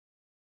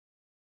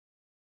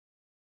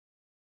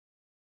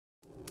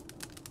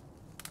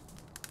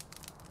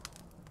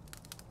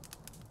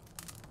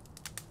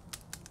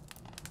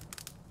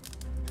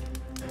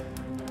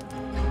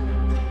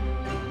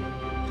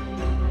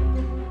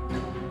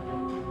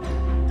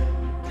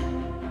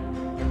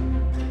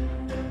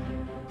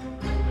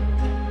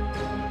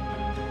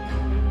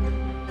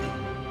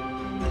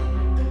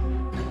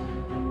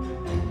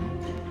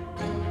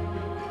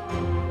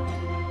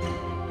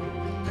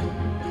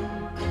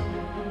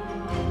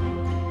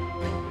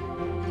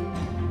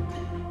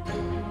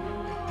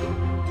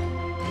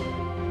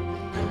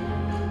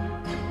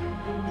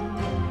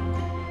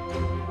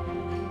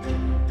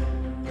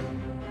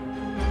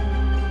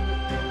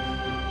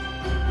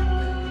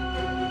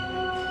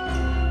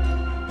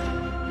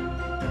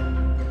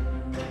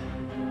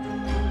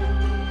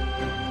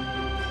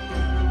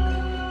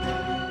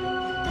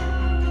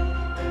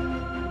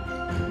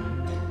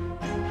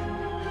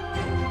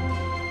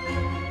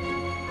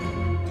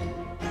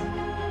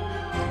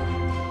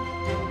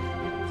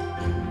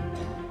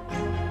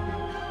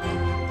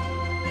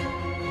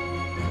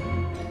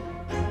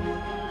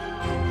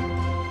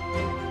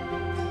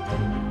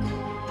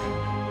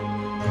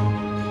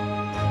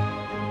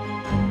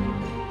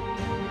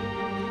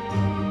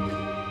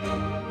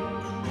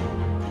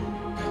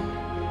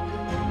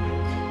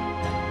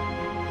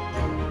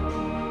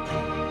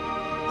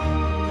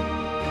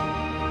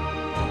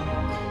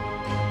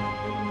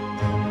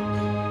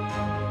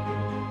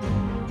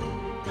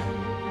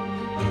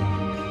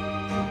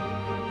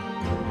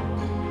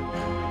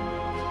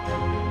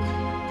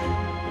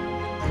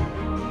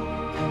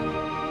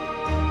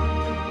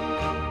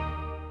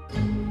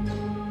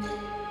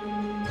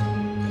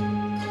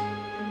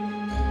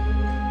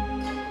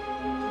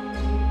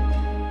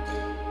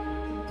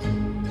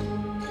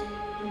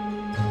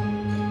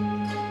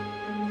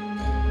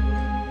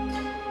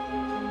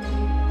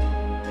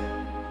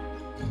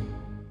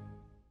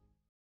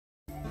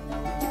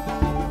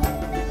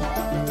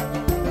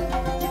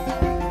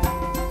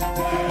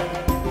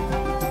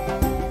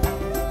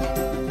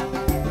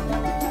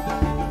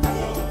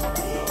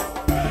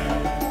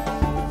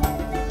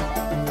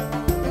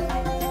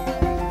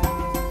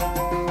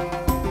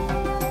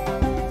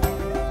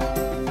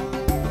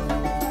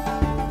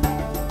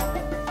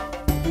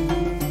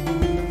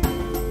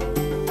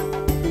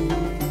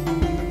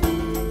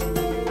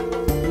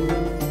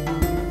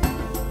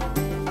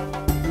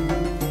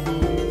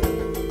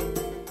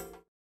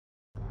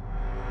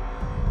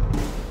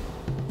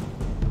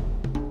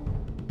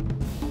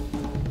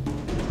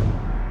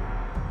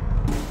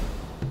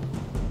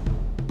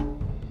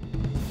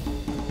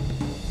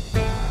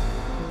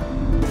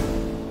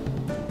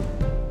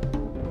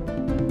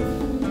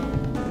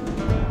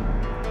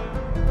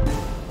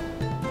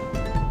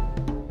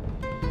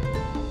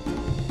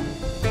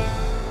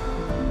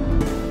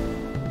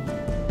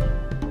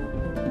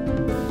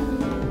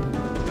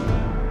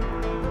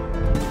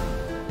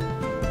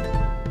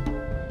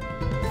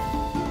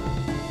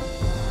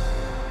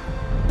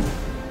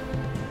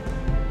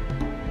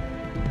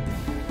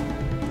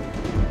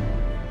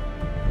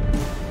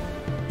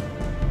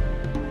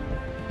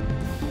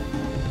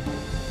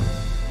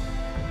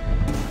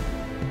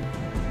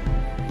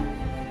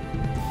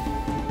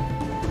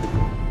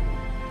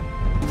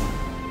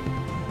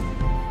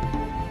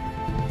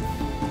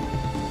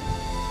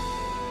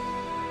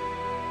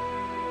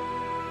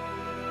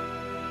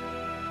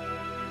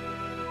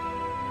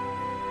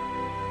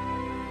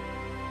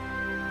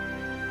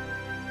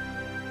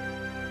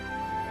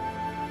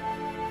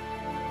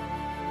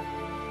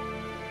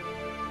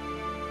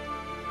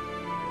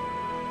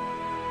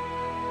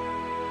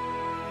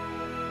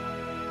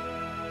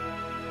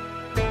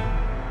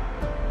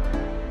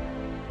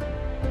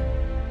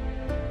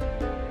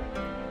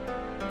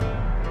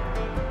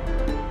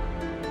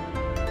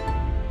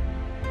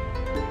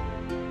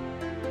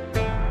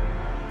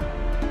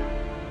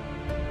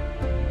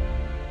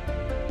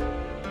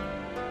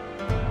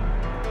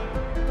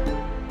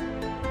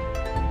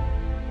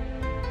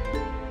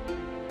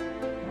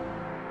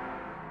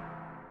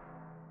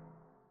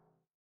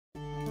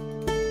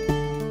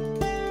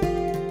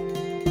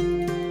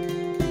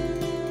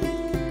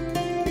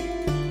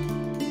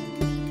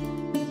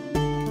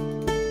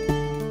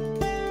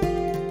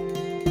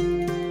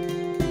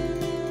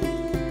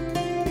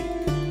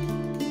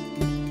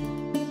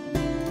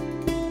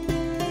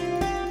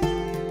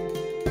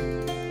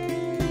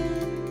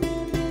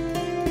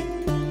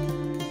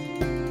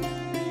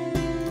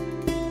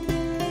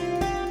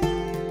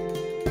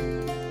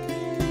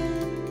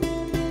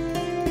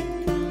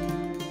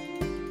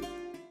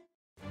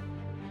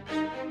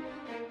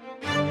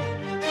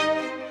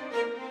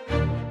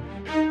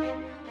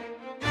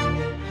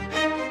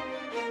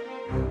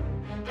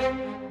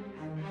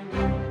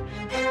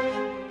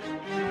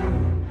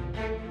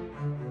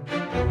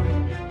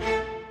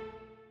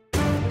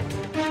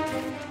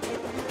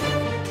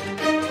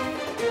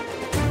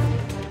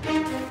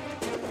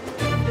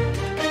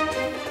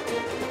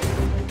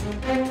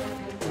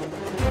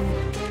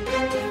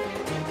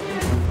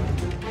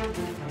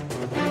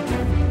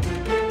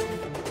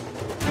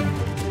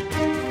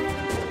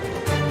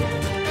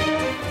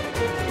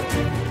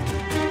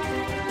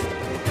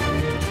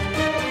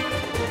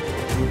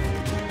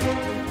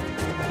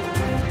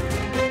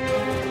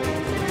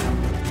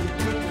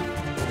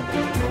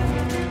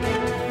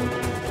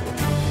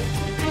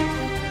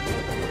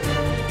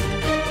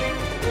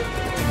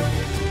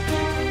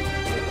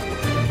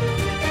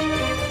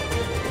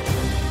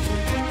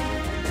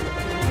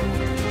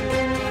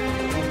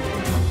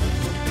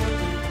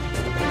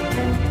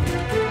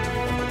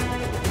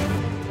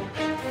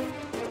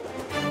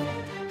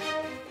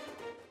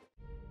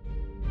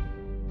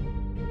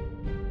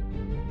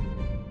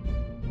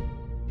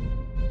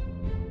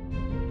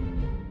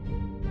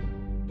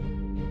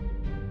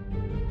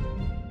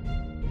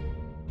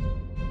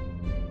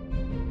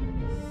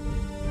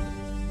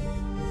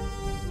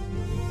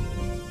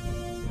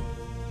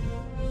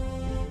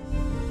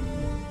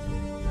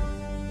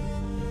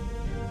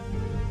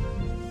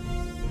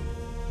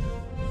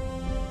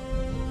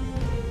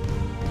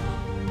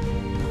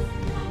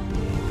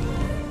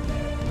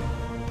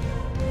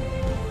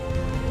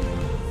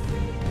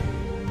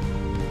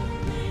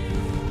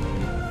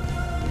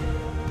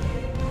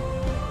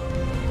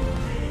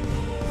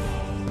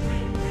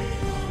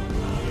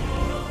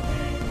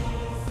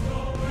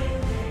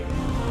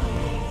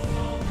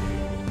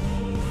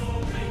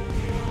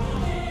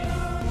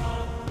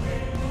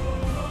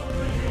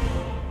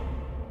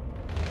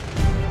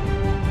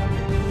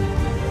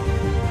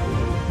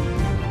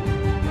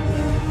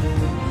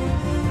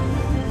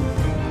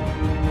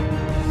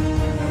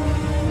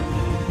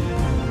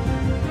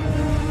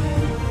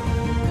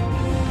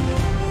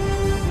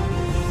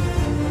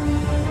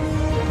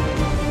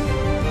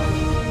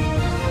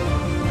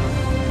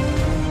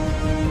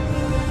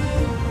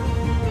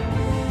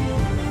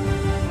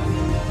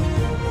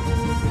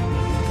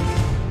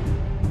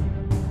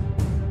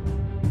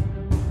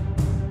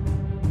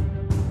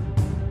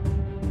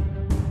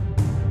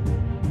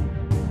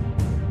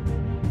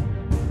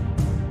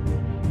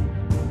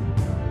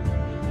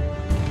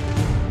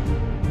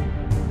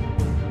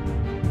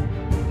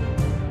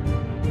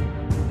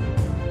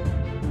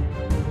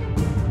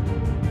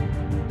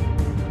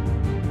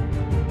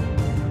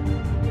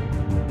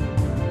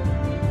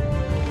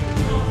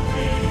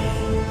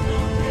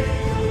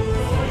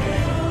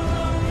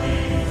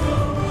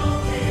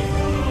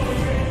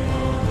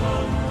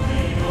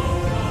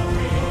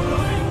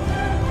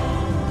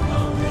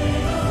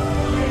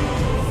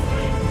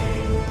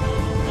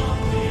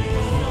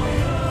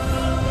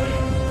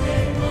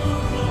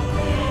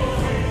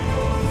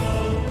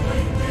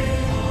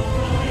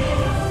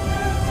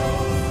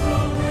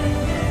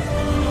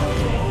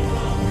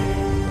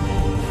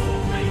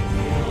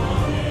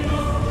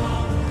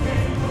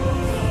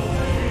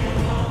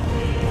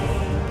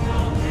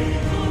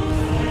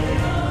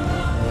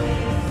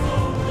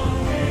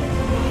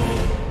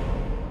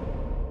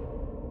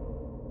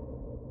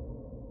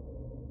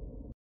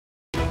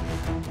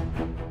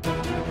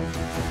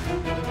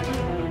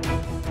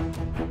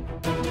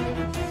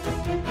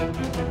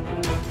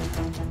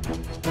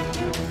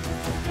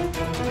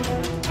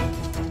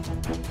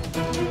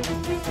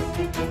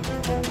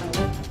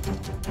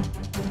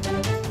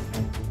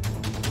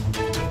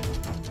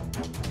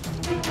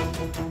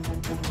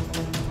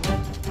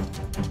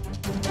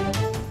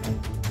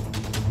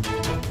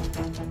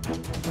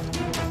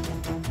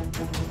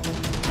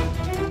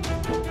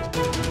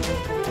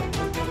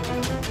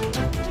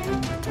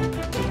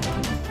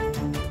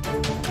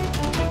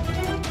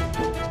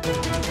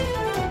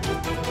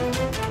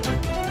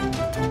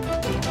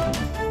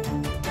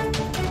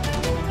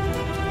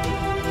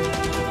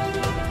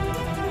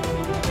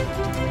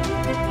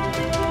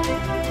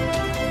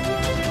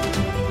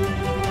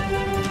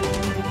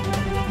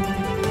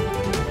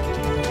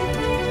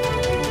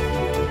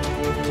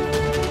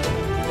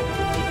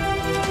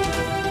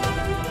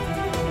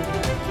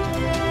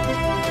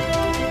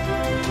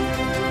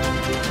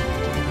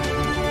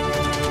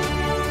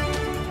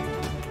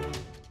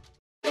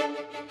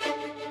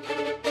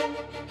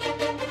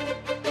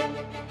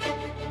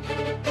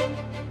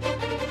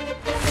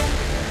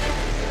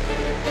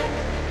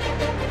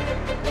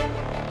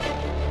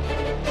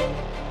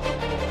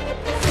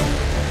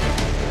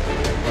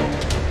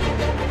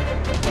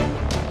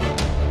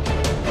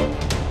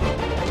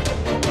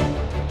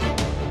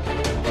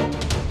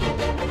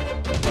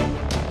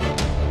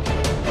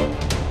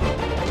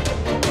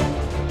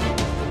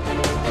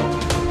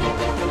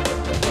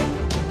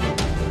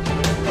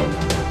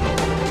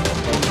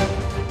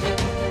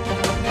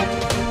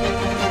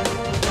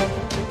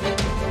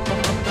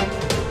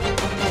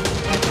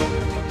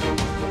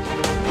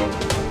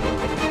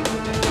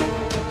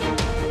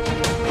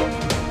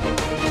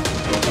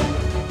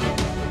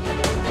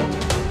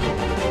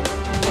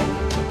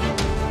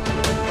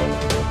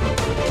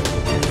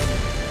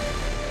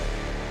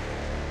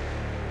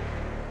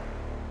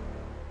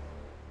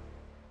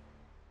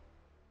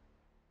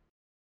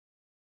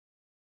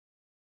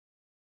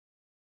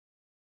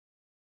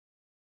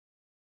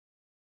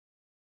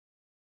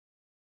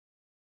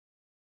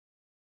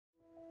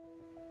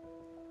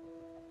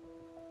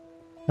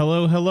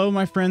Hello, hello,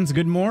 my friends.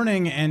 Good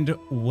morning and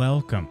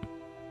welcome.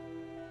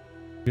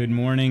 Good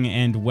morning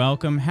and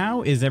welcome.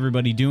 How is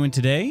everybody doing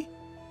today?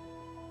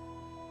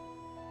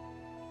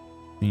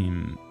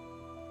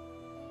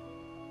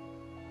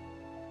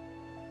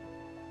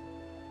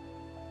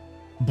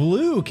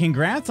 Blue,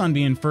 congrats on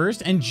being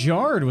first. And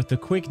Jard with the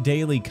quick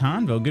daily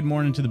convo. Good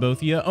morning to the both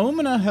of you.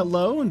 Omina,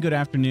 hello and good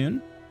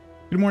afternoon.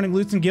 Good morning,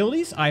 Lutes and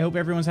Guildies. I hope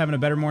everyone's having a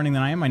better morning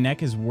than I am. My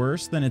neck is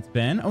worse than it's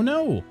been. Oh,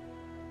 no.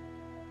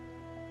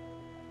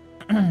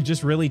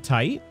 Just really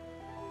tight.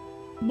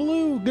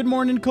 Blue, good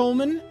morning,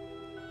 Coleman.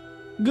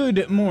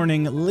 Good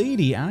morning,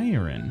 Lady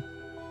Iron.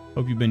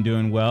 Hope you've been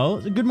doing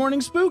well. Good morning,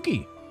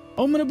 Spooky.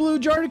 Omina Blue,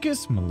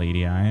 Jardicus, my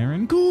Lady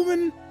Iron,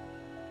 Coleman.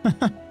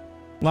 A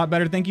lot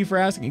better. Thank you for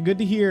asking. Good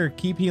to hear.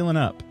 Keep healing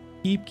up.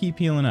 Keep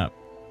healing up.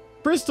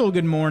 Crystal,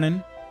 good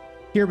morning.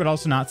 Here, but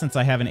also not since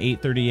I have an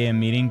 8:30 a.m.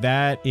 meeting.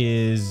 That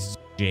is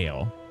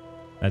jail.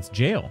 That's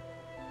jail.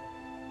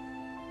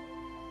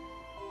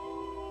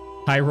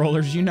 High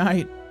Rollers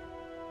Unite.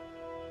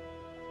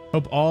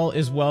 Hope all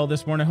is well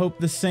this morning. Hope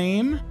the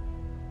same.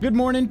 Good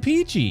morning,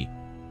 Peachy.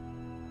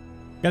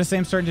 Gotta say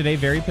I'm starting today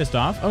very pissed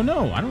off. Oh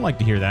no, I don't like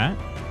to hear that.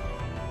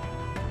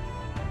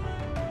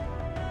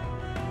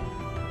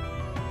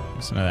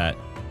 Listen to that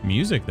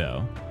music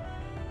though.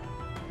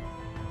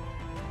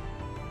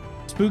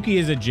 Spooky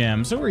is a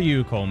gem. So are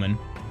you, Coleman.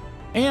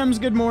 Ams,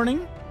 good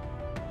morning.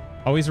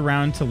 Always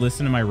around to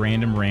listen to my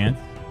random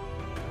rants.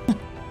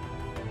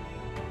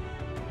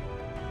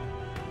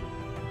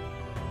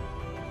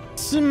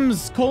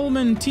 Sims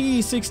Coleman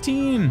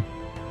T16.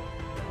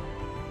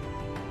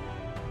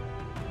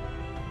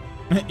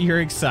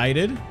 You're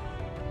excited?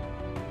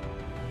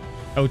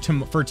 Oh,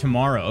 for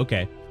tomorrow.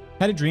 Okay.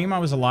 Had a dream I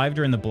was alive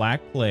during the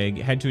Black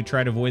Plague. Had to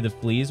try to avoid the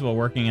fleas while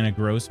working in a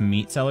gross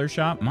meat seller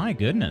shop. My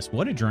goodness,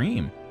 what a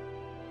dream.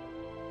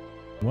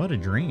 What a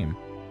dream.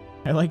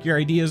 I like your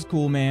ideas,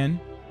 cool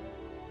man.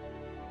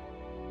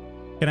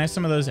 Can I have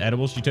some of those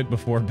edibles you took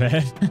before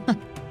bed?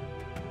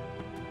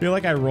 I feel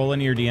like I roll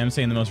into your DM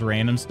saying the most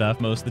random stuff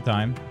most of the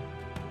time.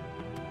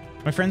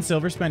 My friend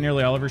Silver spent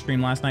nearly all of her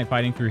stream last night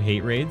fighting through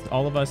hate raids.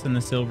 All of us in the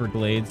Silver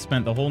Glades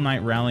spent the whole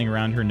night rallying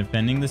around her and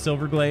defending the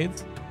Silver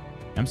Glades.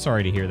 I'm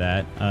sorry to hear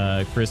that,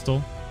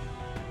 Crystal.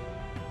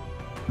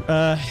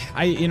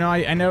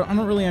 I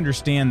don't really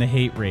understand the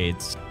hate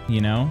raids,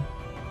 you know?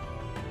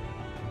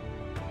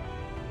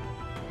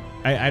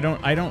 I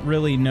don't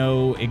really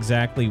know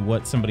exactly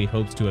what somebody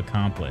hopes to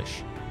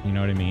accomplish. You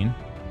know what I mean?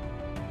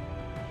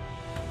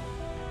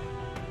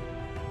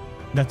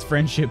 That's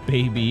friendship,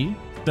 baby.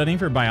 Studying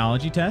for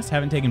biology tests.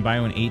 Haven't taken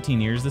bio in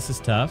 18 years. This is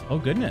tough. Oh,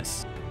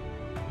 goodness.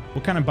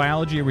 What kind of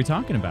biology are we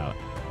talking about?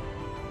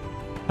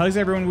 How's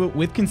everyone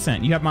with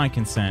consent? You have my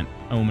consent,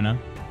 Omina.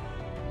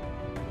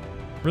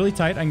 Really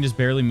tight. I can just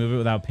barely move it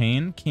without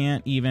pain.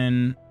 Can't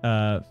even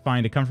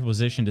find a comfortable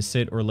position to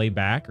sit or lay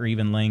back or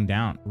even laying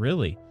down.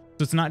 Really?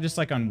 So it's not just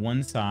like on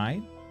one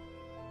side?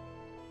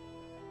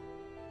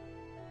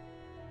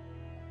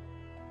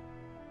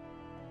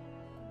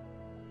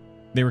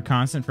 They were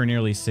constant for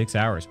nearly 6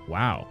 hours.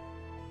 Wow.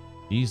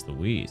 Jeez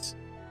Louise.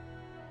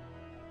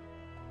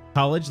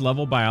 College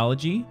level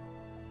biology?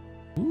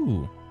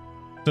 Ooh.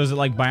 So is it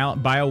like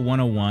Bio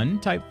 101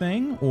 type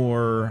thing?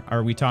 Or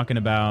are we talking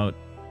about...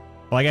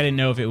 Like, I didn't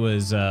know if it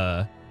was,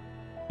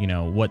 you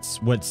know, what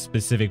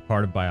specific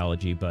part of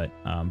biology, but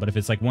if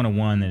it's like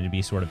 101, then it'd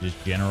be sort of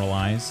just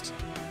generalized.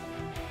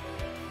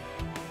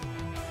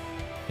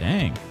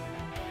 Dang.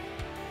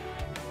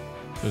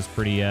 It was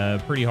pretty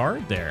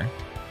hard there.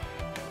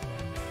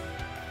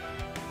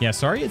 Yeah,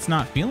 sorry it's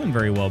not feeling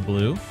very well,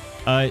 Blue.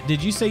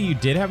 Did you say you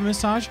did have a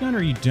massage gun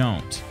or you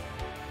don't?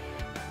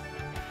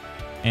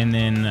 And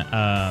then,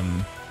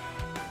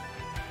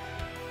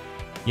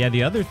 yeah,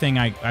 the other thing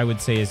I would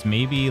say is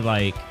maybe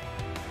like,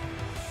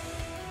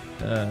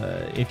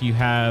 if you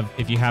have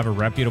a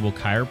reputable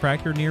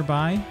chiropractor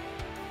nearby.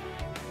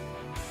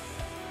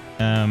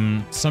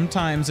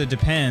 Sometimes it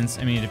depends.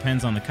 I mean, it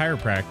depends on the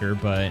chiropractor,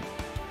 but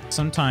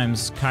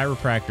sometimes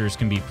chiropractors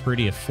can be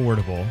pretty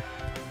affordable.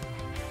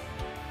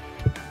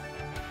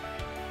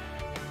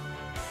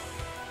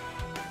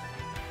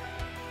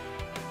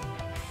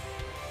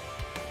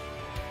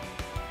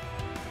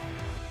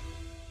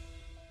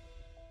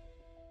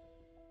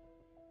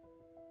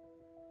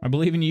 I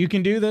believe in you. You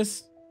can do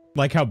this.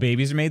 Like how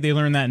babies are made. They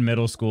learn that in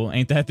middle school.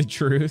 Ain't that the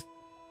truth?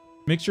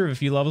 Mixture of a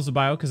few levels of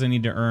bio because I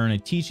need to earn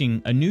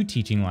a new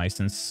teaching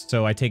license.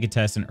 So I take a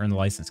test and earn the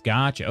license.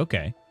 Gotcha.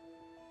 Okay.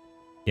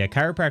 Yeah,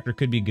 chiropractor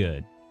could be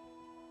good.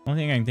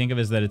 Only thing I can think of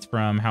is that it's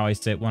from how I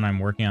sit when I'm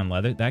working on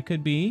leather. That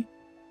could be.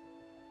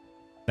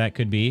 That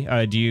could be.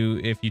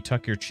 If you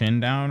tuck your chin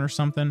down or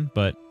something?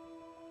 But,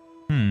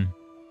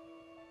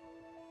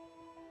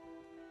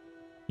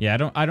 yeah,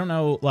 I don't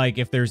know, like,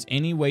 if there's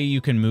any way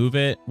you can move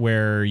it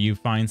where you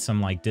find some,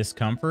 like,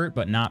 discomfort,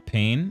 but not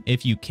pain.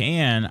 If you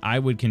can, I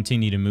would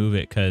continue to move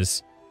it,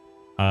 because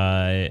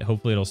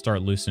hopefully it'll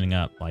start loosening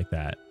up like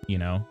that, you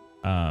know?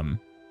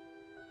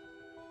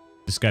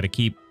 Just got to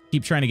keep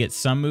trying to get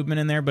some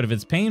movement in there, but if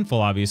it's painful,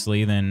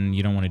 obviously, then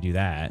you don't want to do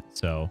that,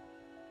 so...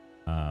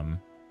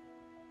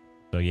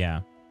 So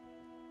yeah,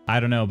 I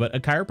don't know, but a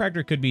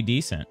chiropractor could be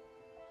decent.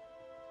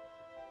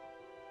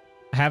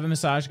 I have a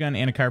massage gun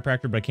and a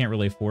chiropractor, but I can't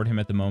really afford him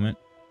at the moment.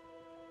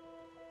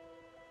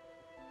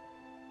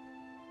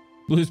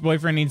 Blue's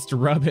boyfriend needs to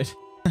rub it.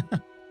 I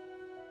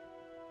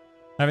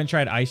haven't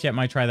tried ice yet.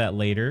 Might try that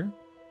later.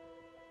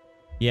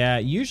 Yeah,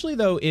 usually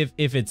though, if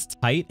it's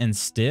tight and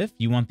stiff,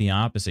 you want the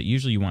opposite.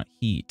 Usually you want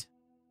heat.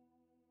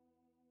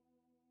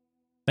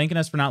 Thanking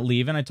us for not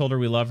leaving. I told her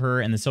we love her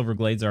and the Silver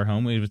Glades are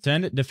home. We would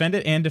defend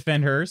it and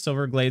defend her.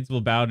 Silver Glades will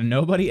bow to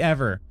nobody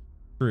ever.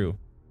 True.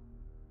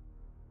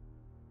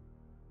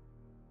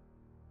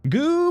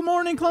 Good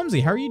morning,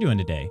 Clumsy. How are you doing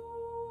today?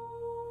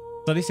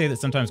 Studies say that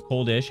sometimes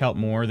coldish help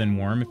more than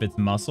warm if it's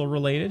muscle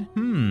related.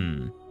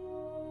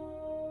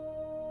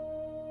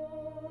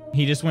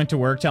 He just went to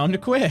work. Tell him to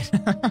quit.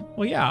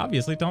 Well, yeah,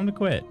 obviously tell him to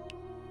quit.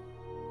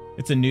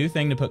 It's a new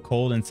thing to put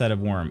cold instead of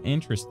warm.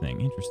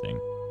 Interesting. Interesting.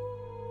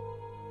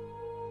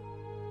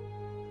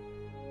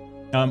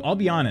 I'll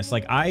be honest,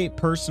 like I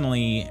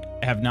personally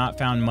have not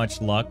found much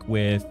luck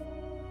with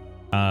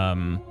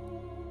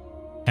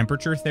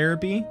temperature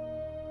therapy,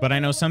 but I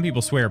know some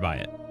people swear by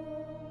it.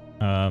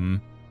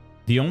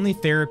 The only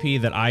therapy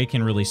that I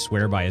can really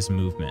swear by is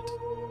movement.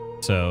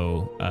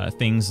 So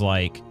things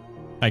like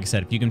I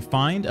said, if you can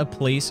find a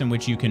place in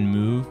which you can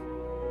move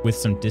with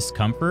some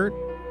discomfort,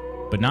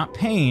 but not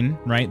pain,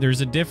 right?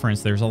 There's a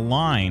difference. There's a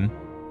line.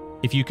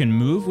 If you can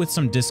move with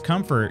some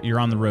discomfort, you're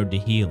on the road to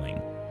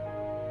healing.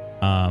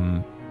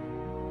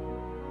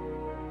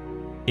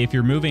 If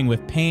you're moving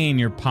with pain,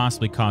 you're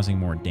possibly causing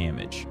more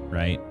damage,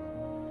 right?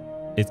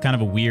 It's kind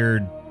of a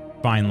weird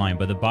fine line,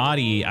 but the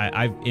body,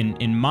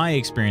 in my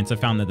experience, I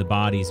found that the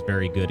body's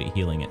very good at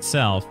healing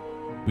itself.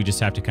 We just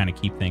have to kind of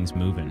keep things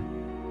moving.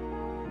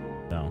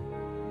 So,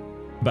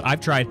 but I've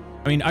tried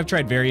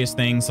various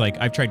things. Like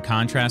I've tried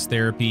contrast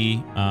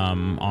therapy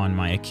on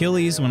my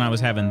Achilles when I was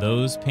having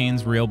those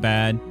pains real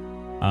bad.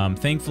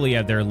 Thankfully,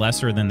 they're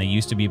lesser than they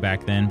used to be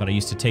back then, but I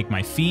used to take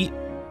my feet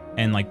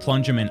and like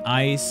plunge them in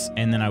ice,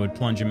 and then I would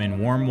plunge them in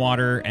warm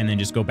water and then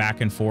just go back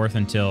and forth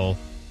until,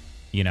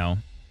 you know,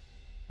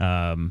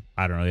 I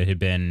don't know, it had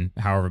been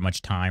however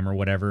much time or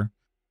whatever.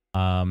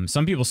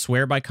 Some people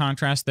swear by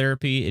contrast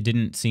therapy. It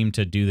didn't seem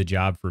to do the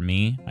job for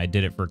me. I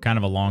did it for kind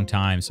of a long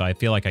time, so I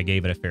feel like I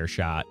gave it a fair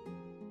shot.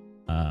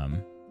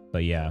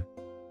 But yeah.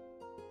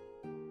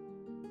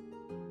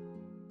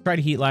 Tried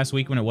heat last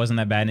week when it wasn't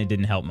that bad and it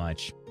didn't help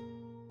much.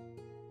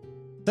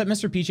 Is that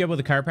Mr. Peachy up with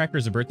a chiropractor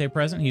as a birthday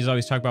present? He's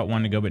always talked about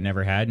wanting to go but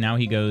never had. Now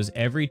he goes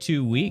every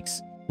 2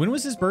 weeks. When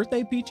was his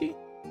birthday, Peachy?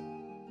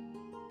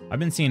 I've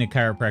been seeing a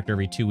chiropractor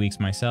every 2 weeks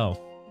myself.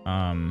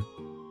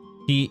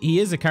 He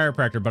is a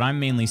chiropractor, but I'm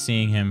mainly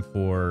seeing him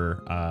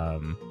for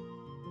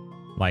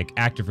like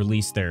active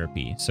release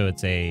therapy. So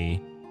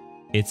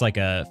it's like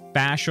a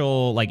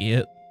fascial, like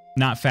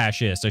not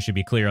fascist, I should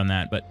be clear on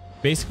that,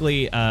 but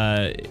basically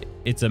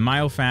it's a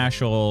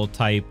myofascial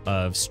type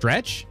of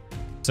stretch.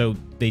 So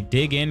they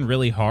dig in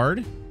really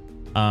hard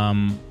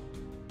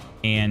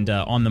and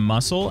on the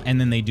muscle, and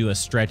then they do a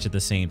stretch at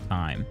the same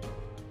time.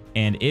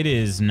 And it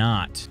is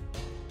not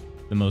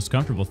the most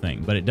comfortable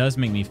thing, but it does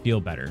make me feel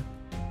better.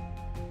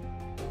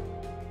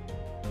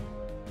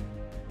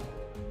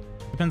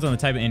 Depends on the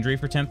type of injury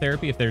for temp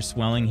therapy. If there's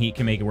swelling, heat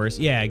can make it worse.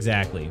 Yeah,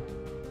 exactly.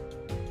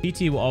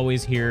 PT will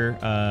always hear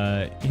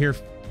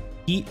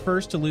heat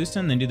first to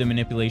loosen, then do the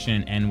manipulation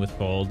and end with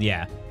cold.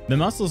 Yeah, the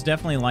muscles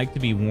definitely like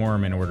to be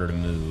warm in order to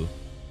move.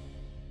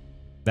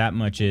 That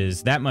much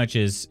is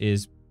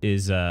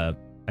I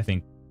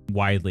think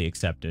widely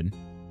accepted.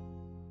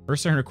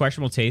 First, I heard a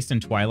questionable taste in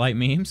Twilight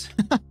memes.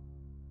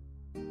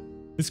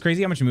 It's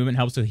crazy how much movement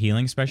helps with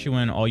healing, especially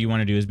when all you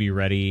want to do is be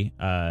ready.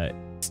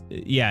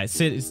 Yeah,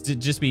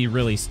 just be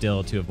really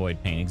still to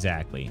avoid pain.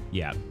 Exactly.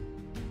 Yeah,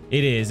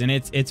 it is, and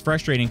it's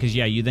frustrating because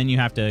yeah, you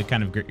have to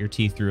kind of grit your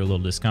teeth through a little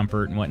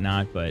discomfort and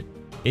whatnot, but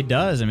it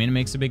does. I mean, it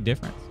makes a big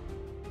difference.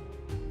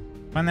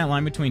 Find that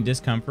line between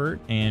discomfort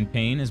and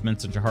pain has been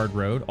such a hard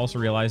road. Also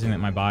realizing that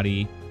my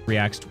body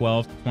reacts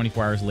 12 to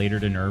 24 hours later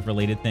to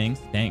nerve-related things.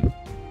 Dang.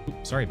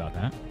 Oops, sorry about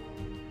that.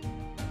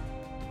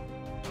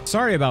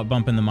 Sorry about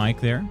bumping the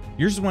mic there.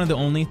 Yours is one of the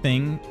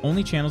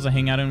only channels I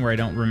hang out in where I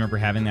don't remember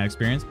having that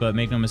experience, but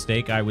make no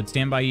mistake, I would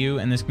stand by you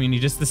and this community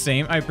just the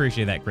same. I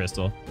appreciate that,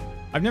 Crystal.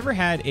 I've never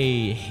had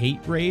a hate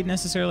raid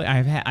necessarily.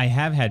 I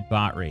have had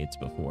bot raids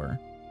before.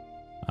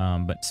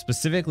 But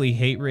specifically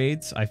hate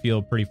raids, I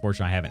feel pretty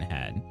fortunate I haven't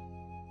had.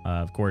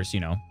 Of course,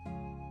 you know,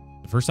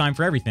 the first time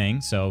for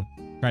everything, so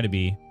try to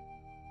be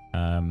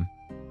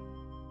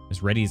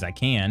as ready as I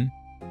can.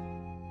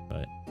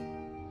 But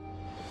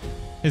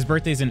his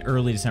birthday's in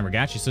early December.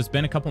 Gotcha. So it's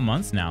been a couple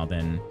months now,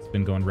 then it's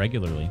been going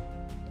regularly.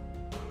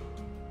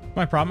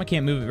 My problem, I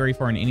can't move it very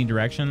far in any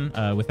direction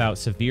without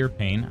severe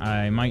pain.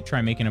 I might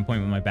try making an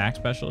appointment with my back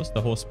specialist.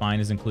 The whole spine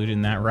is included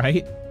in that,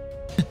 right?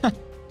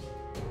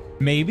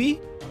 Maybe.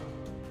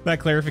 That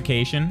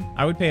clarification.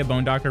 I would pay a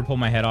bone doctor to pull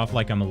my head off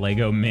like I'm a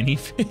Lego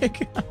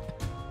minifig.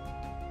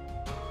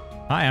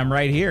 Hi, I'm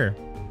right here.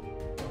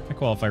 I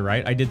qualify,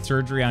 right? I did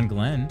surgery on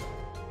Glenn.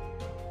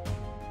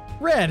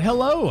 Red,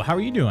 hello. How are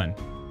you doing?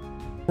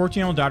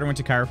 14-year-old daughter went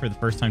to Cairo for the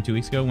first time 2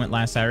 weeks ago. Went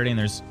last Saturday, and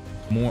there's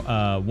more,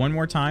 one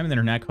more time, and then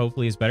her neck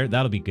hopefully is better.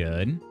 That'll be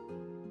good.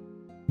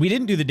 We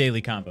didn't do the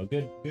daily combo.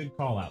 Good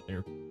call out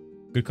there.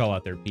 Good call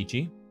out there,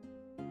 Peachy.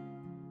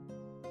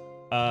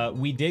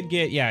 We did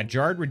get, yeah,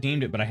 Jard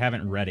redeemed it, but I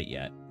haven't read it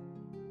yet.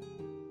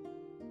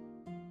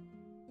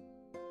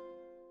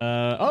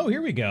 Oh,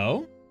 here we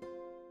go.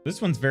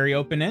 This one's very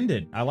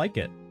open-ended. I like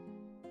it.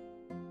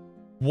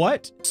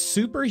 What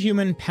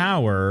superhuman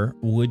power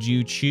would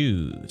you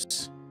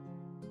choose?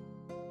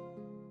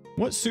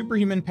 What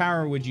superhuman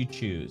power would you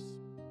choose?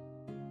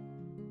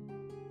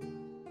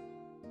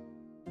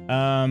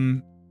 I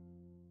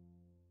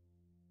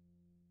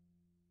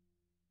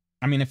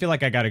mean, I feel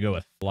like I gotta go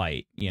with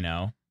flight, you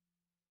know?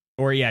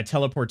 Or yeah,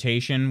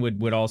 teleportation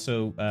would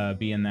also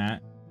be in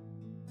that.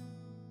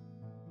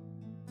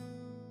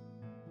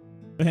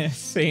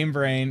 Same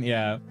brain,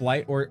 yeah.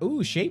 Flight or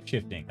ooh,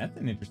 shape-shifting. That's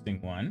an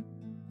interesting one.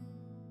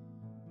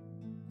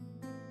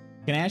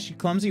 Can I ask you,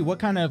 Clumsy, what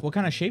kind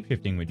of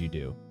shape-shifting would you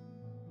do?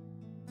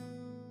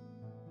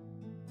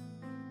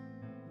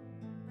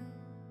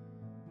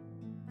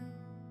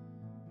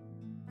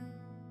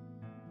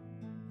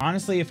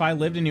 Honestly, if I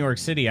lived in New York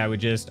City, I would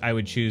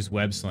choose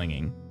web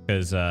slinging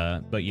because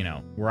but you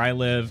know, where I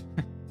live,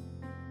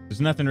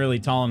 there's nothing really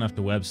tall enough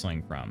to web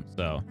sling from,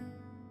 so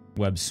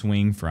web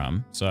swing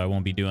from, so I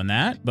won't be doing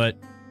that, but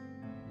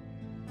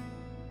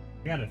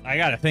I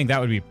gotta think that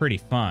would be pretty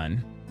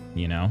fun,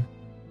 you know.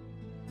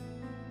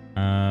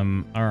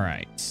 All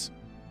right.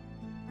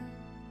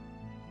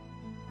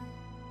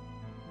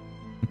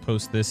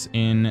 Post this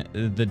in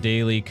the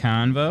daily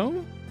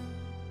convo.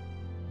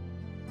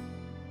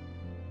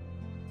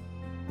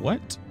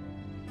 What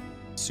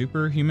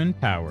superhuman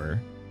power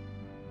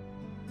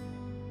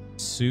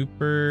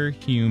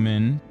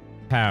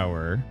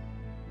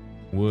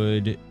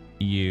would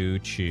you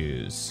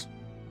choose?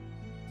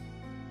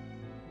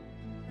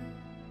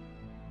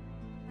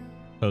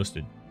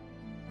 Posted.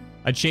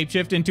 I'd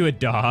shapeshift into a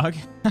dog.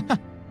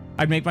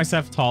 I'd make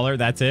myself taller.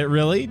 That's it?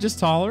 Really? Just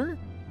taller?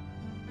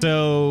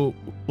 So,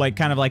 like,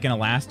 kind of like an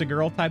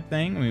Elastigirl type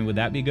thing? I mean, would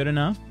that be good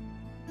enough?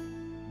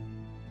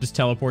 Just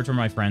teleport to where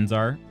my friends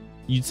are?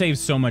 You'd save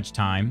so much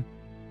time.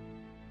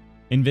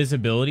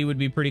 Invisibility would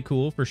be pretty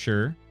cool, for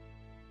sure.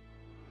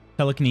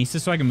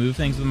 Telekinesis, so I can move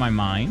things with my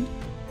mind.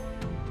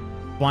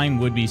 Flying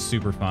would be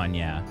super fun,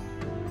 yeah.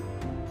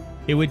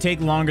 It would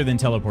take longer than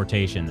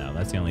teleportation, though.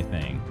 That's the only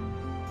thing.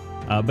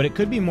 But it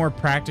could be more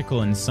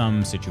practical in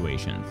some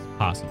situations,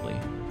 possibly.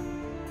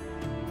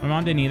 My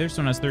mom didn't either,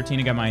 so when I was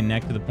 13, I got my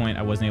neck to the point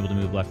I wasn't able to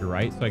move left or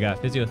right, so I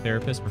got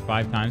physiotherapist for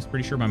 5 times.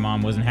 Pretty sure my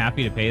mom wasn't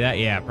happy to pay that.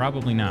 Yeah,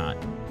 probably not.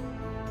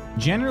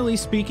 Generally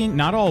speaking,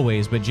 not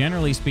always, but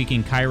generally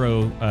speaking,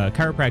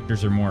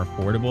 chiropractors are more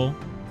affordable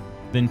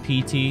than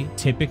PT,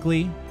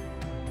 typically.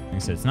 Like I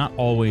said, it's not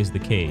always the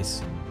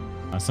case.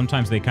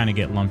 Sometimes they kind of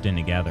get lumped in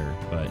together,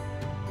 but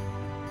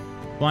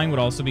flying would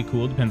also be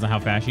cool. Depends on how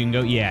fast you can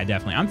go. Yeah,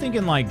 definitely. I'm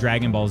thinking like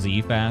Dragon Ball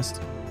Z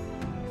fast.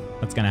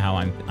 That's kind of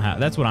how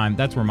that's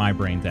where my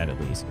brain's at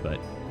least. But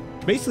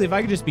basically, if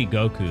I could just be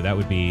Goku, that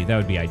would be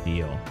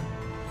ideal.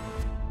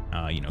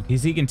 You know,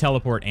 because he can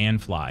teleport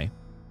and fly.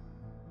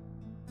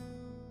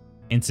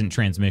 Instant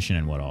transmission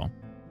and what all.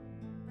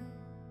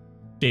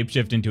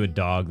 Shapeshift into a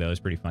dog, though, is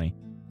pretty funny.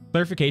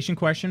 Clarification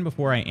question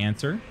before I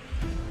answer.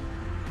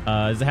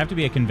 Does it have to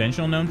be a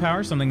conventional known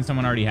power, something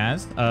someone already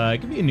has?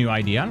 It could be a new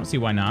idea. I don't see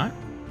why not.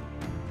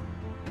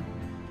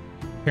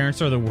 Parents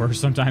are the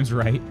worst sometimes,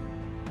 right?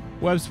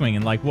 Web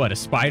swinging, like what? A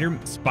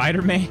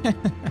Spider-Man?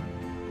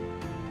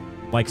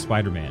 Like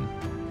Spider-Man.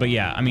 But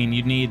yeah, I mean,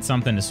 you'd need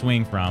something to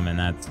swing from, and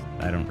that's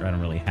I don't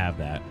really have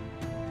that.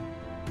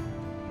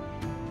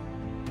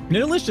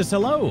 Nidalicious,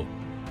 hello.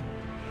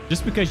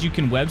 Just because you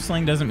can web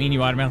sling doesn't mean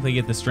you automatically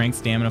get the strength,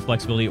 stamina,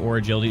 flexibility, or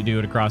agility to do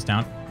it across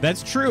town.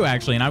 That's true,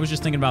 actually, and I was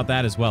just thinking about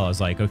that as well. I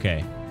was like,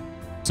 okay,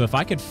 so if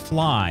I could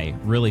fly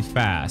really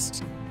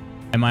fast,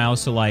 am I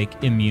also,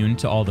 like, immune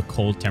to all the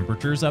cold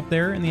temperatures up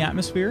there in the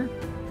atmosphere?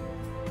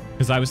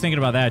 Because I was thinking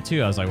about that,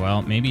 too. I was like,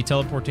 well, maybe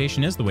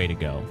teleportation is the way to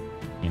go,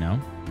 you know?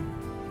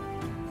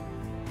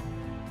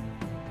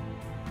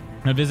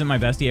 I visit my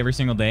bestie every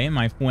single day,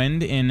 my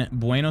friend in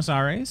Buenos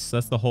Aires.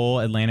 That's the whole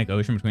Atlantic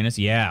Ocean between us.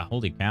 Yeah,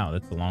 holy cow,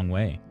 that's a long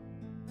way.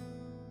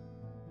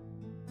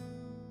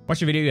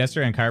 Watched a video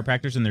yesterday on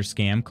chiropractors and their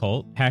scam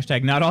cult.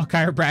 Hashtag not all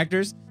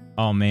chiropractors.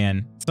 Oh,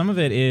 man. Some of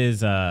it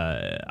is,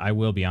 I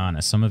will be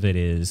honest, some of it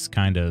is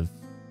kind of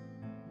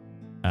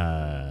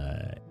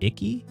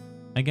icky,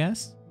 I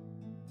guess.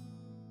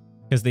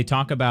 Because they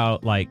talk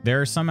about, like, there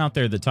are some out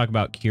there that talk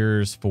about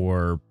cures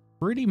for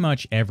pretty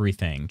much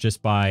everything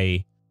just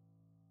by,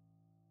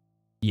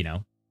 you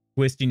know,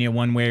 twisting you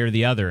one way or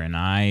the other, and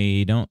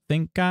I don't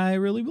think I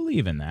really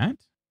believe in that.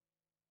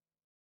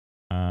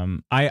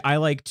 I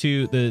like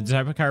to, the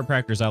type of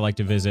chiropractors I like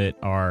to visit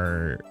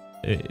are,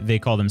 they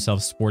call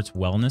themselves sports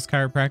wellness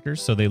chiropractors,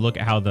 so they look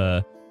at how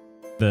the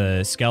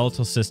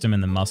skeletal system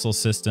and the muscle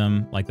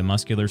system, like the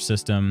muscular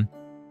system,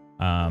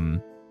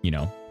 you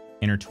know,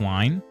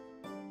 intertwine.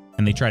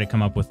 and they try to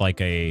come up with like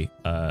a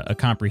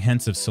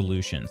comprehensive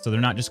solution. So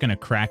they're not just going to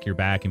crack your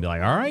back and be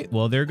like, all right,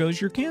 well, there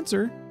goes your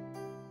cancer.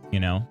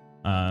 You know,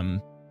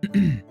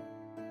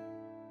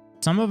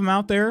 some of them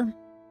out there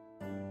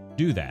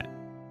do that.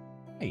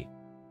 Hey,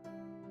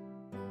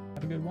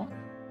 have a good walk.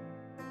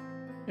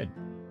 Good.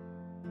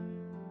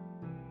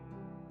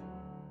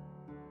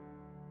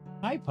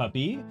 Hi,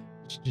 puppy.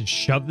 She just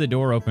shoved the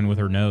door open with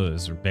her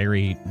nose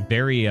very,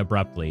 very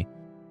abruptly.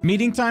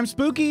 Meeting time,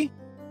 Spooky.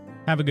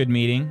 Have a good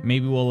meeting.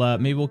 Maybe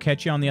we'll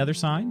catch you on the other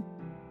side.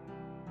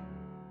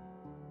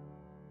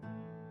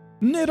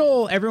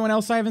 Niddle. Everyone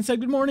else I haven't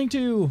said good morning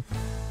to.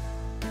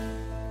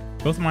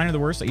 Both of mine are the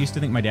worst. I used to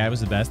think my dad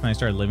was the best, and I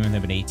started living with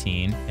him at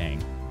 18.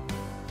 Dang.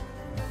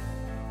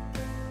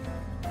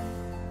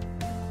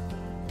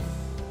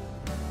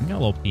 We got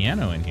a little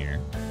piano in here.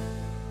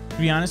 To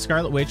be honest,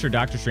 Scarlet Witch or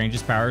Doctor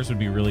Strange's powers would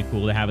be really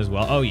cool to have as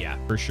well. Oh yeah,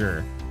 for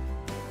sure.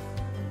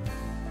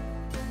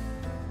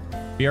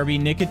 BRB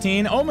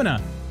nicotine.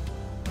 Omina.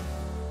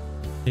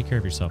 Take care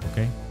of yourself,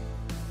 okay?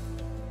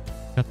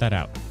 Cut that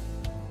out.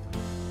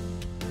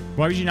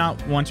 Why would you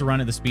not want to run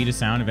at the speed of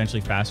sound,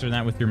 eventually faster than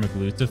that with your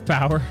McLuth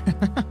power?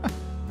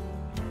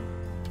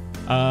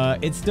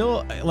 It's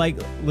still, like,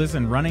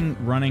 listen,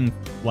 running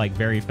like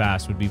very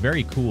fast would be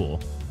very cool,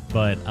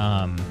 but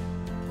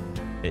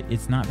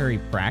it's not very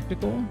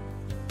practical,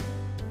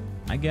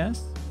 I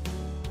guess.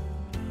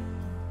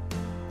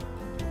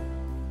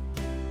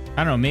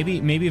 I don't know,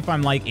 maybe if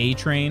I'm like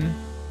A-Train,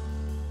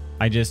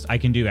 I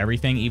can do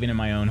everything, even in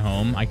my own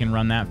home. I can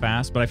run that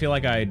fast, but I feel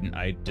like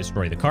I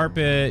destroy the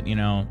carpet, you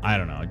know, I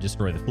don't know,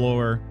 destroy the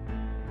floor.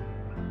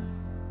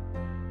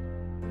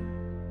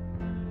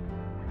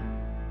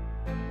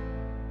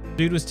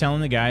 Dude was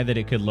telling the guy that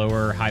it could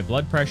lower high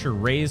blood pressure,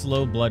 raise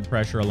low blood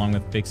pressure, along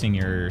with fixing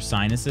your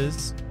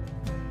sinuses.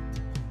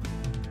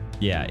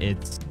 Yeah,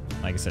 it's,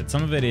 like I said,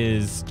 some of it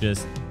is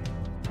just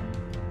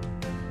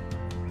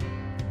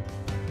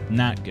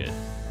not good.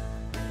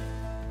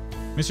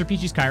 Mr.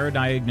 Peachy's Cairo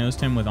diagnosed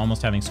him with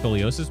almost having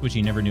scoliosis, which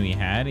he never knew he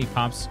had. He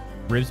pops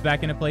ribs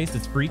back into place.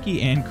 It's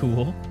freaky and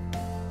cool.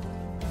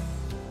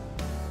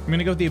 I'm going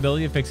to go with the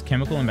ability to fix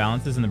chemical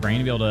imbalances in the brain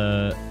to be able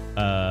to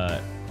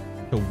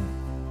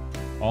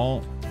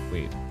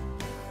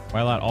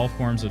while out all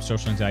forms of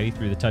social anxiety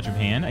through the touch of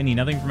hand. I need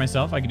nothing for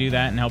myself. I can do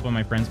that and help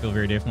my friends feel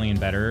very differently and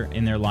better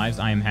in their lives.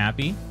 I am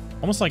happy.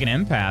 Almost like an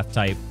empath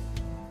type.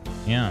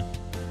 Yeah.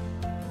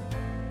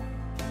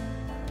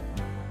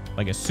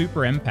 Like a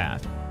super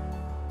empath.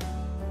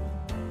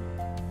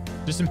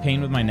 Just in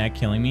pain with my neck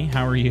killing me.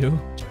 How are you?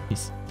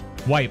 Jeez.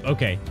 Wipe.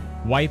 Okay.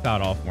 Wipe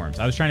out all forms.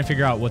 I was trying to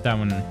figure out what that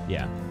one...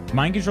 Yeah.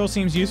 Mind control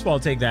seems useful. I'll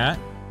take that.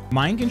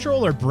 Mind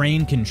control or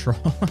brain control?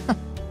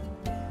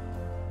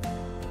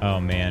 Oh,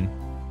 man.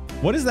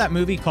 What is that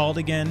movie called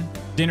again?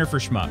 Dinner for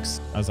Schmucks.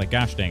 I was like,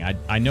 gosh dang.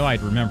 I know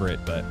I'd remember it,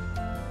 but...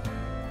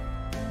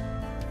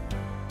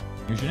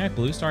 Here's your neck,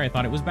 Blue. Sorry, I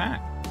thought it was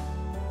back.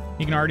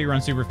 He can already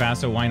run super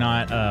fast, so why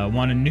not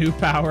want a new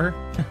power?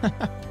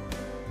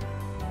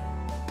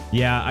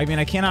 Yeah, I mean,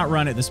 I cannot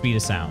run at the speed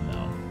of sound,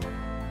 though.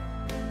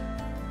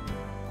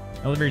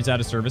 Elevator's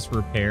out of service for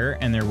repair,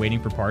 and they're waiting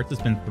for parts.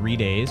 It's been 3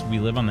 days. We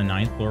live on the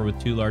 9th floor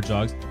with 2 large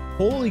dogs.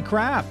 Holy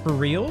crap, for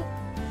real?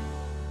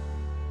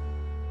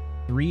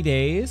 3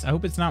 days? I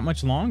hope it's not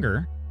much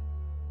longer.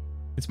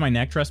 It's my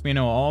neck. Trust me, I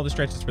know all the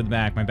stretches for the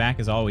back. My back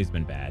has always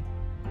been bad.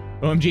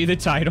 OMG, the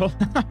title.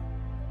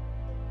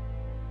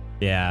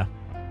 Yeah.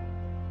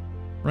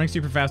 Running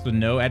super fast with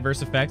no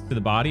adverse effects to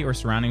the body or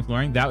surrounding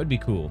flooring. That would be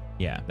cool.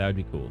 Yeah, that would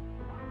be cool.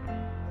 I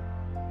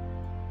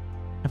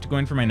have to go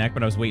in for my neck,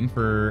 but I was waiting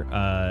for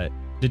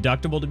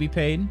deductible to be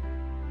paid.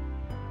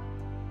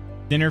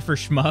 Dinner for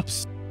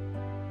Schmups.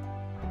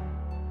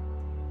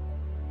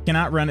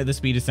 Cannot run at the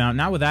speed of sound.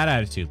 Not with that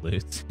attitude,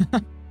 Luce.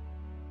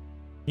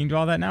 He can do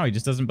all that now. He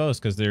just doesn't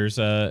boast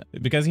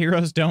because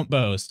heroes don't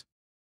boast.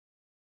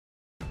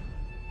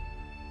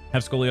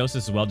 Have scoliosis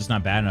as well, just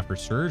not bad enough for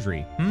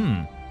surgery.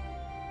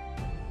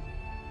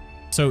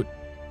 So,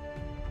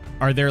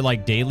 are there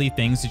like daily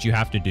things that you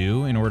have to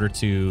do in order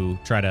to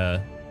try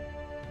to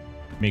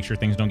make sure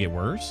things don't get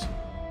worse?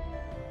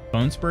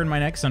 Bone spur in my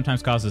neck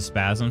sometimes causes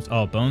spasms.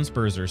 Oh, bone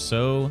spurs are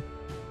so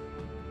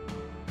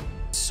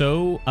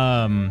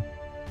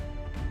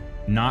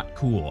not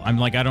cool. I'm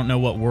like, I don't know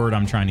what word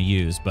I'm trying to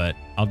use, but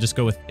I'll just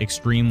go with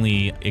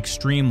extremely,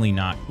 extremely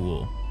not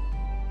cool.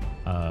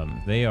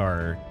 They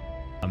are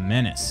a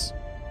menace.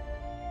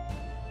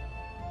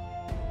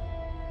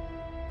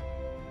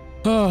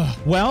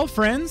 Well,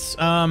 friends,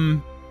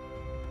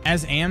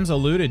 as Ams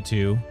alluded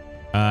to,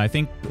 I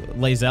think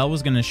Lae'zel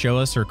was going to show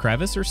us her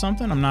crevice or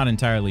something. I'm not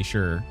entirely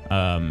sure.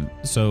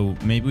 So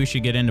maybe we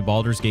should get into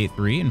Baldur's Gate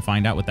 3 and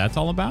find out what that's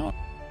all about.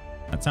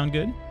 That sound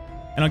good?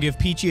 And I'll give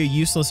Peachy a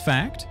useless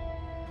fact.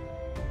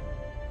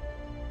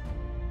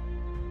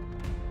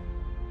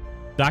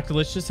 Dr.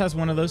 Lich just has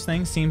one of those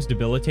things. Seems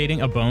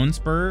debilitating. A bone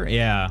spur?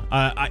 Yeah.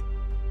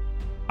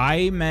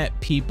 I met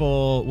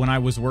people when I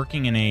was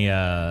working in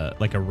a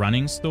like a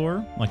running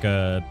store, like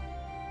a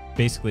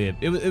basically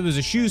it was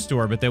a shoe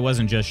store, but there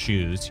wasn't just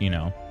shoes, you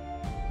know.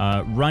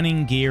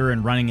 running gear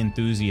and running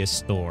enthusiast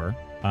store.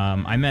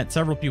 I met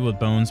several people with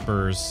bone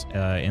spurs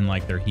in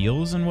like their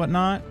heels and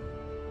whatnot.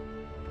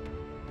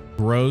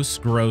 Gross,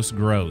 gross,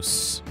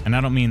 gross. And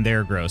I don't mean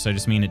they're gross. I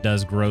just mean it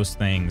does gross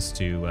things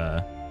to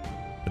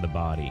the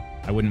body.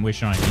 I wouldn't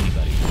wish it on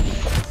anybody.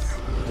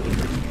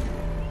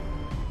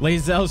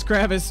 Lae'zel's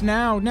crevice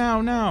now.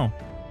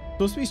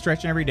 Supposed to be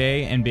stretching every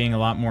day and being a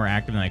lot more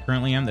active than I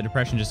currently am. The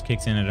depression just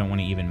kicks in and I don't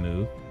want to even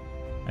move.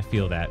 I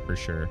feel that for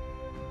sure.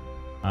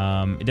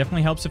 It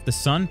definitely helps if the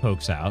sun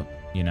pokes out,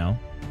 you know.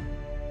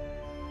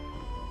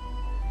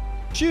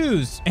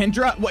 Shoes and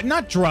what?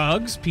 Not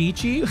drugs,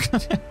 Peachy.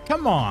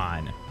 Come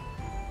on.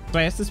 So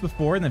I asked this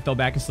before and then fell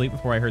back asleep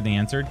before I heard the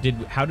answer.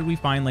 How did we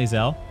find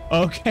Lae'zel?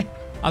 Okay.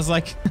 I was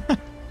like,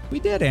 we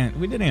did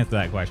answer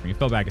that question. We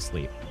fell back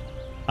asleep.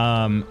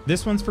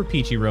 This one's for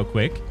Peachy real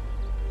quick.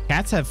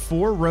 Cats have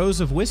 4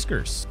 rows of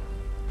whiskers.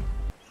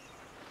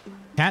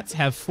 Cats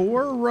have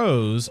 4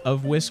 rows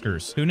of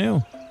whiskers. Who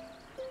knew?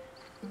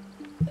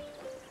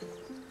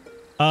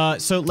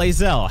 So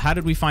Lae'zel, how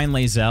did we find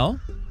Lae'zel?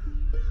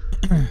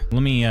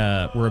 Let me,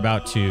 I'm gonna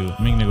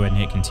go ahead and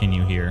hit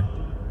continue here.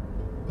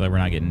 So that we're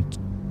not getting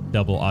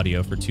double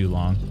audio for too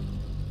long.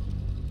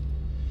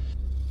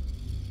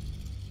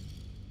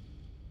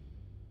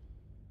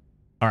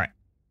 All right.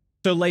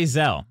 So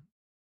Lae'zel.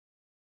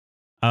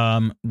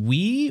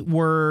 We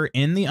were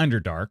in the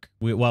Underdark.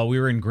 We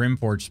were in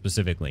Grimforge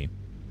specifically.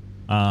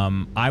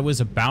 I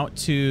was about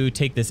to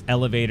take this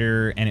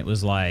elevator and it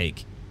was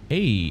like,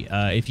 hey,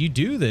 if you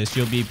do this,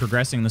 you'll be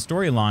progressing the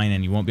storyline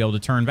and you won't be able to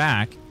turn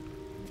back.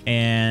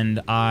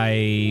 And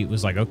I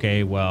was like,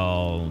 okay,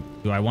 well,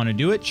 do I want to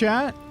do it,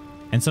 chat?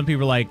 And some people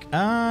were like,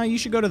 you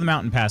should go to the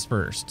mountain pass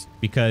first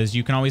because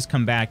you can always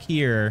come back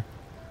here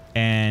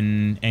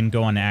and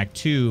go on to Act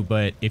 2.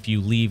 But if you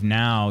leave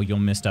now, you'll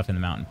miss stuff in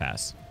the mountain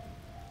pass.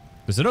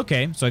 I said,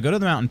 okay. So I go to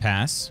the mountain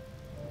pass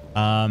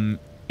and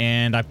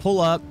I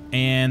pull up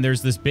and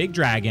there's this big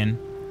dragon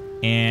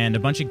and a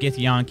bunch of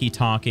Githyanki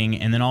talking.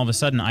 And then all of a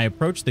sudden I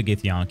approach the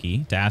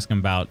Githyanki to ask them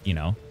about, you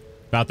know,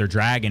 about their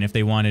dragon, if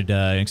they wanted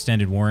an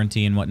extended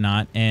warranty and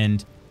whatnot.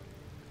 And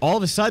all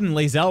of a sudden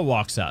Lae'zel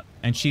walks up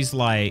and she's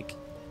like,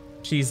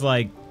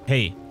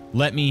 hey,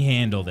 let me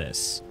handle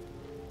this.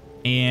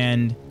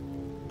 And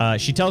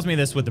she tells me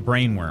this with the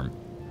brainworm,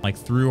 like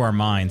through our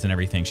minds and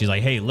everything. She's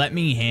like, hey, let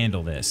me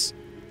handle this.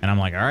 And I'm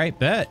like, all right,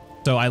 bet.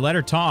 So I let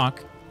her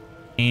talk.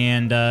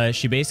 And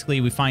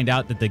we find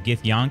out that the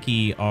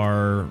Githyanki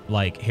are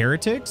like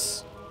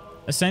heretics,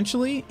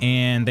 essentially.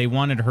 And they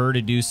wanted her to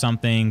do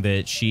something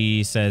that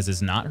she says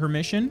is not her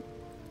mission.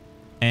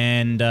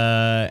 And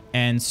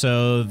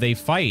so they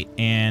fight.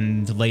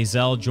 And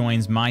Lae'zel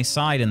joins my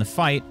side in the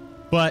fight.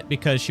 But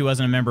because she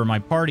wasn't a member of my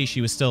party, she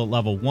was still at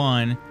level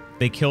 1.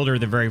 They killed her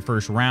the very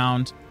first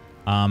round.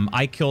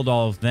 I killed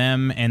all of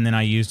them, and then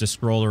I used a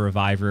scroll to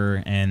revive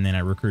her, and then I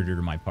recruited her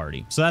to my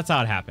party. So that's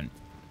how it happened.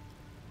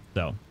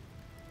 So,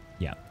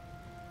 yeah.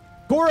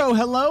 Goro,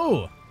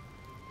 hello!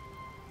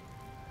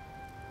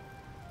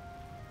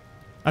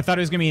 I thought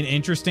it was going to be an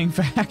interesting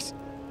fact.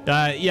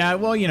 Yeah,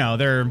 well, you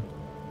know,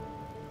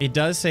 it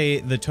does say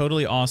the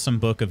totally awesome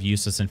book of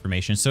useless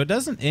information, so it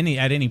doesn't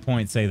at any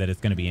point say that it's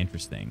going to be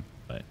interesting.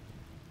 But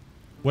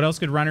what else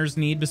could runners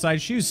need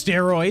besides shoes?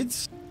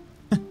 Steroids!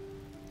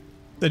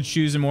 Said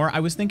shoes and more. I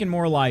was thinking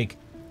more like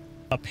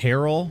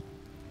apparel,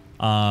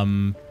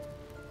 you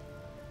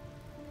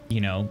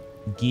know,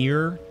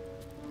 gear,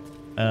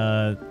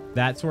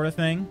 that sort of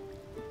thing.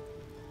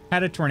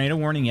 Had a tornado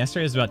warning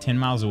yesterday. It was about 10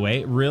 miles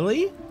away.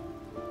 Really?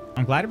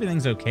 I'm glad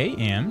everything's okay,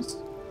 Ams.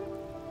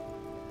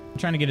 I'm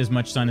trying to get as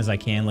much sun as I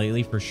can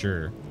lately, for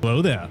sure.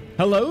 Hello there.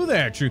 Hello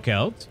there, True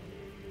Celt.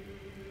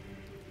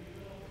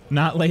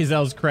 Not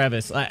Lae'zel's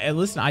crevice.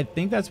 Listen, I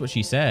think that's what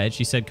she said.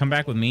 She said, come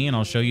back with me and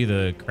I'll show you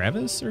the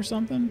crevice or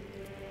something.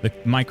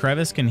 My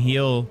crevice can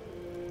heal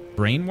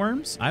brain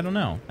worms? I don't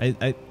know.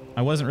 I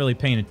wasn't really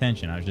paying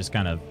attention. I was just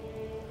kind of...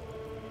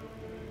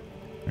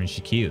 I mean,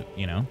 she's cute,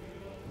 you know?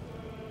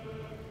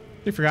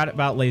 I forgot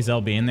about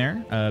Lae'zel being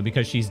there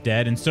because she's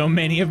dead in so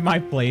many of my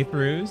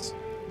playthroughs.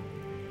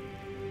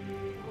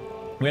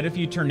 We had a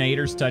few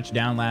tornadoes touch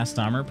down last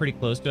summer, pretty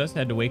close to us.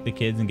 Had to wake the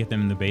kids and get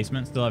them in the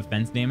basement. Still have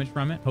fence damage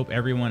from it. Hope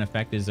everyone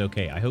affected is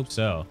okay. I hope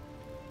so.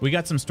 We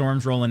got some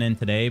storms rolling in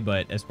today,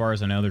 but as far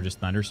as I know, they're just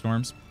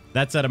thunderstorms.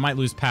 That said, I might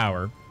lose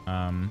power.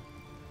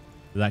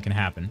 That can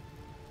happen.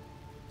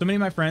 So many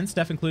of my friends,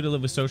 Steph included,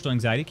 live with social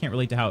anxiety. Can't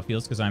relate to how it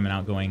feels because I'm an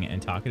outgoing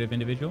and talkative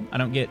individual. I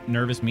don't get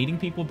nervous meeting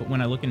people, but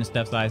when I look into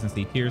Steph's eyes and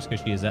see tears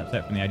because she is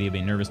upset from the idea of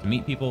being nervous to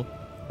meet people,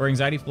 or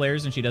anxiety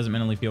flares and she doesn't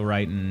mentally feel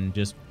right and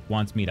just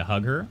wants me to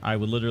hug her, I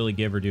would literally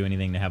give or do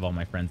anything to have all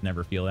my friends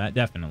never feel that.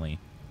 Definitely.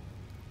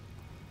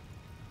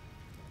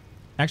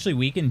 Actually,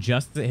 weekend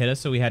just hit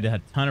us, so we had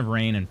a ton of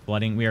rain and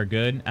flooding. We are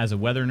good. As a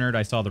weather nerd,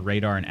 I saw the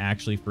radar and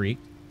actually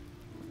freaked.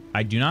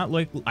 I do not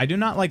like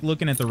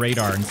looking at the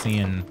radar and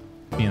seeing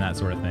that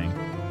sort of thing.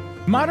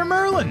 Modern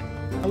Merlin,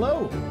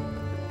 hello.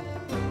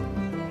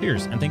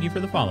 Cheers, and thank you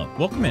for the follow.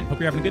 Welcome in. Hope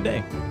you're having a good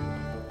day.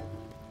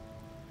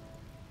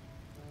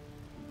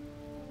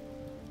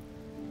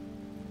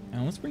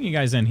 Let's bring you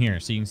guys in here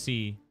so you can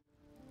see.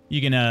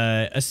 You can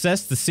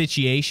assess the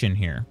situation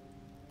here.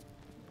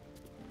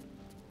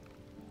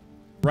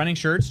 Running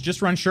shirts?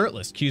 Just run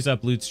shirtless. Cues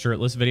up Loot's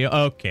shirtless video.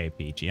 Okay,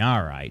 Peachy.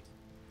 All right.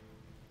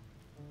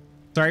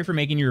 Sorry for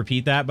making you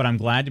repeat that, but I'm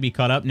glad to be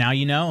caught up. Now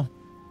you know.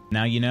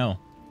 Now you know.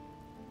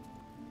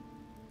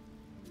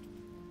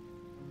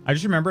 I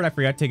just remembered I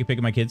forgot to take a pic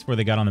of my kids before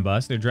they got on the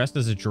bus. They're dressed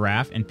as a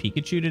giraffe and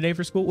Pikachu today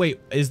for school. Wait,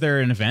 is there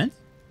an event?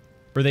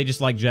 Or are they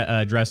just like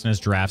dressing as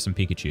giraffes and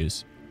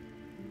Pikachus?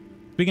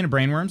 Speaking of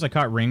brainworms, I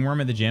caught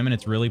ringworm at the gym and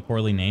it's really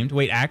poorly named.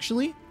 Wait,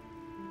 actually?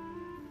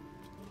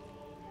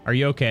 Are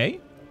you okay?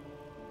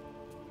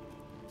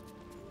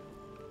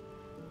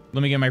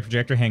 Let me get my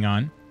projector. Hang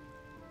on.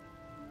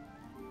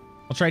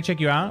 I'll try to check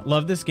you out.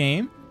 Love this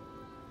game.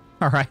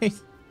 All right.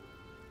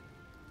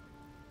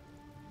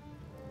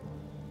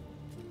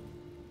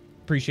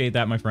 Appreciate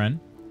that, my friend.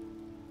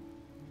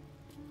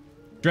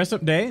 Dress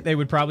up day. They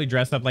would probably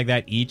dress up like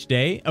that each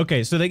day.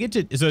 Okay, so they get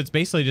to... So it's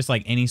basically just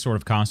like any sort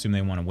of costume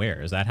they want to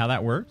wear. Is that how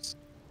that works?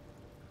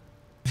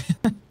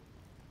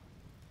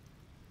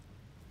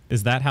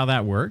 Is that how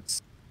that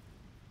works?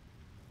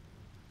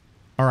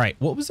 All right,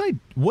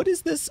 what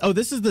is this? Oh,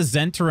 this is the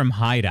Zentarum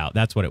hideout.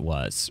 That's what it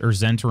was. Or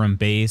Zentarum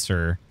base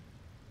or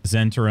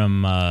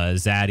Zentarum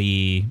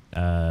Zaddy,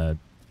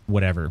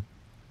 whatever.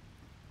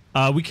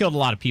 We killed a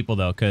lot of people,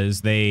 though,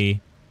 because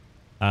they...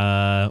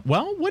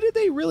 well, what did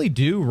they really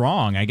do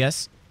wrong? I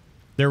guess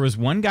there was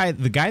one guy,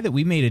 the guy that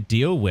we made a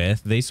deal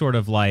with, they sort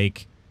of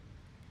like...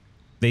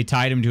 They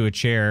tied him to a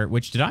chair,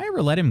 which... Did I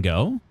ever let him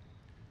go?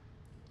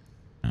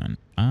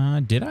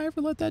 Did I ever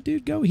let that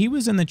dude go? He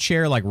was in the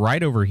chair, like,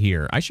 right over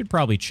here. I should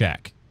probably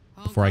check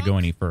before I go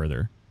any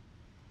further.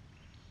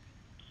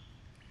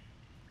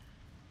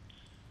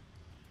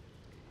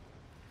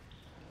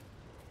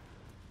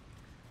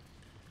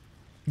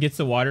 Gets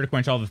the water to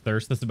quench all the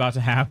thirst that's about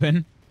to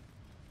happen.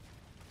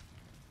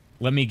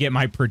 Let me get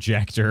my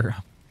projector.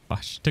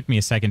 Gosh, it took me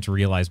a second to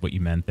realize what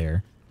you meant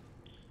there.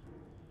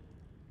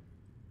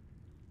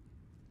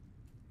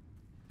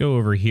 Go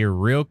over here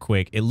real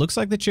quick. It looks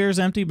like the chair's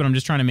empty, but I'm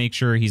just trying to make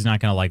sure he's not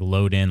going to, like,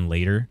 load in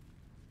later.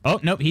 Oh,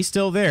 nope, he's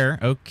still there.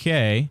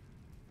 Okay.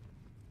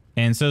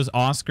 And so's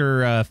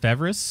Oscar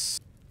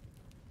Fevris.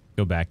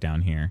 Go back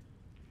down here.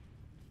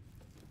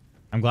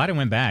 I'm glad I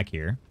went back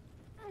here.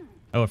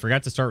 Oh, I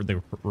forgot to start with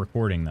the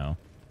recording, though.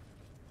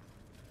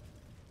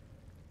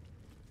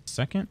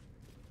 Second.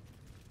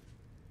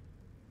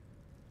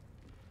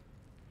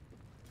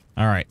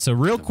 All right, so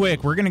real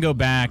quick, we're going to go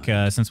back,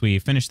 since we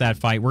finished that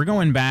fight. We're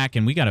going back,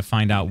 and we got to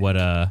find out what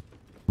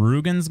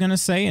Rugen's going to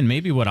say, and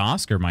maybe what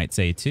Oscar might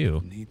say,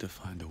 too. Need to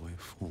find a way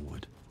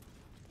forward.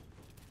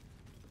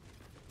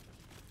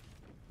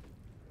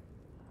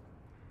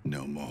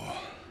 No more.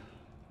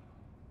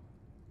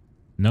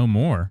 No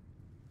more?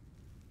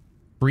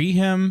 Free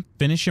him,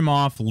 finish him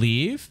off,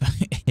 leave?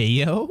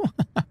 Heyo?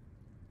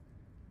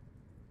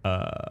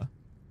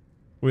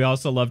 We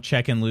also love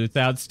checking loots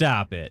out.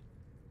 Stop it.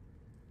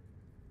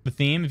 The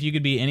theme, if you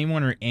could be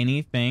anyone or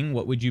anything,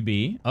 what would you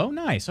be? Oh,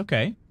 nice.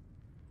 Okay.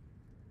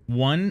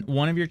 One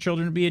of your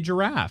children would be a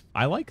giraffe.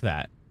 I like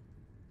that.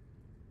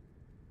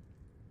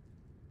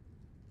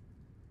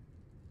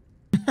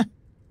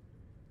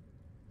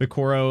 The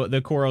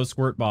Koro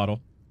squirt bottle.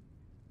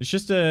 It's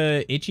just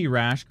a itchy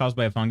rash caused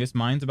by a fungus.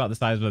 Mine's about the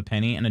size of a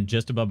penny and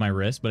just above my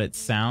wrist, but it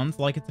sounds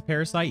like it's a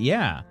parasite.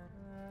 Yeah.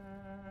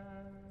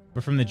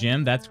 But from the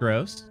gym, that's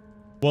gross.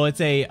 Well,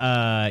 it's a,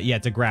 yeah,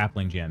 it's a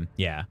grappling gym.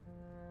 Yeah.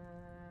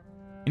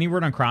 Any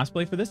word on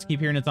crossplay for this? I keep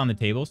hearing it's on the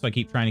table, so I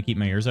keep trying to keep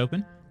my ears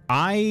open.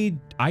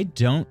 I'm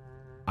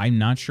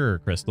not sure,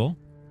 Crystal.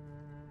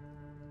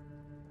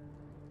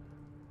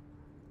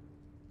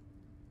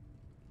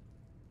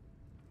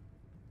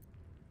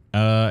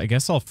 I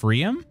guess I'll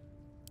free him.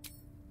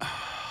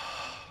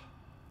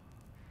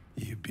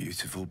 You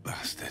beautiful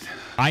bastard.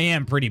 I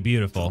am pretty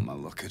beautiful. Thought my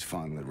luck had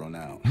finally run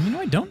out. You know,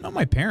 I don't know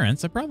my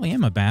parents. I probably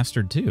am a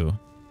bastard, too.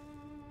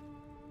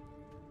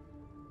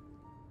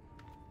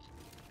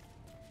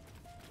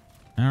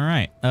 All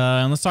right,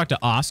 and let's talk to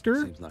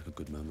Oscar. Seems like a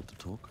good moment to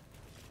talk.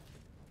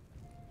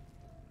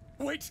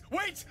 Wait!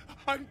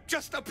 I'm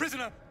just a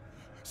prisoner.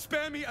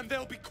 Spare me and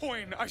there'll be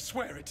coin, I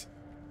swear it.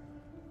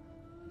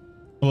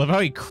 I love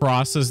how he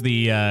crosses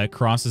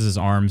his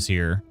arms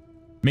here.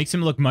 Makes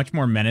him look much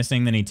more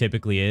menacing than he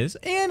typically is.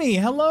 Annie,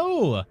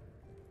 hello!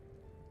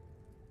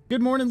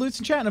 Good morning, Loots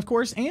and Chat, and of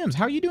course, Ams.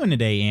 How are you doing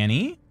today,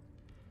 Annie?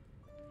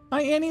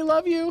 Hi, Annie,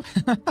 love you.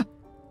 How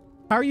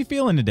are you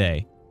feeling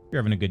today?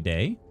 You're having a good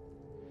day.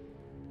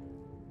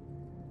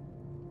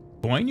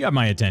 Boing, you have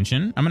my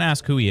attention. I'm gonna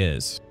ask who he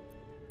is.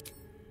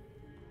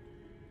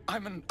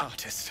 I'm an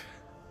artist.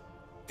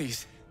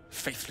 These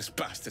faithless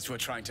bastards were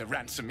trying to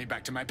ransom me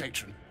back to my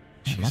patron.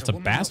 Lots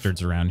of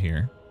bastards around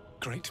here.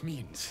 Great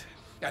means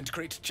and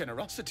great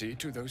generosity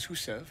to those who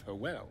serve her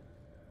well.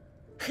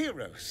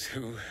 Heroes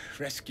who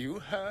rescue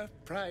her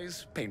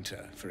prize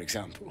painter, for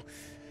example.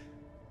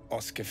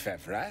 Oscar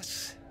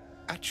Fevras,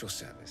 at your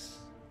service.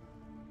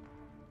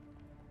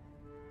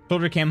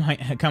 Children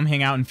come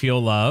hang out and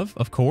feel love,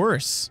 of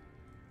course.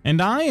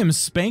 And I am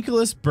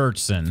Spankulus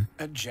Birchson.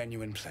 A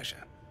genuine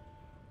pleasure.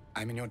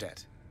 I'm in your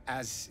debt,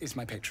 as is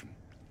my patron.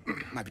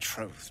 My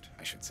betrothed,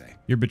 I should say.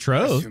 You're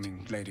betrothed?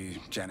 Assuming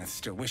Lady Janeth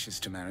still wishes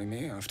to marry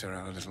me after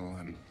our little,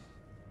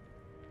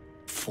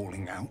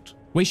 falling out.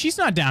 Wait, she's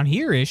not down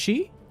here, is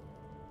she?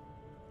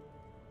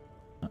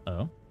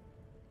 Uh-oh.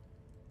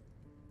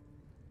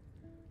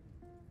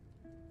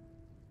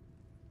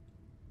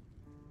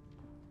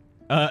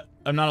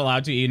 I'm not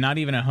allowed to eat, not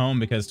even at home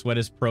because Sweat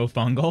is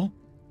pro-fungal.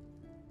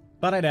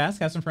 Thought I'd ask.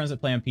 Have some friends that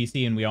play on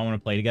PC and we all want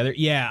to play together.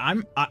 Yeah,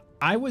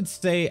 I would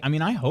say, I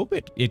mean, I hope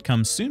it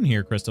comes soon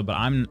here, Crystal, but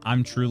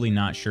I'm truly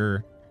not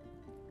sure.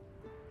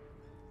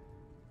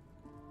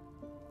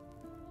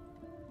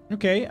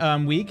 Okay,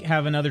 week,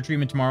 have another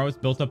treatment tomorrow. It's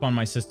built up on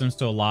my system,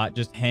 so a lot,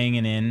 just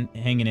hanging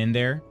in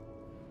there.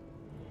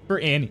 For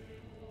Annie.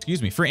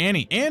 Excuse me, for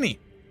Annie. Annie!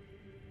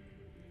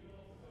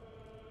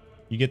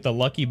 You get the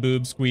lucky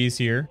boob squeeze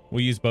here.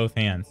 We'll use both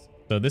hands.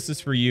 So this is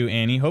for you,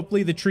 Annie.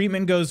 Hopefully the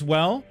treatment goes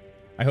well.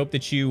 I hope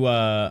that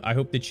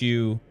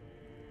you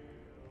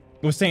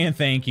was saying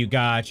thank you.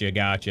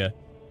 Gotcha.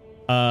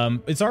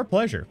 It's our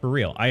pleasure, for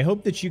real. I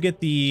hope that you get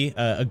the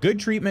a good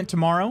treatment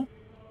tomorrow.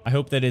 I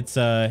hope that it's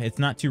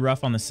not too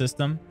rough on the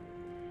system,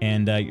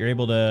 and you're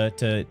able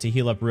to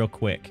heal up real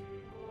quick.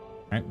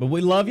 All right, but we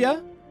love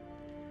you.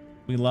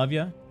 We love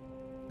you.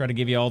 Try to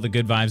give you all the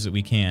good vibes that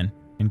we can,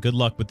 and good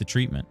luck with the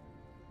treatment.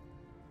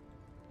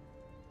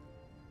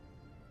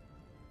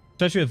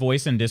 Especially with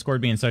voice and Discord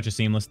being such a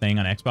seamless thing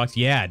on Xbox.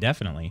 Yeah,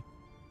 definitely.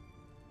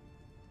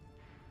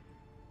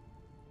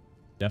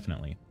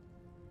 Definitely.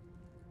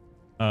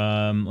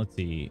 Let's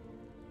see.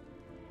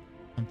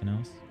 Something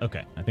else?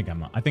 Okay, I think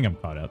I'm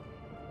caught up.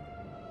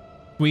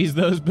 Squeeze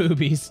those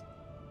boobies.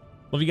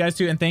 Love you guys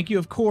too, and thank you,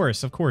 of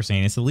course,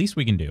 Annie. It's the least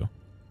we can do.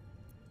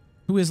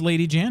 Who is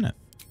Lady Janeth?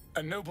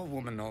 A noble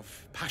woman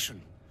of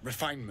passion,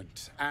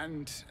 refinement,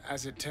 and,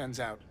 as it turns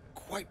out,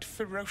 quite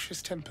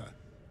ferocious temper.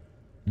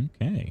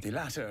 Okay. The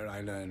latter I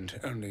learned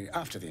only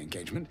after the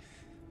engagement,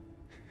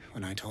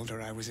 when I told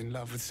her I was in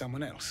love with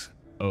someone else.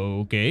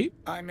 Okay.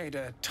 I made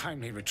a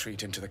timely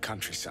retreat into the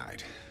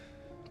countryside,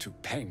 to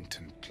paint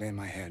and clear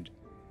my head.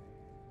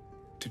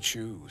 To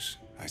choose,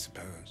 I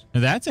suppose.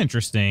 That's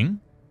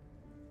interesting.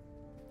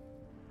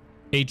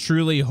 A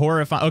truly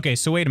horrifying... Okay,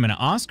 so wait a minute.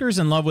 Oscar's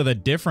in love with a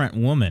different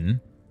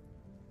woman.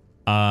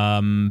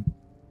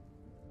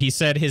 He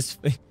said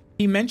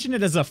he mentioned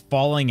it as a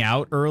falling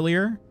out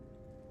earlier.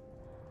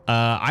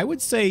 I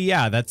would say,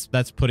 yeah,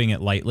 that's putting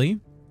it lightly.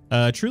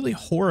 Truly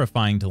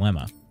horrifying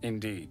dilemma.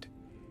 Indeed.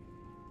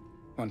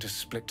 One to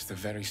split the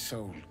very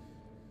soul.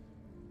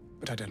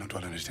 But I dare not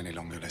dwell on it any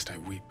longer, lest I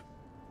weep.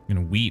 You're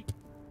gonna weep.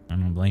 I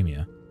don't blame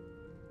you.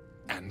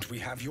 And we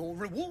have your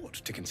reward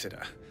to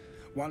consider.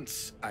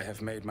 Once I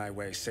have made my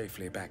way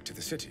safely back to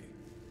the city.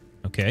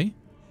 Okay.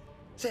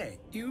 Say,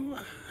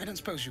 I don't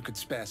suppose you could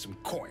spare some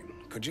coin,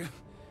 could you?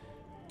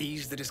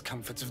 Ease the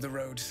discomforts of the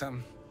road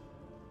some.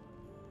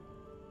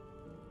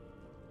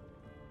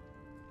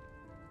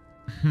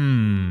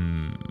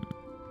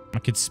 I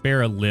could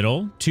spare a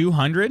little.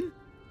 200?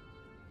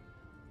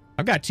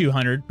 I've got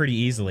 200 pretty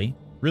easily.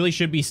 Really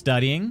should be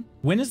studying.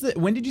 When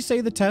did you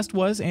say the test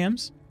was,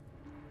 Ams?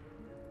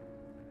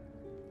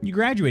 You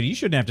graduated. You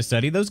shouldn't have to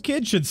study. Those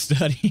kids should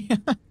study.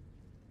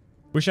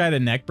 Wish I had a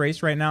neck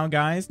brace right now,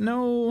 guys.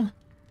 No.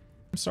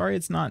 I'm sorry,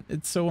 it's not.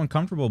 It's so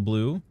uncomfortable,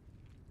 Blue. I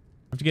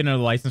have to get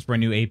another license for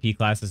new AP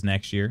classes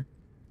next year.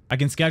 I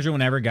can schedule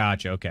whenever.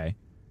 Gotcha. Okay.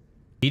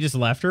 He just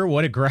left her?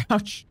 What a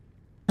grouch.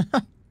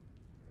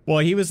 Well,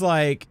 he's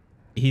like,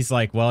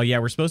 well, yeah,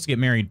 we're supposed to get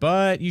married,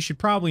 but you should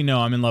probably know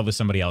I'm in love with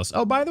somebody else.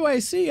 Oh, by the way,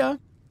 see ya.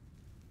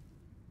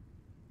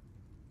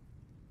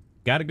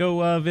 Gotta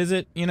go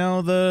visit, you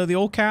know, the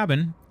old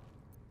cabin.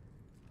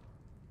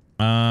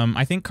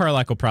 I think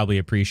Karlak will probably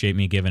appreciate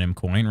me giving him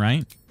coin,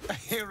 right? A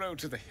hero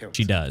to the hilt.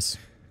 She does.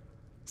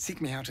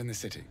 Seek me out in the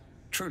city.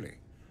 Truly.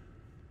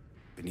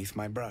 Beneath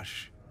my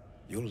brush,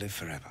 you'll live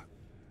forever.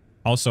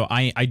 Also,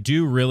 I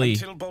do really...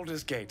 Until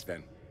Baldur's Gate,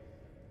 then.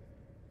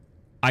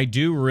 I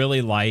do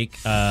really like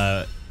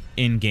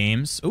in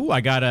games. Ooh, I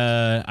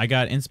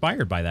got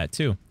inspired by that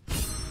too.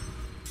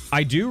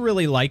 I do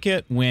really like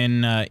it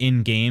when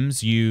in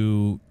games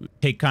you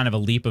take kind of a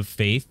leap of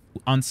faith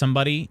on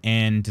somebody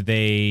and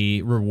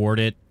they reward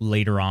it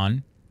later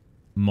on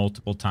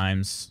multiple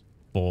times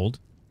fold.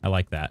 I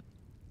like that.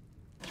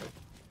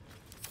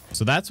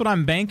 So that's what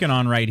I'm banking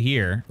on right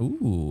here.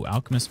 Ooh,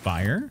 Alchemist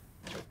Fire.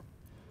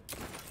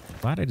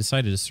 Glad I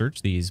decided to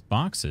search these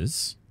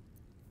boxes.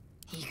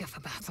 Eager for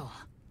battle.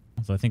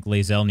 So I think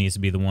Lae'zel needs to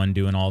be the one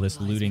doing all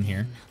this looting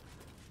here.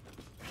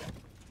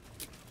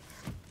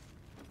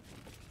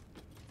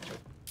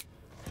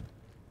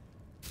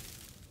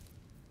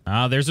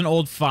 There's an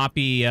old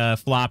floppy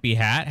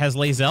hat. Has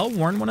Lae'zel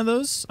worn one of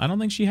those? I don't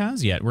think she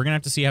has yet. We're going to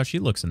have to see how she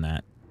looks in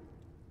that.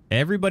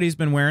 Everybody's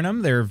been wearing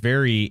them. They're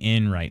very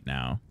in right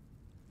now.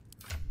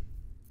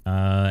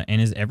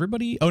 And is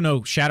everybody... Oh,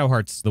 no.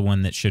 Shadowheart's the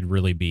one that should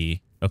really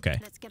be... Okay.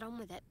 Let's get on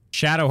with it.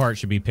 Shadowheart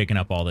should be picking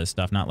up all this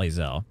stuff, not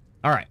Lae'zel.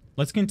 All right.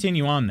 Let's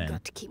continue on then.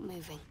 Got to keep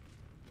moving.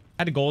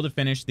 Had a goal to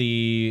finish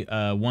the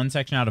 1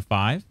 section out of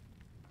 5.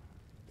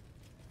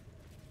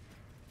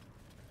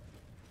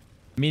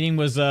 Meeting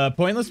was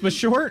pointless but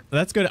short.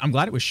 That's good. I'm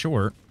glad it was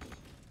short.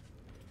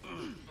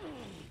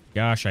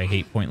 Gosh, I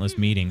hate pointless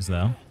meetings,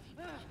 though.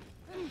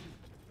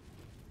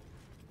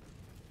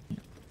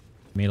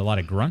 Made a lot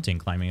of grunting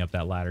climbing up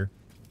that ladder.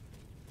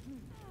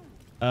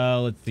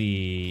 Let's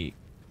see.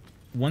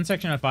 1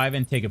 section out of 5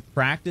 and take a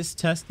practice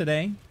test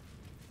today.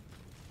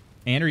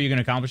 And are you going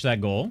to accomplish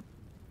that goal?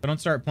 If I don't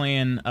start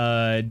playing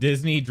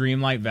Disney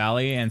Dreamlight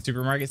Valley and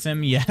Supermarket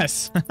Sim,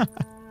 yes.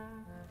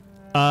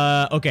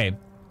 Okay.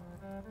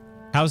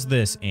 How's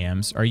this,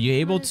 Ams? Are you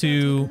able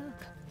to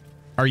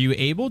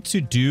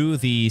do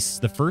the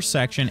first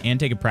section and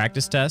take a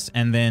practice test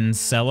and then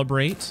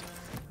celebrate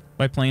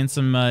by playing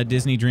some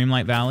Disney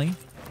Dreamlight Valley?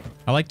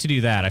 I like to do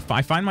that.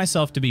 I find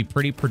myself to be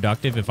pretty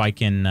productive if I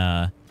can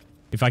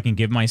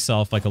give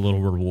myself like a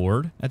little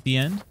reward at the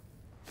end.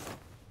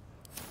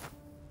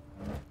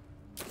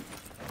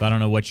 I don't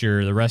know what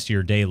the rest of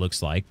your day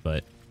looks like,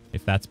 but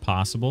if that's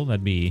possible,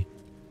 could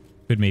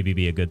maybe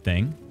be a good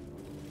thing.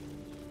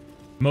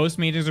 Most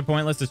meetings are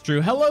pointless. It's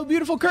true. Hello,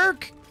 beautiful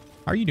Kirk.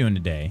 How are you doing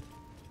today?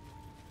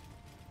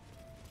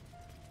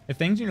 If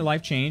things in your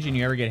life change and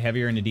you ever get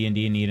heavier into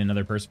D&D and need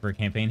another person for a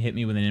campaign, hit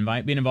me with an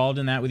invite. Being involved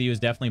in that with you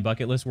is definitely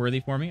bucket list worthy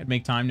for me. I'd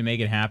make time to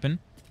make it happen.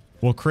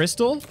 Well,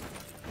 Crystal,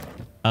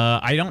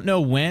 I don't know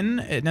when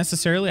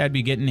necessarily I'd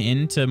be getting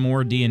into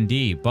more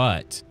D&D,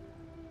 but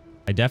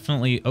I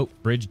definitely... Oh,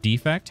 bridge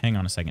defect. Hang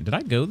on a second. Did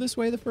I go this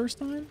way the first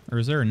time? Or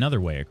is there another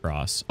way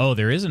across? Oh,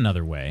 there is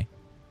another way.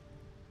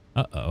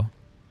 Uh-oh.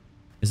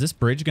 Is this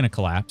bridge going to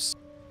collapse?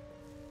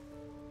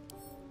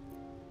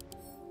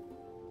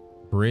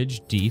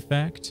 Bridge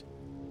defect?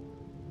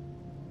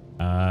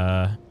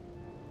 Kind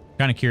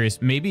of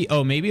curious. Maybe...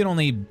 Oh, maybe it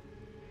only...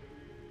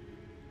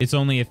 It's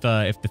only if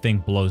the thing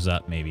blows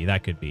up, maybe.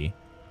 That could be.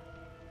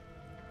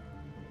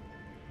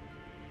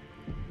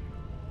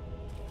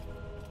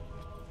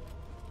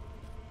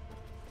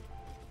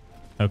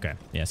 Okay.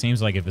 Yeah,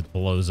 seems like if it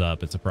blows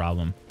up, it's a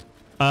problem.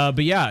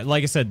 But yeah,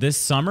 like I said, this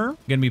summer, I'm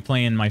going to be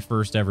playing my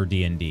first ever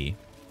D&D.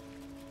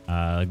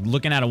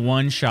 Looking at a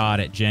one-shot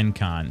at Gen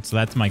Con, so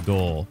that's my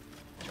goal.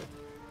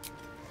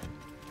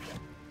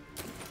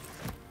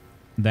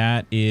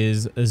 That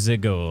is the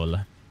goal.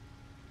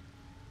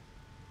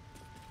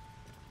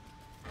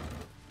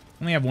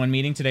 Only have one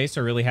meeting today, so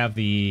I really have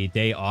the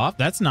day off.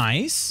 That's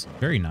nice.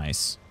 Very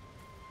nice.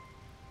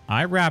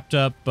 I wrapped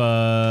up,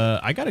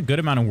 I got a good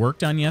amount of work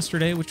done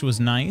yesterday, which was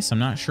nice. I'm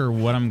not sure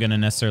what I'm going to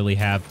necessarily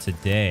have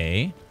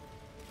today.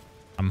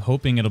 I'm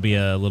hoping it'll be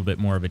a little bit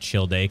more of a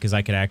chill day because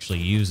I could actually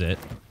use it.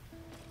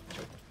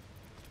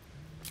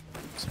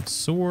 Some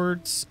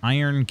swords.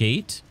 Iron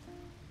gate,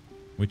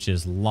 which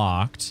is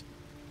locked.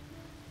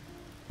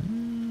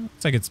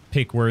 Looks like it's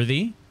pick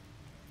worthy.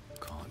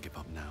 Can't give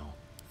up now.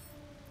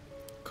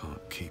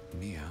 Can't keep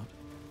me out.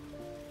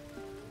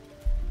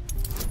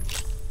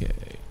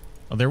 Okay.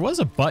 Well, there was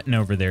a button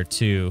over there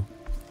too.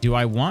 Do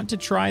I want to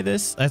try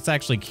this? Let's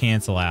actually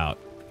cancel out.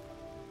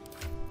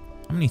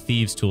 How many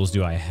thieves tools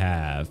do I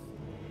have?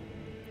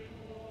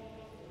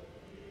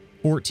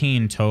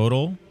 14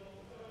 total.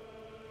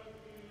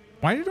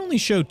 Why did it only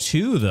show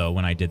 2 though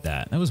when I did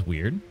that? That was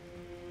weird.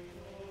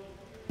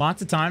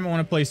 Lots of time. I want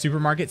to play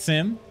Supermarket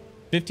Sim.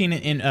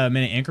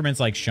 15-minute increments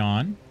like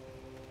Sean.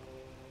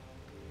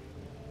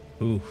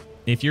 Ooh.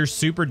 If you're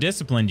super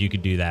disciplined, you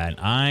could do that.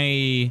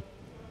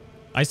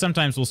 I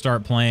sometimes will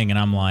start playing and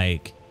I'm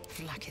like...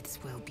 Blackets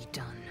will be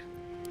done.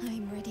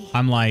 I'm ready.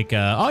 I'm like,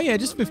 oh yeah,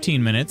 just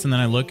 15 minutes. And then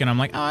I look and I'm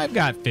like, oh, I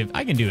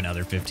can do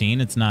another 15.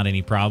 It's not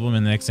any problem.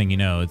 And the next thing you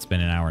know, it's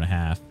been an hour and a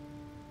half.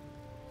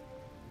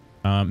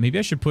 Maybe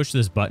I should push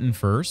this button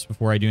first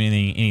before I do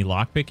any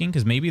lock picking,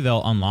 because maybe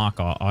they'll unlock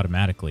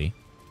automatically.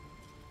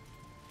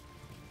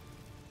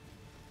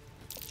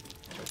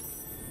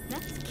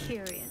 That's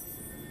curious.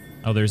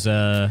 Oh, there's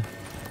a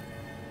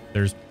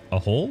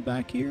hole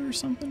back here or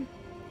something?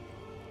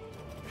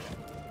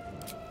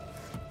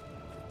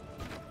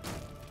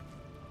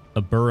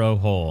 A burrow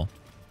hole.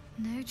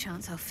 No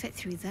chance I'll fit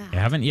through that. I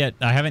haven't yet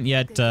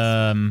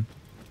been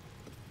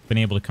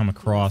able to come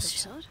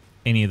across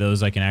any of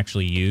those I can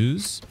actually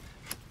use.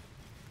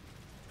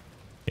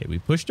 Okay, we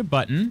pushed a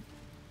button.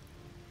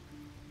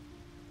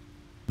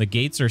 The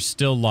gates are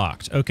still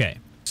locked. Okay,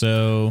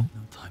 so...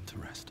 No time to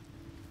rest.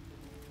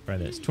 Try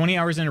this. 20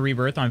 hours into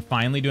Rebirth, I'm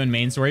finally doing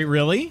main story.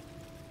 Really?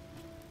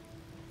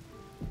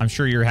 I'm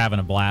sure you're having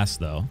a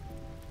blast, though.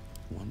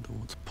 Wonder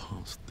what's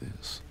past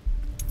this.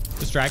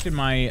 Distracted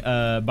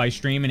by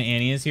stream and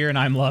Annie is here, and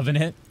I'm loving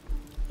it.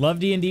 Love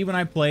D&D when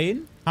I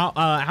played.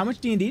 How much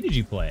D&D did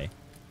you play?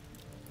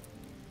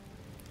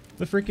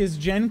 The frick is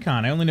Gen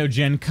Con? I only know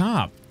Gen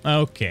Cop.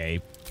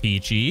 Okay,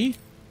 Peachy.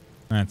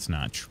 That's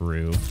not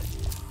true.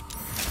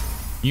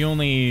 You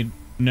only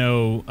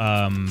know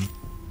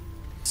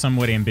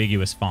somewhat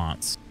ambiguous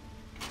fonts.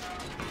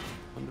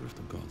 Wonder if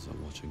the gods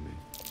are watching me.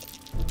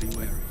 Be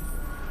wary.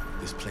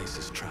 This place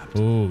is trapped.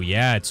 Oh,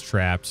 yeah, it's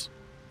trapped.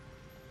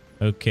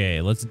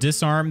 Okay, let's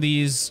disarm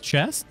these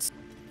chests.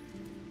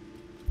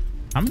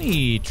 How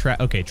many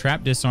okay,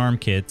 trap disarm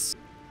kits.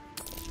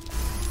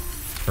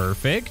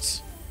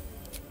 Perfect.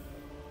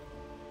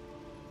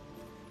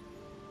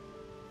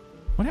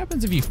 What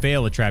happens if you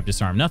fail a trap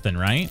disarm? Nothing,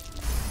 right?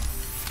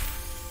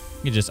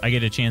 I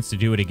get a chance to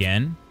do it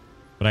again,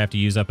 but I have to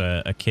use up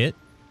a kit.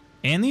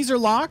 And these are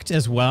locked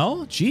as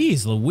well?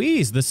 Jeez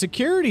Louise, the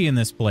security in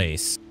this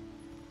place.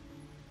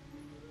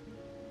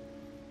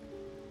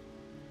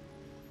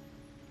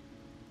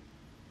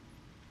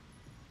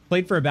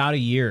 Played for about a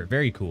year.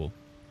 Very cool.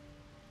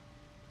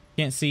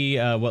 Can't see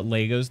what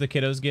Legos the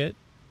kiddos get.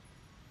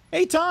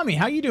 Hey, Tommy,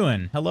 how you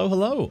doing? Hello,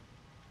 hello.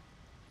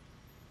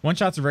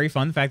 One-shots are very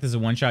fun. The fact that it's a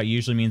one-shot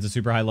usually means a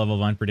super high level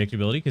of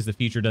unpredictability because the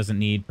future doesn't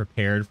need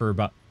prepared for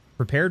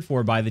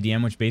by the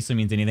DM, which basically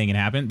means anything can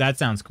happen. That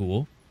sounds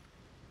cool.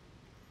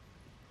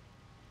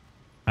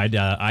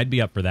 I'd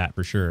be up for that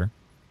for sure.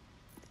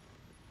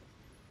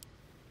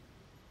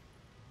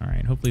 All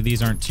right, hopefully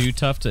these aren't too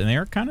tough to, and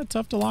they're kind of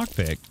tough to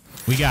lockpick.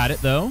 We got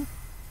it though.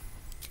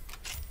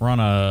 We're on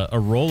a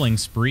rolling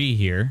spree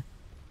here.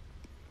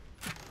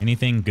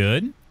 Anything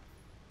good?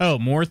 Oh,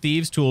 more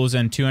thieves tools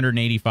and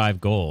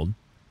 285 gold.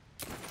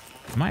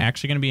 Am I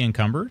actually going to be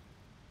encumbered?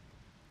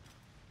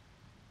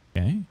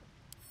 Okay.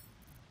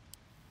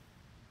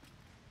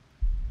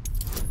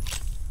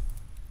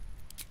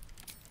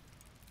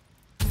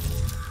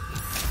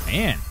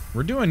 Man,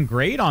 we're doing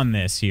great on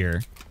this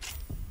here.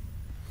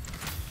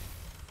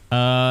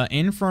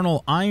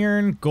 Infernal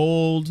iron,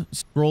 gold,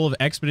 scroll of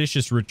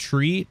expeditious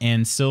retreat,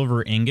 and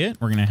silver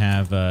ingot. We're gonna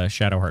have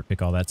Shadowheart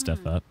pick all that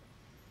stuff up.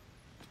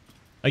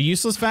 A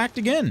useless fact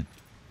again.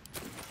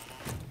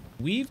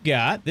 We've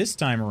got this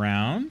time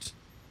around.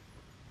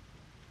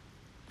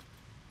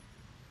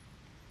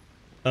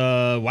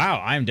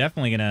 Wow, I am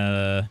definitely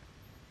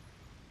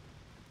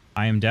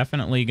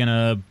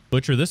gonna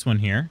butcher this one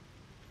here.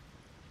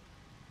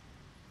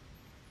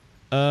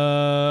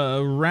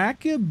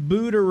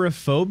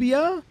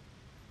 Arachibutyrophobia?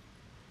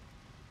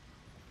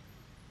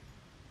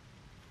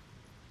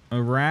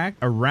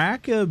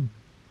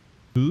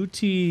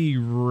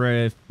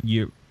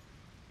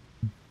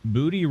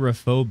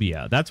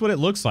 Arachibutyrophobia. That's what it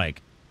looks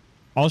like.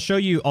 I'll show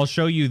you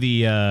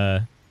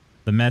the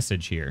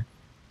message here.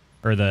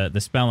 Or the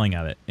spelling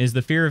of it. Is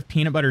the fear of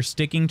peanut butter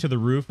sticking to the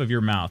roof of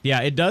your mouth. Yeah,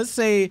 it does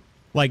say,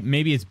 like,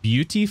 maybe it's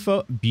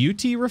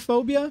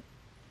beautyrophobia?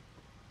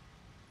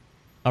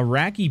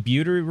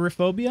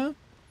 Arachibutyrophobia?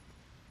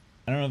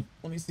 I don't know.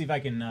 Let me see if I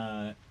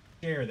can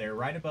share there.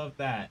 Right above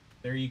that.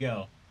 There you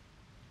go.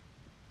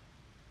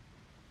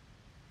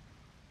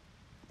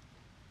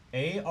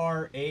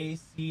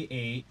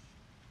 Arachibutyro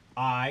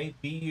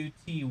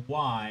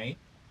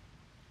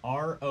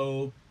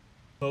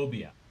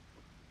phobia.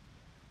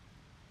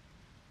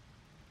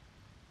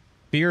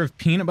 Fear of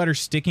peanut butter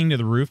sticking to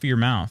the roof of your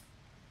mouth.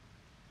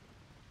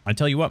 I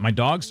tell you what, my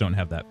dogs don't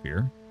have that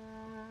fear.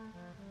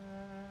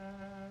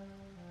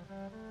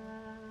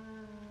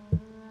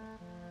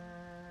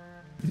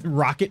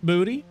 Rocket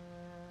booty?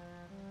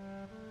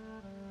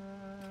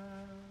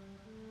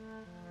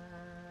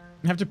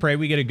 I have to pray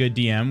we get a good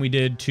DM. We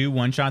did 2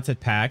 one-shots at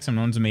PAX. Some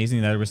one's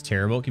amazing. The other was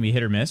terrible. It can be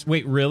hit or miss.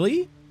 Wait,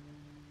 really?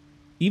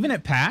 Even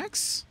at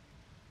PAX?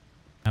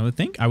 I would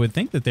think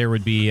that there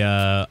would be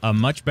a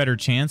much better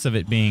chance of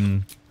it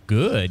being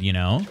good, you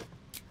know?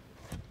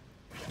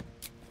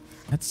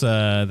 That's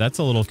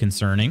a little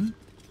concerning.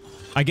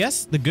 I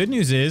guess the good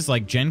news is,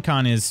 like, Gen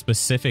Con is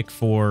specific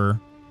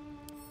for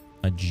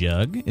a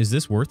jug. Is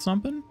this worth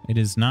something? It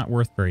is not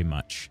worth very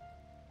much.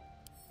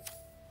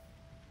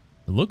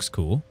 It looks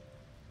cool.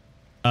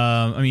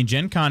 I mean,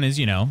 Gen Con is,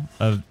 you know,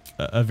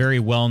 a very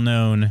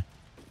well-known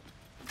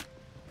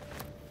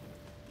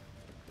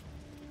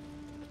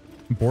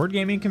board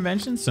gaming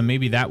convention, so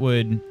maybe that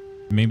would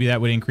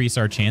increase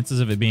our chances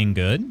of it being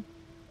good.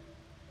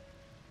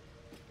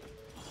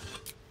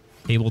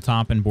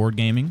 Tabletop and board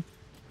gaming.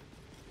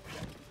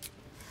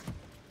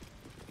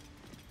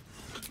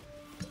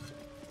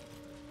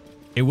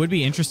 It would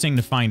be interesting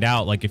to find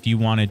out, like, if you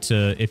wanted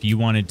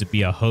to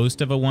be a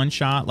host of a one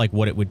shot, like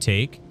what it would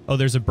take. Oh,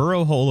 there's a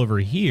burrow hole over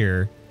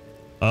here.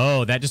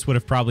 Oh, that just would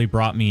have probably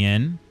brought me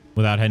in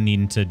without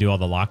needing to do all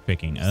the lock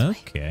picking.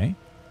 Okay.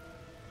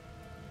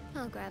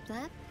 I'll grab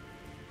that.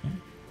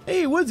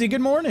 Hey, Woodsy,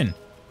 good morning.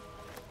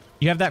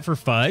 You have that for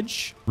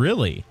fudge?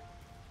 Really?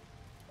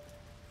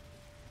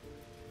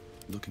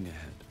 Looking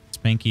ahead.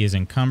 Spanky is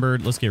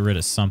encumbered. Let's get rid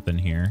of something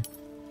here.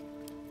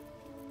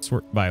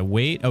 Sort by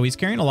weight. Oh, he's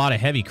carrying a lot of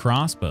heavy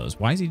crossbows.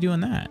 Why is he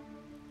doing that?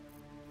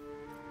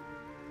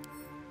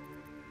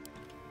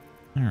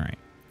 All right.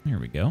 There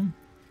we go.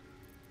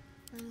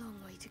 A long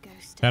way to go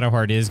still.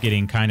 Shadowheart is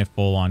getting kind of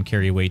full on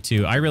carry weight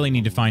too. I really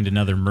need to find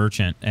another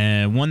merchant.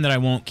 One that I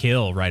won't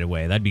kill right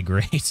away. That'd be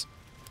great.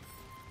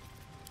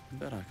 I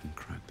bet I can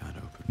crack that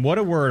open. What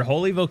a word.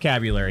 Holy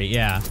vocabulary.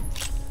 Yeah.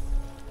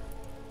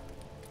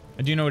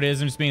 I do know what it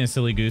is. I'm just being a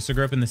silly goose. I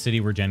grew up in the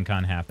city where Gen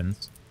Con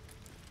happens.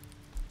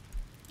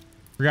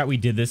 Forgot we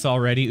did this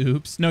already.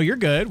 Oops. No, you're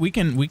good. We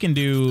can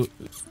do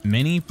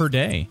many per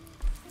day.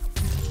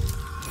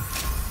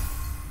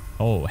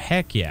 Oh,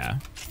 heck yeah.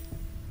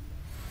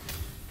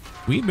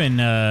 We've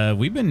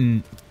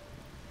been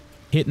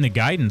hitting the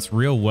guidance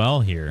real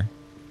well here.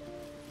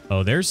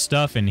 Oh, there's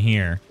stuff in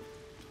here.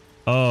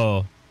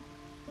 Oh,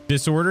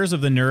 disorders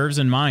of the nerves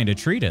and mind, a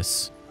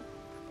treatise.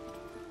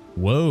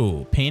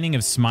 Whoa, painting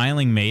of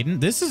smiling maiden.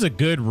 This is a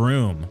good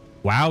room.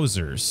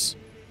 Wowzers.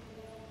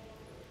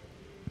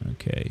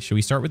 Okay, should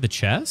we start with the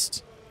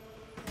chest?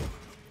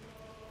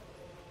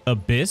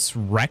 Abyss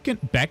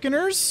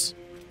beckoners?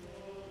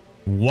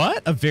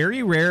 What? A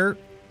very rare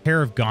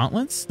pair of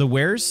gauntlets? The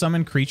wearer's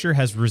summoned creature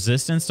has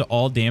resistance to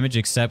all damage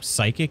except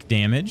psychic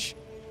damage.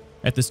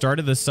 At the start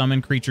of the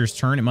summoned creature's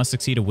turn, it must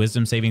succeed a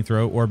wisdom saving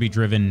throw or be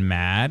driven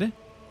mad.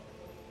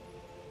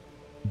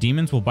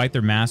 Demons will bite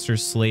their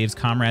masters, slaves,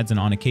 comrades, and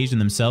on occasion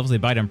themselves. They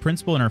bite on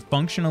principle and are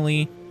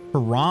functionally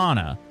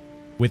piranha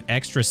with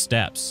extra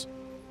steps.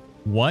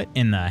 What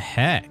in the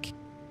heck?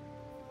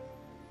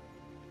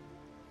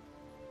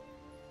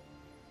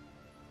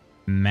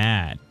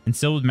 Mad.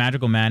 Instilled with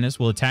magical madness,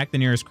 will attack the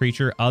nearest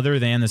creature other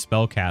than the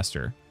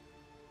spellcaster.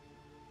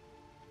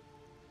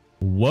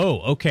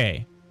 Whoa,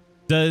 okay.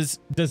 Does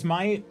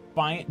my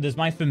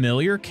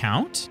familiar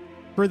count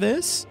for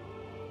this?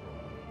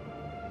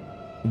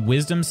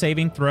 Wisdom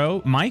saving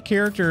throw. My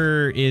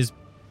character is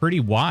pretty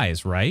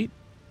wise, right?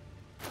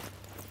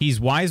 He's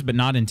wise but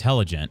not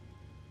intelligent.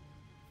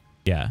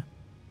 Yeah.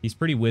 He's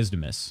pretty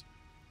wisdomous.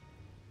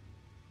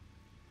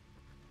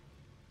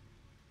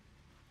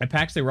 At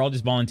PAX, they were all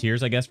just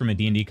volunteers, I guess, from a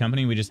D&D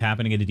company. We just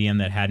happened to get a DM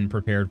that hadn't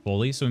prepared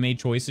fully. So we made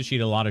choices. She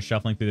did a lot of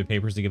shuffling through the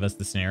papers to give us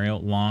the scenario.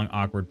 Long,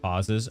 awkward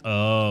pauses.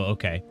 Oh,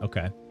 okay.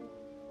 Okay.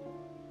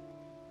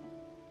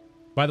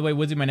 By the way,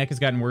 Woodsy, my neck has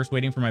gotten worse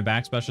waiting for my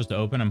back specialist to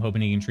open. I'm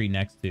hoping he can treat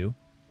next too.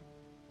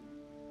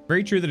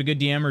 Very true that a good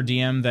DM or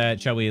DM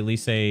that, shall we at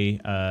least say,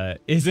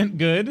 isn't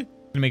good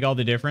can make all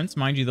the difference.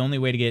 Mind you, the only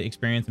way to get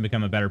experience and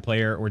become a better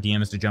player or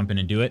DM is to jump in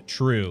and do it.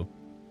 True.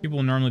 People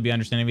will normally be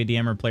understanding of a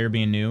DM or player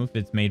being new if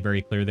it's made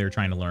very clear they're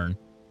trying to learn.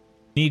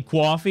 Need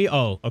coffee?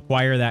 Oh,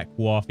 acquire that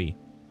coffee.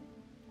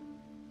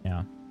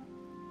 Yeah.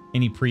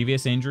 Any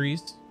previous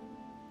injuries?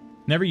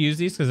 Never use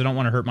these because I don't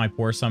want to hurt my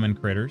poor summoned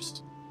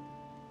critters.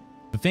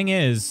 The thing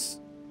is,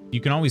 you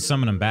can always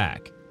summon them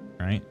back,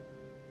 right?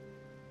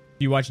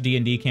 If you watch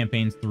D&D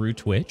campaigns through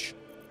Twitch.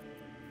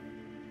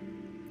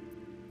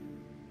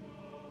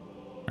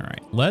 All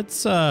right,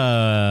 let's,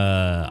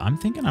 I'm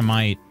thinking I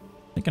might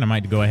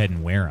go ahead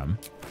and wear them.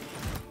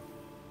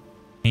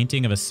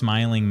 Painting of a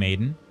smiling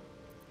maiden.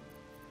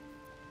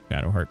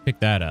 Shadowheart, pick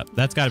that up.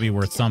 That's got to be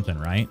worth something,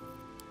 right?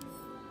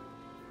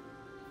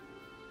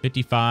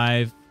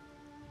 55.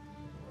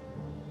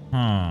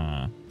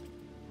 Huh.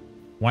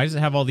 Why does it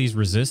have all these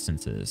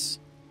resistances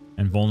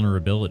and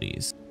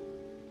vulnerabilities?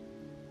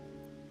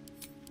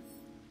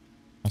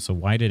 Also,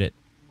 why did it...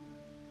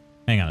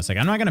 Hang on a second.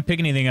 I'm not going to pick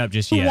anything up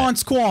just yet. Who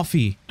wants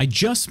coffee? I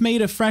just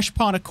made a fresh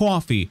pot of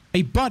coffee.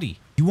 Hey, buddy,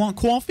 you want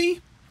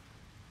coffee?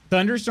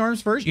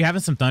 Thunderstorms first? You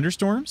having some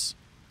thunderstorms?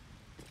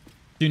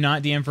 Do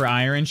not DM for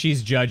Iron.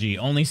 She's judgy.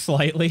 Only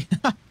slightly.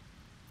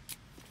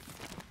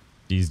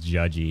 She's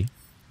judgy.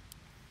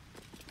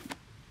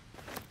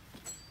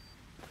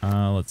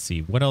 Let's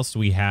see. What else do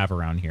we have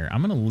around here?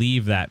 I'm going to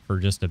leave that for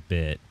just a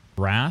bit.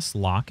 Brass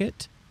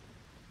locket.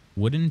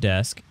 Wooden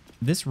desk.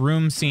 This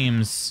room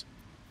seems...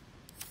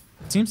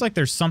 It seems like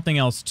there's something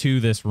else to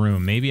this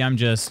room. Maybe I'm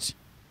just...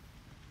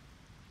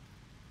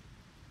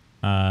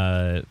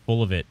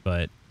 full of it,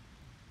 but...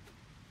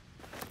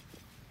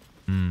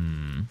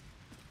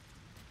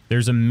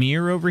 There's a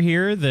mirror over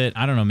here that...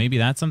 I don't know. Maybe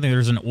that's something.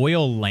 There's an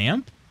oil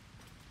lamp.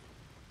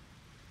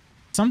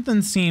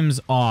 Something seems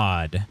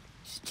odd.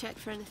 Just check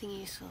for anything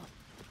useful.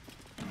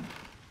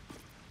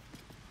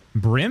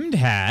 Brimmed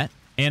hat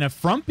and a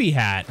frumpy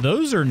hat.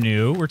 Those are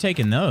new. We're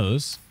taking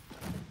those.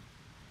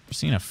 We're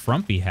seeing a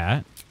frumpy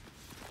hat.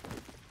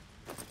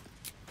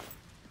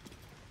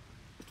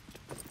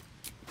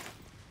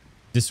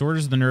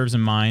 Disorders of the Nerves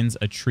and Minds,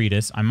 a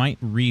treatise. I might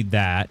read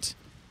that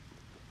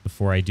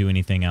before I do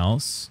anything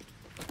else.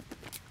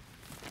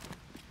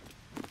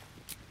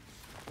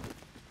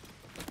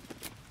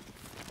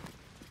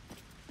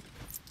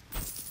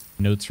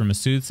 Notes from a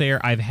Soothsayer.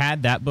 I've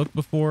had that book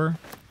before.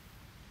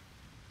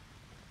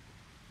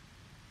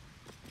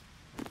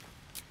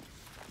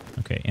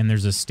 Okay, and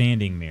there's a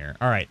standing mirror.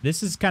 All right,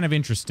 this is kind of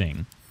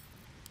interesting.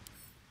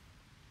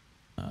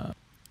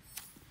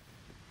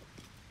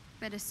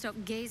 Better stop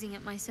gazing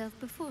at myself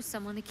before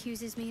someone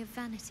accuses me of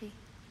vanity.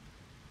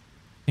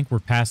 I think we're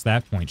past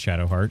that point,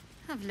 Shadowheart.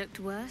 I've looked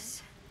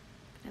worse,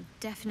 but I've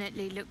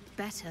definitely looked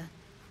better.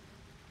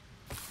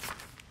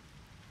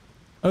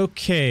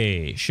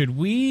 Okay, should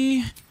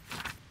we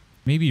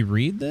maybe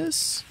read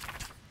this?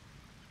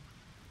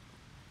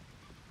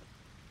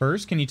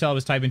 First, can you tell I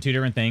was typing two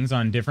different things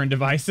on different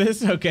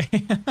devices? Okay.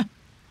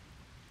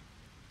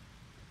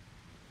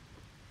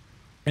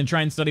 And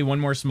try and study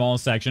one more small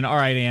section. All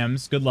right,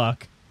 Ams, good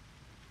luck.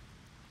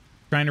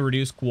 Trying to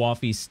reduce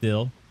coffee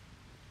still.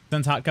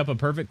 Sends hot cup of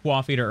perfect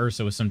coffee to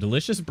Ursa with some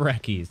delicious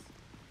brekkies.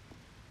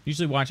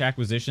 Usually watch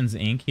Acquisitions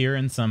Inc. here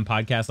and some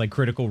podcasts like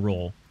Critical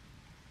Role.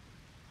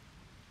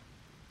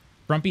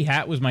 Grumpy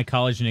Hat was my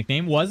college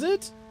nickname. Was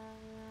it?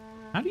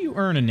 How do you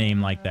earn a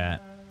name like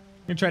that?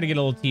 I'm gonna try to get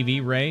a little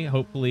TV, Ray.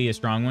 Hopefully a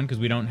strong one, because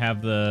we don't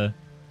have the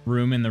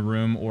room in the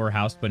room or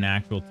house, but an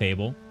actual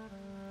table.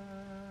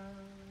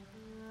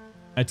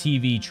 A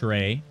TV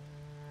tray.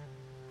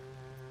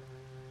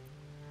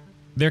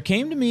 There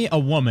came to me a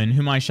woman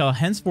whom I shall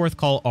henceforth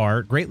call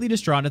R, greatly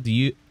distraught at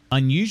the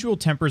unusual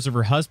tempers of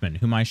her husband,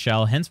 whom I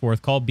shall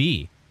henceforth call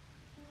B.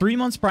 3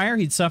 months prior,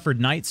 he'd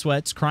suffered night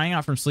sweats, crying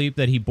out from sleep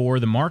that he bore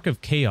the mark of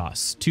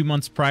chaos. 2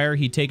 months prior,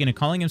 he'd taken to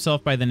calling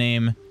himself by the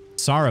name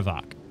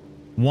Saravak.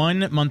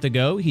 1 month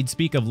ago, he'd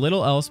speak of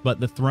little else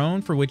but the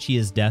throne for which he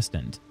is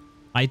destined.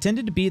 I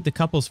attended to be at the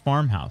couple's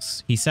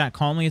farmhouse. He sat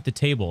calmly at the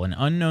table, an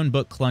unknown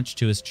book clutched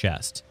to his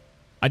chest.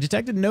 I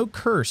detected no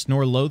curse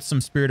nor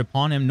loathsome spirit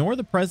upon him, nor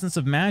the presence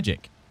of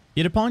magic.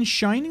 Yet upon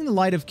shining the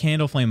light of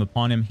candle flame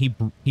upon him,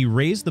 he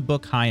raised the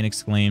book high and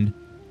exclaimed,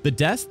 "The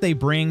deaths they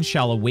bring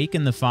shall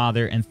awaken the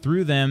Father, and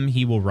through them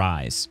he will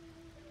rise."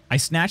 I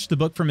snatched the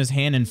book from his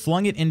hand and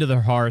flung it into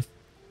the hearth,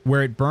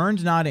 where it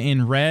burned not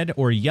in red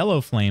or yellow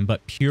flame,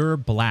 but pure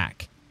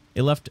black.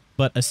 It left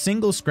but a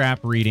single scrap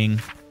reading,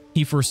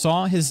 "He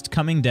foresaw his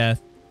coming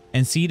death,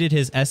 and seeded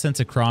his essence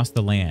across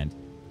the land."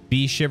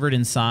 B shivered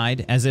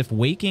inside, as if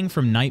waking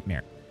from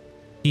nightmare.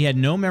 He had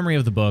no memory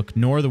of the book,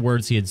 nor the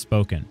words he had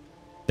spoken.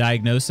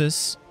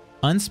 Diagnosis: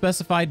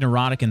 unspecified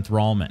neurotic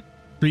enthrallment.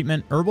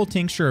 Treatment: herbal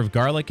tincture of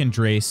garlic and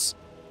drace,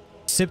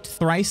 sipped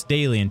thrice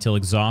daily until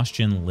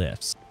exhaustion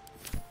lifts.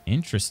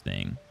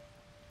 Interesting.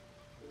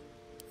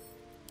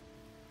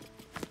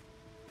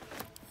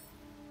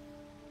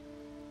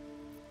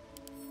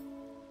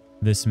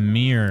 This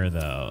mirror,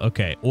 though.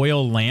 Okay,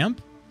 oil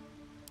lamp.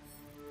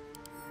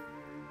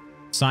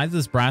 Sides of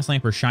this brass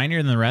lamp are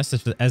shinier than the rest,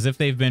 as if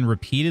they've been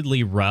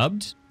repeatedly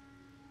rubbed.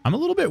 I'm a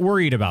little bit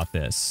worried about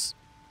this.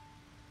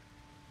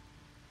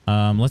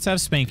 Let's have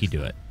Spanky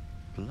do it.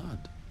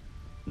 Blood?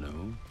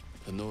 No,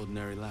 an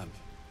ordinary lamp.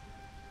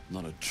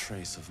 Not a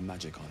trace of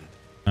magic on it.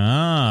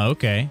 Ah,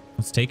 okay.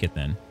 Let's take it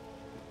then.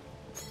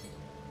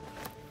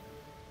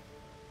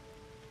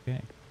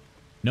 Okay.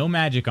 No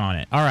magic on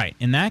it. All right.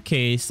 In that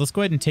case, let's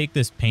go ahead and take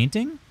this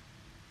painting.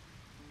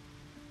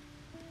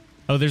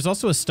 Oh, there's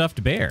also a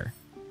stuffed bear.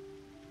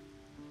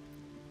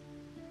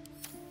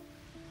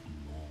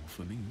 More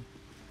for me.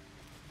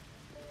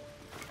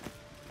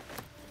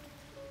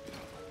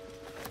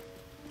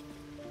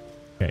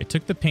 Okay,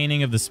 took the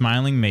painting of the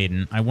smiling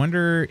maiden. I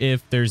wonder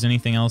if there's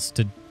anything else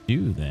to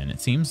do then.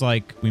 It seems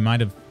like we might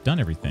have done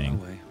everything. On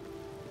my way.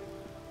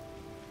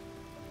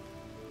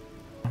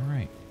 All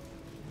right.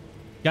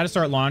 Got to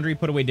start laundry,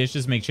 put away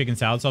dishes, make chicken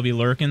salad. So I'll be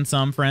lurking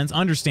some, friends.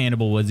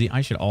 Understandable, Woodsy.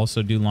 I should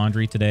also do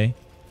laundry today.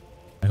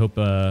 I hope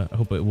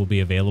it will be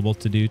available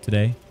to do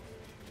today.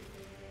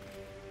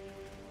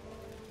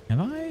 Have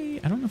I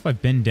don't know if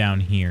I've been down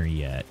here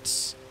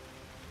yet.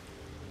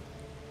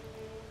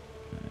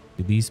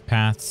 Do these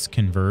paths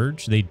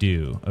converge? They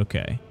do.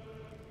 Okay.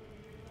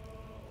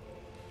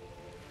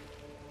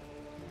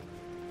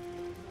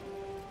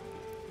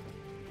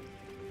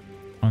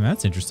 Oh,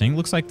 that's interesting.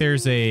 Looks like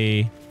there's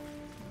a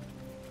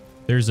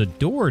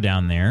door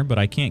down there, but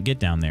I can't get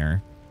down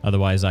there.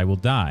 Otherwise, I will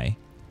die.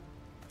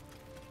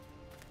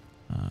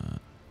 Can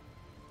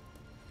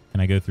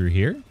I go through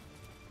here?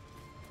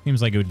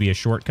 Seems like it would be a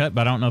shortcut,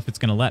 but I don't know if it's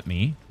going to let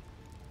me.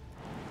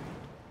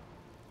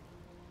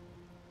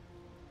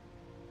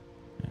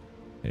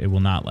 It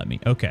will not let me.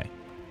 Okay.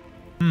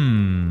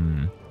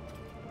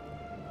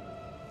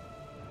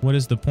 What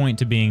is the point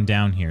to being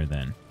down here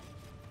then?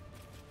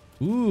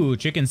 Ooh,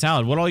 chicken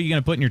salad. What all are you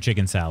going to put in your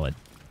chicken salad?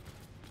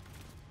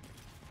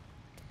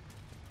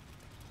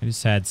 I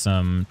just had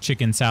some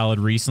chicken salad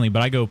recently,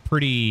 but I go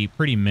pretty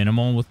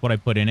minimal with what I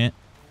put in it.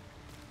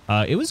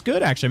 It was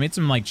good, actually. I made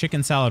some like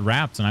chicken salad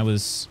wraps, and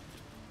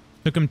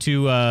took them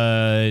to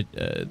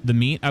the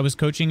meet I was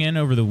coaching in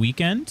over the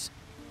weekend,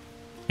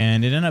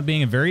 and it ended up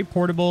being a very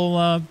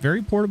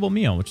portable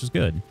meal, which is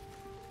good.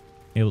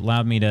 It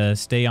allowed me to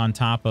stay on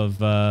top of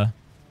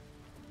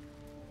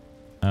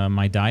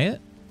my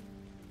diet,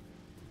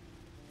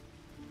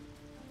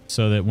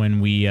 so that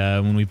when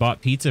we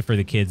bought pizza for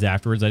the kids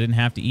afterwards, I didn't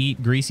have to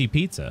eat greasy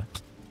pizza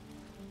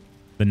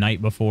the night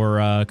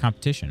before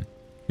competition.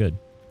 Good.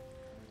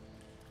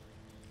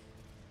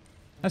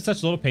 I have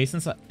such little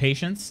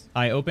patience.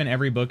 I open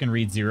every book and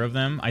read 0 of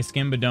them. I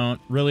skim but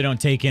really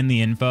don't take in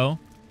the info.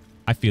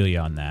 I feel you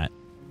on that.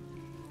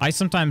 I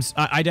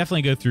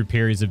definitely go through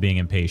periods of being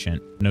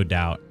impatient, no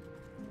doubt.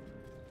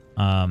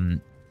 In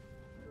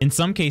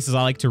some cases,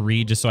 I like to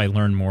read just so I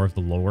learn more of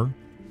the lore.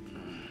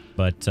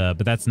 But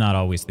that's not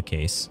always the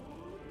case.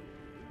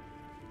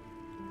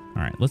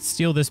 All right, let's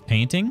steal this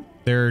painting.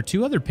 There are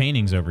 2 other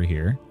paintings over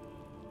here.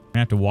 I'm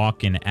gonna have to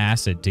walk in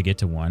acid to get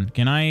to one.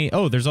 Can I?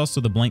 Oh, there's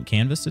also the blank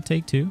canvas to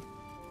take too.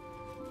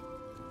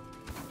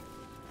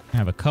 I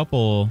have a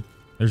couple.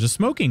 There's a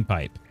smoking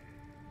pipe.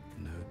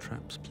 No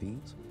traps,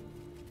 please.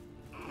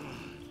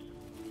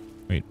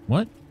 Wait,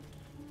 what?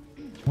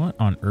 What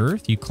on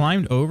earth? You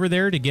climbed over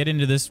there to get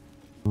into this?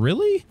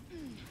 Really?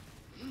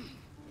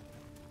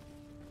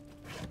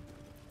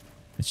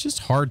 It's just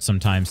hard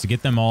sometimes to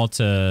get them all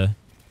to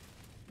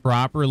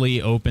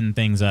properly open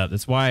things up.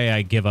 That's why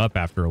I give up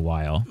after a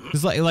while.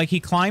 Because like he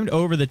climbed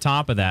over the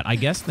top of that. I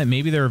guess that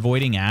maybe they're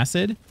avoiding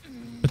acid,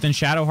 but then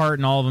Shadowheart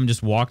and all of them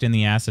just walked in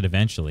the acid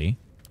eventually.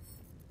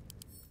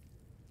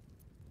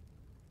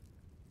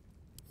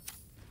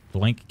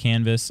 Blank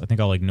canvas. I think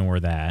I'll ignore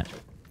that.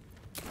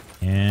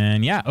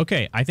 And yeah,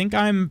 okay. I think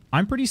I'm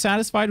pretty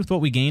satisfied with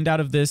what we gained out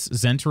of this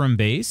Zentrum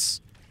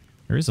base.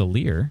 There is a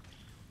Lear.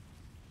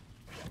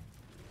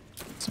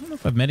 So I don't know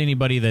if I've met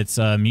anybody that's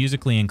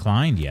musically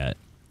inclined yet.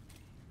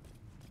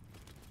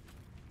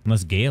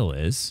 Unless Gale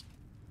is.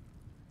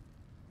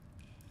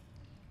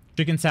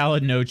 Chicken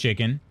salad, no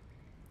chicken.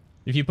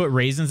 If you put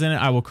raisins in it,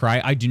 I will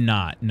cry. I do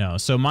not, no.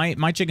 So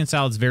my chicken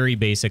salad's very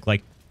basic.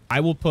 Like,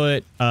 I will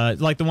put,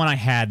 like the one I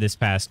had this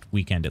past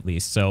weekend at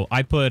least. So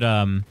I put,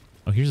 oh,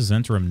 here's a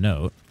Zentrum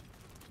note.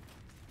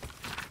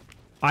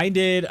 I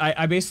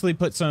basically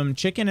put some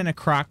chicken in a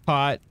crock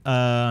pot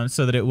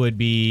so that it would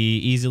be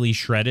easily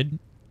shredded.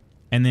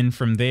 And then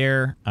from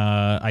there,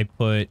 I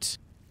put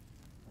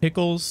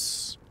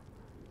pickles,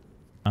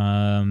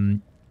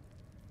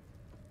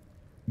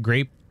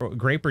 grape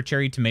or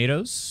cherry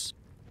tomatoes,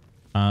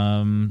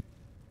 some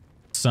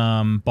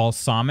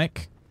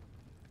balsamic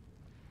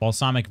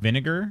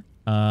vinegar,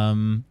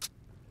 and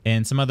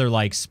some other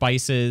like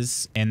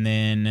spices. And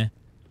then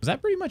was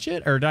that pretty much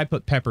it, or did I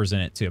put peppers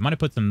in it too? I might have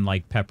put some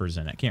like peppers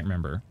in it. Can't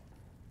remember.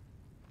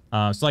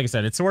 So like I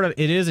said,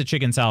 it is a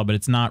chicken salad, but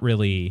it's not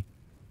really,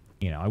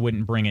 you know, I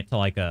wouldn't bring it to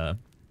like a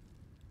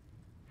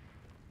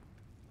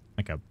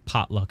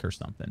potluck or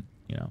something,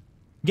 you know.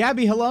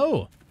 Gabby,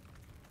 hello.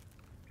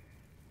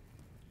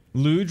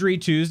 Ludry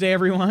Tuesday,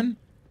 everyone.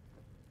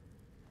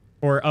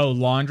 Or, oh,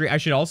 laundry. I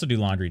should also do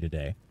laundry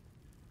today.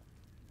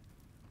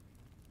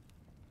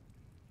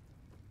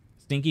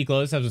 Stinky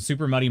Clothes has a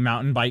super muddy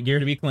mountain bike gear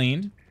to be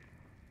cleaned.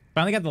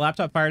 Finally got the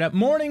laptop fired up.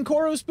 Morning,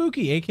 Koro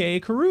Spooky,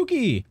 a.k.a.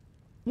 Karuki.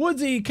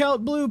 Woodsy,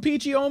 Celt Blue,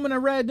 Peachy,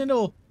 Omina, Red,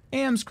 Niddle,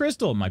 Ams,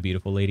 Crystal, my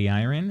beautiful Lady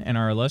Iron, and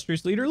our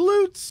illustrious leader,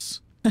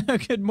 Lutz.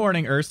 Good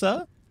morning,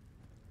 Ursa.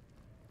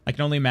 I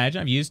can only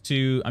imagine. I'm used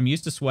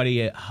to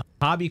sweaty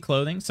hobby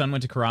clothing. Son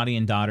went to karate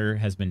and daughter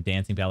has been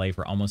dancing ballet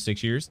for almost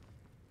 6 years.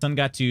 Son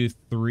got to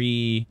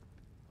three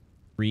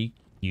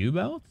Q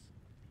belts?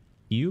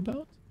 Q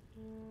belts?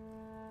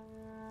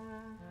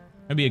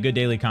 That'd be a good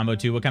daily combo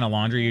too. What kind of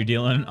laundry are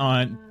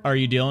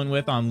you dealing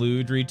with on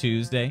Ludry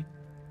Tuesday?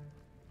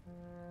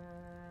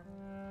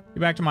 Get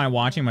back to my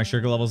watching my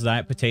sugar levels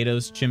diet.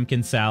 Potatoes, chimkin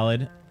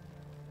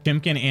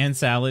and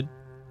salad.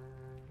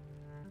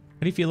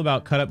 How do you feel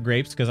about cut up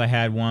grapes? Because I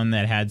had one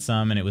that had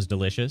some and it was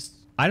delicious.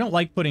 I don't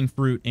like putting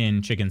fruit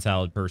in chicken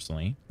salad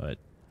personally, but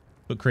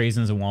put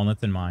craisins and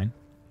walnuts in mine.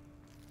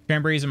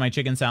 Cranberries in my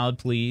chicken salad,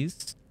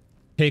 please.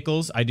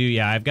 Pickles, I do,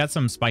 yeah. I've got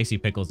some spicy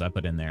pickles I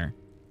put in there.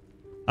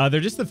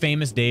 They're just the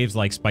famous Dave's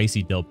like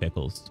spicy dill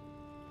pickles.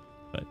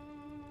 But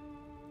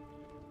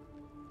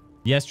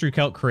yes, True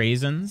Celt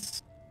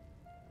craisins.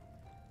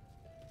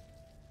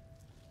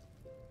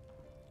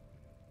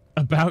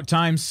 About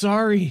time,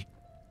 sorry.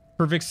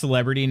 Perfect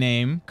celebrity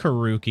name,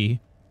 Karuki.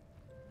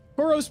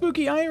 Horo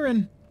Spooky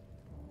Iron.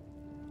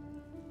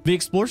 The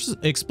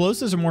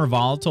explosives are more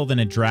volatile than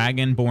a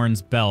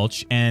dragonborn's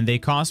belch, and they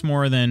cost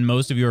more than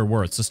most of you are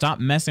worth, so stop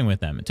messing with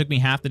them. It took me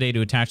half the day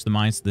to attach the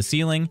mines to the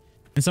ceiling,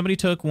 and somebody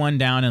took one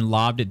down and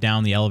lobbed it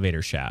down the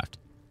elevator shaft.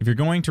 If you're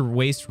going to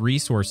waste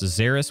resources,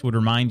 Xeris would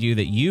remind you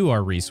that you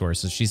are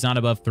resources. She's not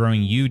above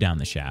throwing you down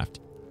the shaft.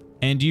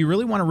 And do you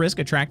really want to risk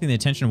attracting the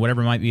attention of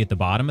whatever might be at the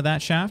bottom of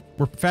that shaft?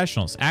 We're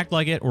professionals. Act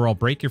like it or I'll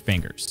break your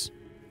fingers.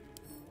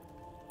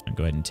 I'll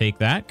go ahead and take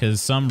that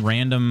because some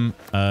random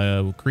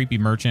creepy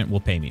merchant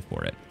will pay me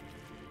for it.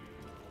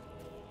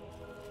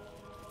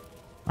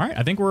 All right,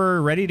 I think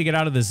we're ready to get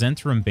out of the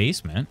Zentrum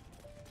basement.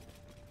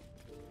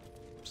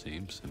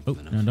 Seems simple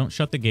enough. No, don't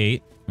shut the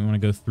gate. We want to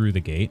go through the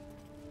gate.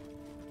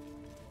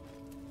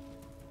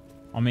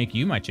 I'll make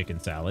you my chicken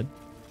salad.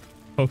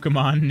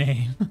 Pokemon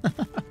name.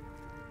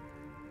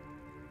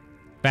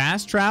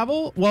 Fast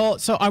travel? Well,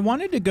 so I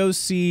wanted to go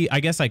see... I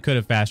guess I could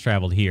have fast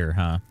traveled here,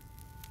 huh?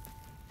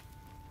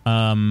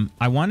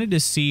 I wanted to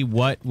see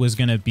what was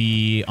going to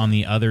be on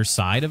the other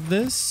side of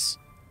this.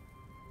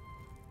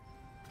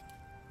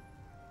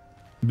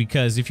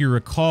 Because if you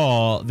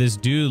recall, this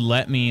dude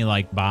let me,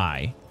 like,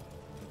 buy.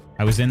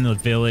 I was in the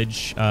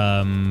village,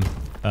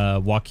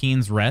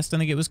 Joaquin's Rest, I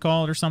think it was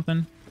called, or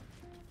something.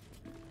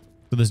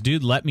 So this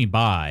dude let me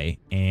buy,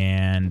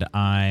 and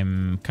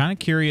I'm kind of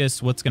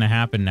curious what's going to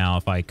happen now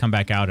if I come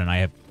back out and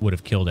I would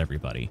have killed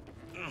everybody.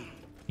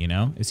 You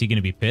know? Is he going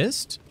to be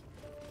pissed?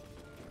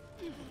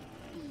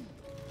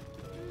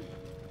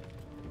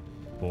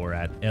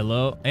 Borat.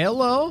 Hello?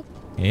 Hello?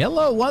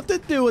 Hello? What to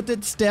do with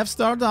it, Steph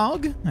Star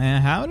Dog?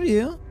 How do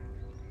you?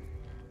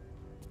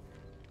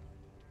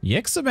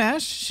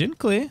 Yixabash,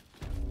 Shinkly.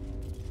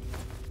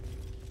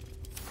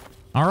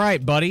 All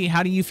right, buddy.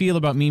 How do you feel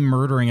about me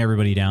murdering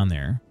everybody down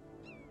there?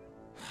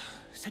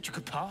 Said you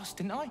could pass,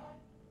 didn't I?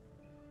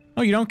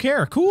 Oh, you don't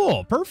care?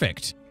 Cool.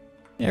 Perfect.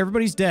 Yeah,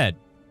 everybody's dead.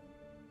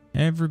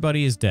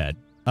 Everybody is dead.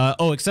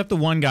 Oh, except the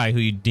one guy who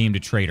you deemed a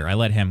traitor. I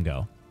let him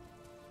go.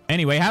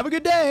 Anyway, have a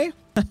good day.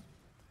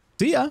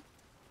 See ya.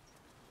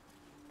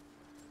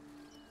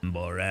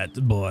 Borat,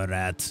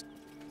 Borat.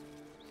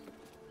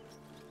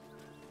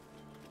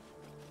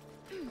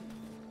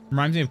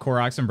 Reminds me of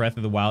Koroks and Breath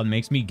of the Wild.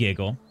 Makes me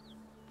giggle.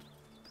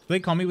 They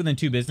call me within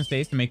 2 business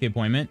days to make the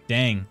appointment.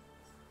 Dang.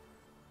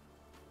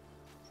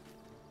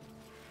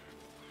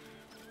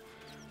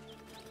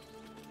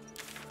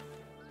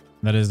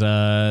 That is,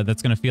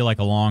 that's going to feel like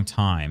a long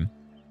time.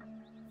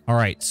 All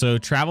right, so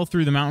travel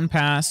through the mountain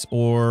pass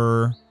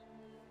or...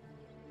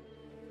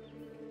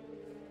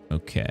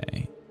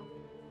 Okay.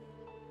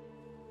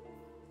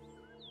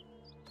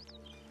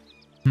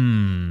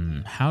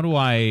 How do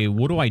I...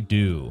 What do I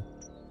do?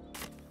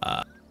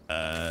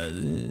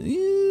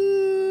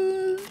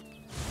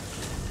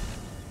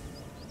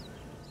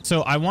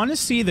 So I want to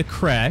see the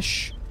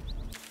creche.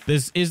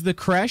 Is the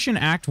creche in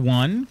Act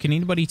 1? Can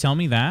anybody tell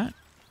me that?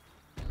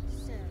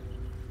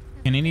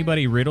 Can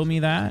anybody riddle me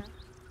that?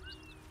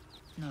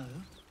 No.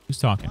 Who's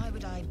talking? Why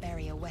would I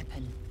bury a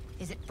weapon?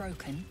 Is it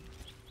broken?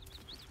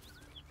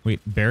 Wait,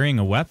 burying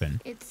a weapon?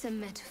 It's a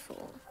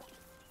metaphor.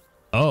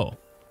 Oh.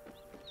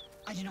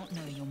 I do not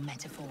know your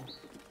metaphor,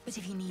 but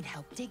if you need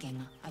help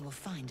digging, I will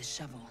find a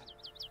shovel.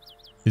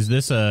 Is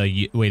this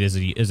a... Wait, is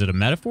it a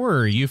metaphor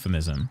or a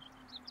euphemism?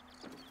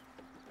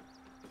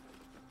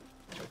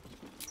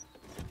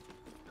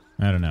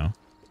 I don't know.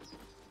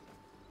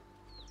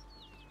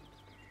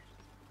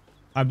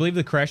 I believe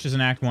the creche is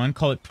in Act 1.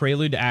 Call it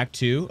Prelude to Act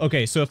 2.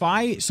 Okay, so if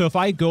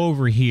I go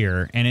over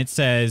here and it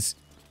says,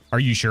 "Are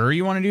you sure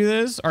you want to do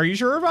this? Are you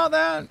sure about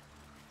that?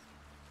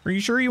 Are you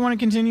sure you want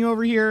to continue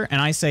over here?" And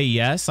I say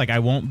yes, like I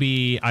won't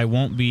be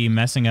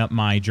messing up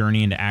my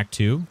journey into Act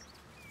 2.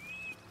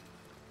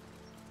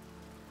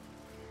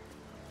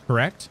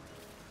 Correct?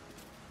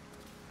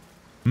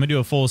 I'm gonna do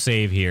a full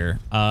save here.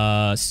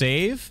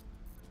 Save.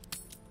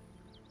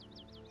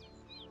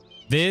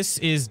 This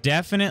is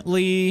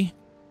definitely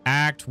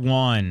Act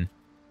 1.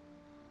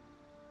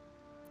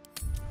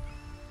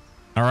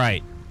 All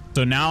right.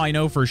 So now I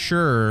know for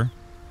sure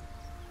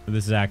that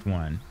this is Act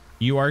 1.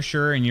 You are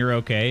sure and you're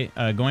okay.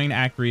 Going to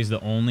Act 3 is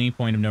the only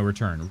point of no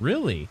return.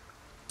 Really?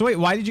 So wait,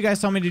 why did you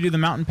guys tell me to do the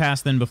mountain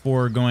pass then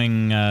before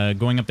going up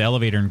the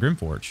elevator in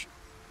Grimforge?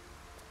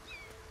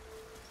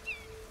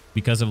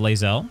 Because of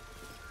Lae'zel?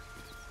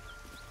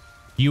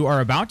 You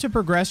are about to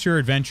progress your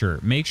adventure.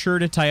 Make sure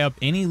to tie up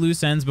any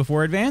loose ends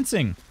before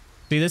advancing.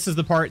 See, this is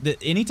the part that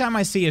anytime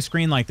I see a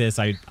screen like this,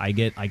 I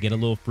get a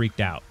little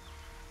freaked out.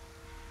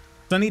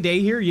 Sunny day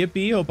here.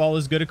 Yippee. Hope all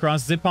is good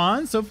across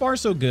Zippon. So far,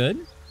 so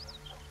good.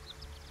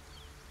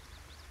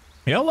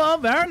 Hello.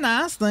 Very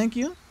nice. Thank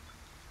you.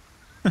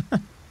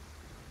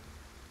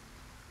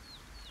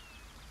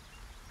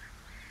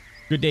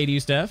 Good day to you,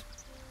 Steph.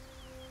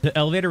 The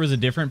elevator was a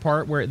different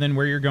part than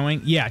where you're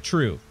going. Yeah,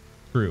 true.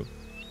 True.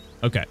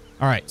 Okay.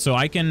 All right. So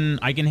I can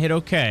hit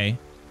okay.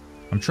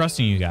 I'm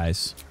trusting you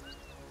guys.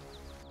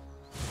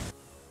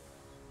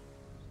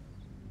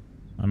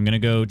 I'm going to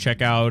go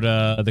check out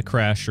the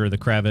creche or the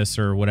crevice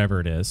or whatever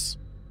it is.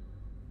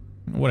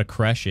 I don't know what a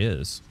creche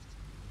is.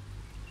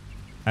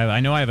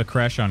 I know I have a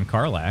creche on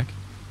Karlach.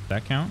 Does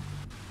that count?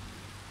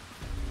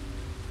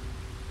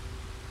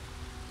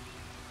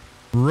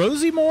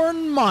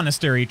 Rosymorn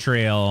Monastery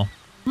Trail.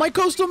 My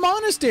coastal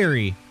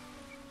monastery.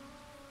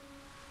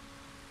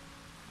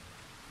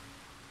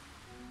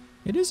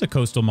 It is a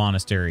coastal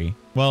monastery.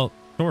 Well,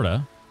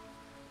 sorta.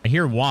 I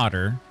hear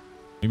water.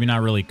 Maybe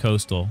not really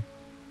coastal.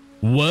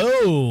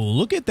 Whoa,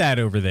 look at that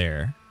over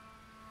there.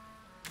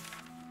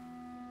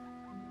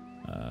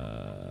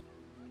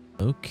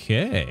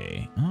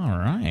 Okay. All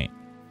right.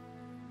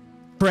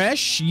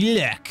 Fresh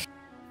yuck.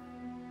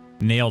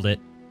 Nailed it.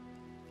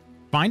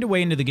 Find a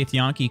way into the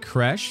Githyanki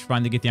Creche.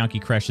 Find the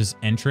Githyanki Creche's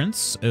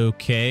entrance.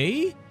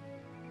 Okay.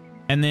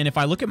 And then if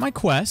I look at my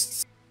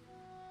quests,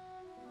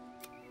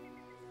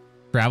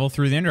 travel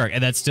through the Underdark.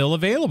 And that's still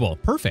available.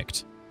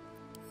 Perfect.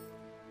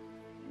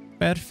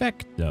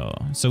 Perfecto.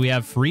 So we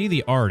have Free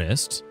the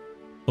Artist.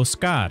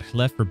 Oscar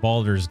left for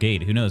Baldur's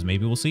Gate. Who knows?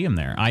 Maybe we'll see him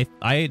there.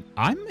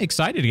 I'm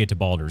excited to get to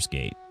Baldur's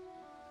Gate.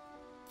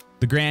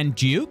 The Grand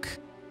Duke.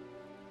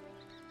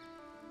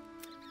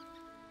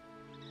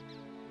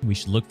 We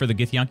should look for the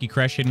Githyanki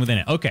Creche hidden within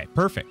it. Okay,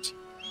 perfect.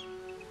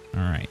 All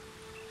right.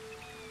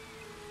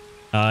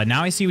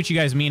 Now I see what you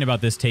guys mean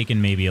about this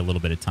taking maybe a little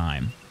bit of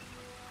time.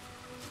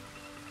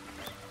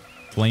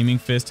 Flaming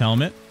Fist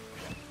helmet.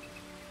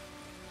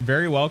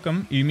 Very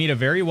welcome. You meet a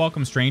very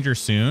welcome stranger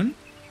soon.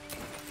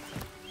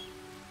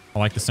 I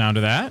like the sound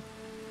of that.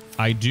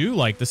 I do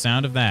like the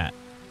sound of that.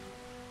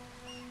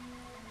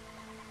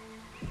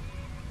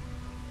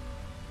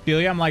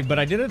 Celia, I'm like,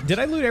 but did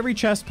I loot every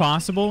chest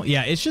possible?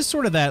 Yeah, it's just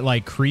sort of that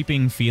like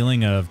creeping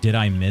feeling of did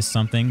I miss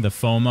something? The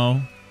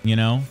FOMO, you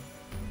know?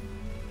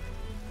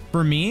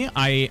 For me,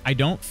 I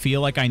don't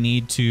feel like I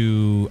need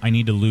to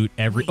loot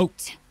every... Wait. Oh.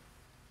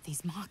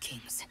 These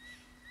markings.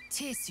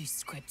 Tirsu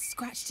script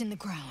scratched in the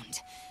ground.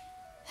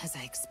 As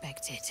I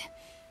expected.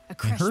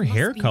 Her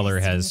hair color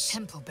has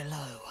temple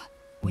below.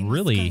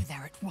 really go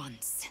there at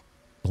once.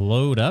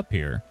 glowed up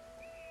here.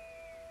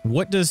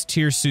 What does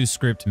Tirsu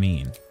script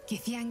mean?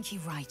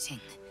 Githyanki writing.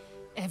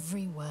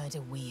 Every word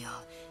a wheel,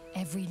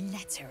 every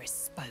letter is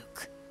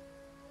spoke.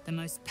 The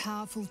most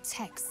powerful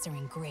texts are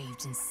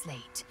engraved in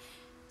slate.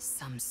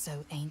 Some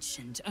so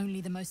ancient,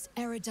 only the most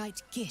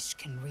erudite Gish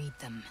can read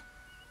them.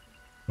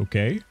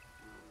 Okay.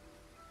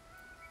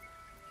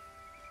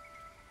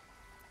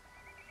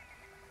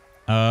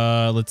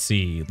 Let's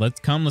see. Let's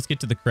get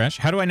to the creche.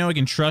 How do I know I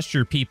can trust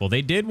your people?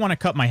 They did want to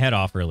cut my head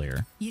off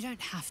earlier. You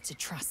don't have to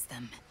trust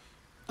them,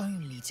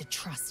 only to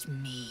trust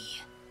me.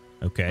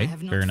 Okay, I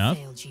have fair not enough.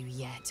 failed you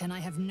yet, and I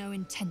have no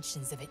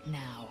intentions of it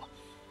now.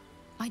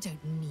 I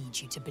don't need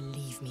you to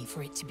believe me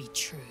for it to be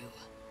true.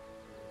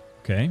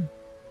 Okay.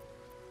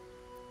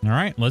 All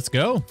right, let's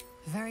go.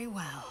 Very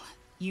well.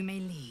 You may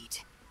lead.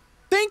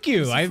 Thank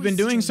you. As if I've we been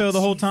doing stray so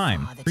the whole too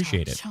time. far that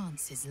Appreciate our it.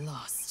 Chance is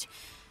lost.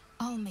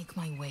 I'll make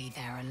my way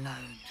there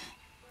alone.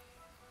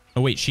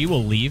 Oh, wait, she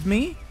will leave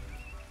me?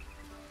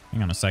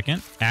 Hang on a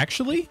second.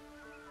 Actually,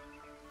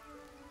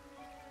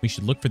 we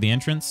should look for the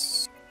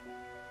entrance.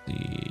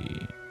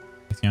 The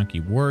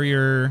Githyanki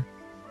warrior.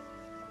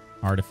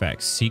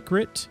 Artifact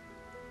secret.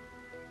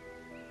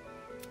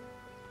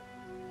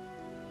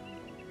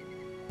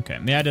 Okay,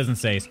 yeah, it doesn't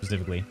say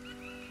specifically.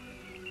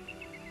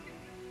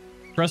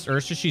 Trust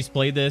Ursa. She's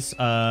played this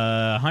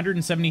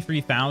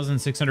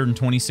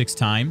 173,626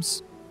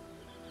 times.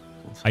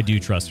 I do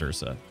trust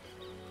Ursa.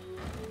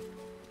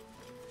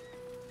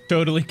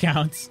 Totally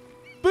counts.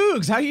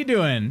 Boogs, how you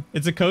doing?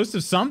 It's a coast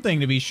of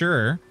something to be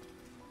sure.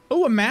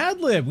 Oh, a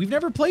Mad Lib. We've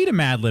never played a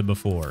Mad Lib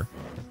before.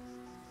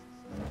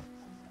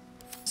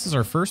 This is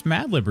our first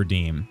Mad Lib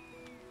redeem.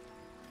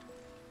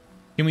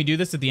 Can we do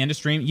this at the end of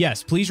stream?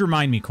 Yes, please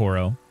remind me,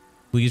 Koro.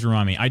 Please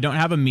remind me. I don't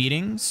have a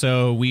meeting,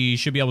 so we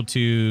should be able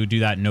to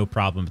do that no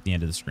problem at the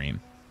end of the stream.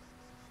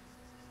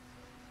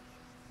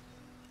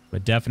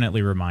 But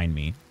definitely remind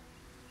me.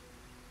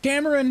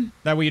 Cameron!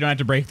 That way you don't have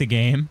to break the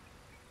game.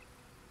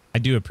 I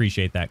do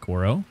appreciate that,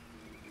 Koro.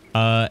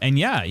 And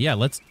yeah,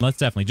 let's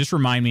definitely just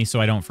remind me so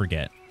I don't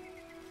forget.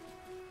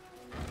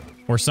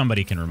 Or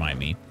somebody can remind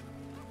me.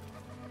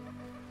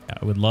 Yeah,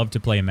 I would love to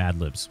play Mad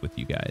Libs with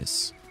you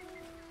guys.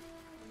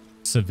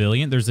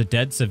 Civilian? There's a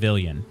dead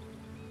civilian.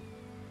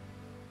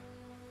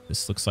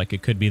 This looks like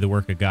it could be the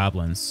work of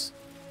goblins.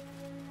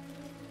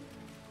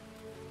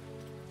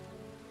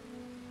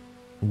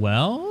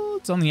 Well,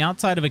 it's on the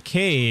outside of a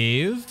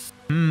cave.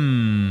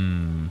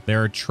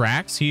 There are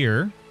tracks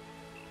here.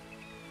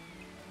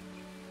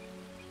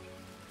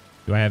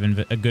 Do I have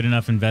a good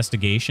enough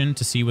investigation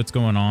to see what's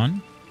going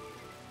on?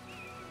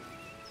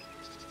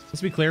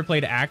 Let's be clear,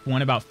 played Act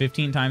 1 about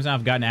 15 times now.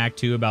 I've gotten Act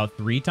 2 about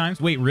 3 times.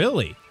 Wait,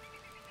 really?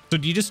 So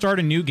do you just start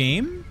a new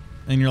game?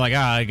 And you're like,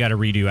 I got to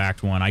redo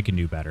Act 1. I can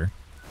do better.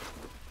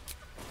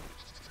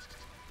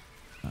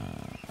 Let's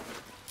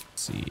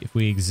see. If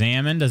we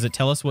examine, does it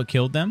tell us what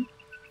killed them?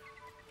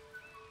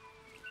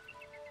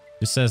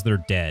 It says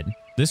they're dead.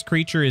 This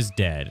creature is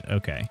dead.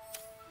 Okay.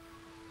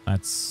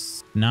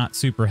 That's not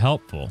super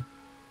helpful.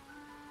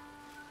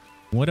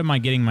 What am I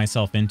getting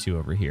myself into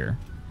over here?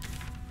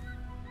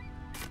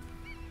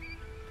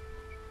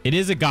 It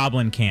is a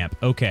goblin camp.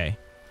 Okay.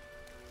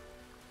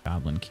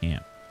 Goblin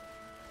camp.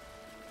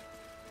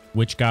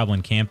 Which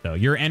goblin camp, though?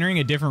 You're entering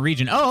a different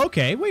region. Oh,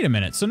 okay. Wait a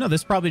minute. So, no,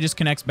 this probably just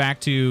connects back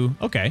to...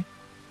 Okay.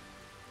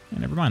 Yeah,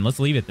 never mind. Let's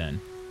leave it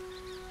then.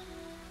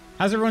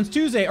 How's everyone's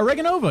Tuesday?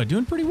 Oregonova,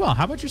 doing pretty well.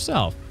 How about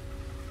yourself?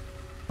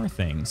 More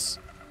things.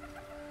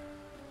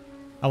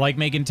 I like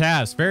making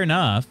tabs. Fair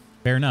enough.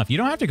 Fair enough. You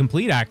don't have to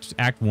complete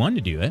Act 1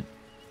 to do it.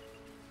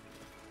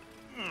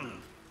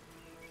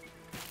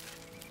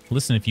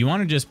 Listen, if you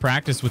want to just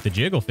practice with the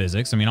jiggle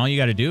physics, I mean, all you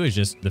got to do is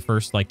just the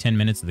first, like, 10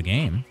 minutes of the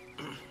game.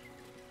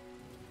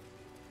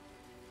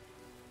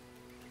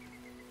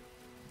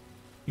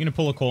 You gonna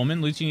pull a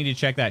Coleman? Lucy, you need to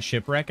check that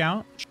shipwreck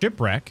out.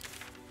 Shipwreck?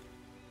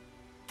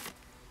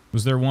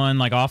 Was there one,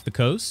 like, off the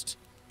coast?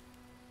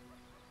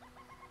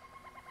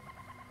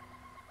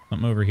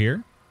 Something over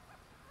here?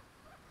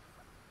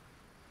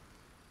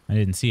 I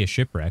didn't see a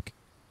shipwreck.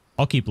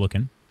 I'll keep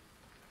looking.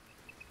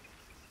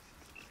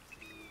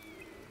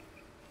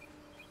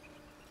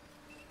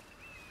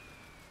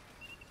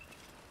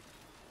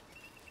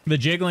 The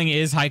jiggling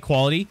is high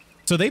quality.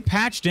 So they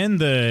patched in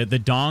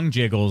the dong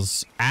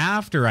jiggles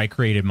after I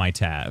created my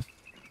tab.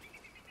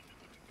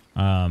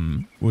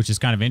 Which is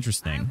kind of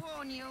interesting. I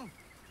warn you,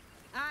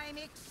 I'm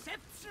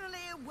exceptionally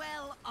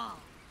well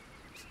armed.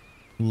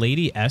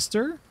 Lady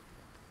Esther?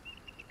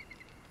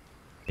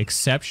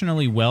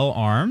 Exceptionally well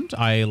armed?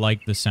 I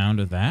like the sound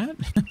of that.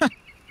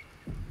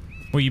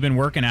 Well, you been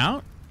working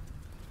out?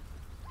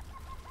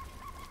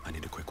 I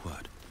need a quick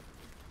word.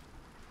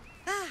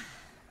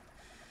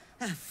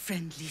 A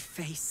friendly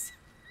face.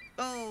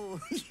 Oh,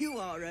 you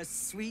are a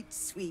sweet,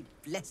 sweet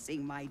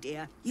blessing, my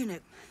dear. You know,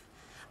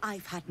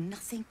 I've had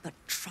nothing but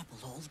trouble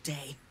all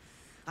day.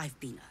 I've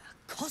been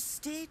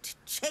accosted,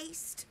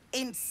 chased,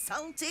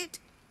 insulted.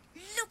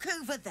 Look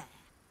over there.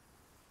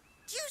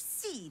 Do you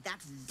see that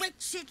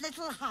wretched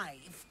little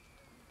hive?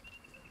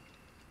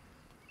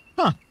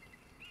 Huh.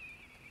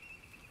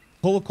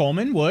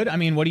 Coleman would. I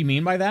mean, what do you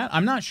mean by that?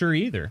 I'm not sure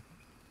either.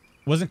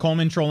 Wasn't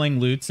Coleman trolling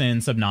Lutz in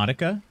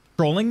Subnautica?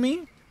 Trolling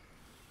me?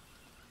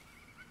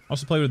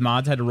 Also played with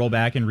mods, had to roll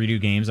back and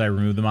redo games. I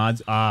removed the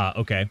mods. Ah,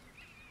 okay.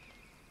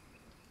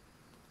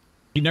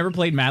 You've never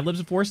played Mad Libs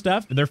before,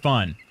 Steph? They're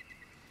fun.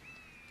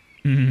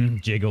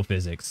 Jiggle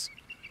physics.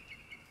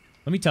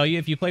 Let me tell you,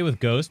 if you play with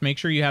Ghost, make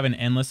sure you have an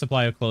endless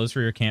supply of clothes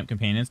for your camp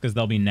companions because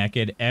they'll be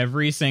naked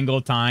every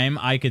single time.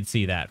 I could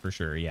see that for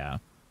sure, yeah.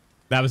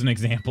 That was an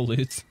example,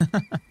 Lutz.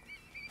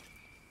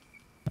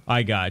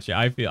 I gotcha.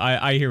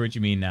 I hear what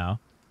you mean now.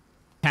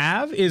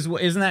 Tav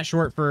isn't that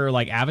short for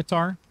like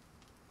Avatar?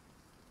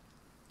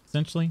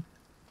 Essentially.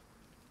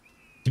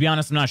 To be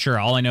honest, I'm not sure.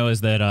 All I know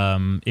is that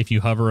if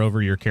you hover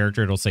over your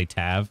character, it'll say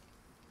Tav.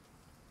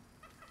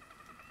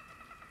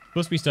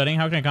 Supposed to be studying.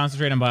 How can I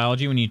concentrate on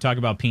biology when you talk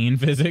about peen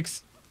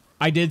physics?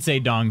 I did say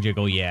dong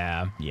jiggle.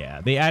 Yeah.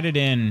 They added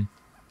in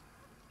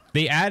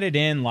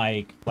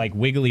like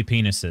wiggly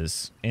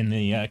penises in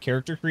the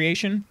character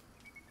creation.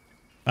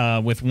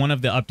 With one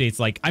of the updates,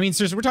 like, I mean,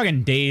 seriously, we're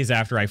talking days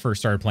after I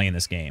first started playing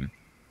this game.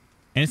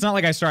 And it's not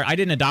like I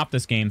didn't adopt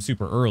this game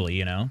super early,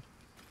 you know?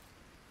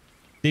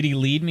 Did he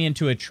lead me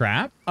into a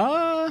trap?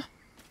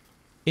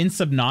 In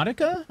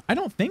Subnautica? I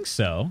don't think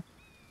so.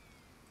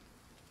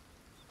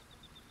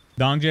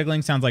 Dong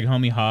jiggling sounds like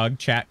homie hog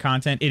chat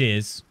content. It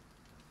is.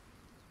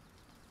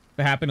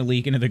 It happened to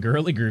leak into the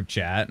girly group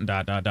chat. ...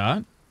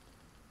 Tavatar,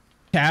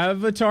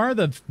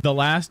 the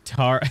last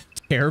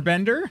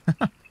Tearbender?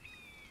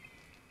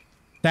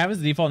 Tav is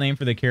the default name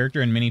for the character,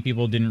 and many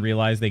people didn't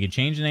realize they could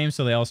change the name,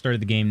 so they all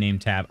started the game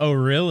named Tab. Oh,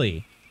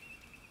 really?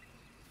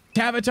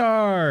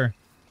 Tavatar!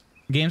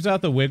 Games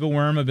without the wiggle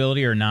worm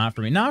ability are not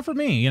for me. Not for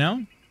me, you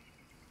know?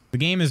 The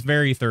game is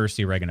very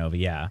thirsty, Reganova,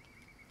 yeah.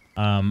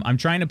 I'm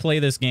trying to play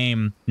this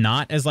game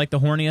not as, like, the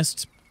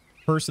horniest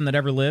person that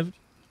ever lived,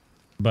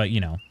 but,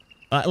 you know.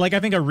 Like, I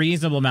think a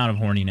reasonable amount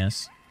of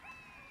horniness.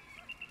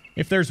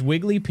 If there's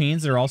wiggly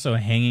peens that are also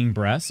hanging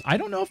breasts, I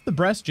don't know if the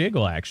breasts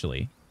jiggle,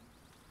 actually.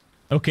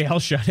 Okay, I'll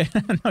shut it.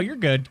 No, you're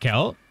good,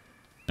 Kel.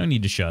 No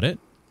need to shut it.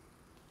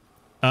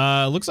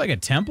 Looks like a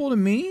temple to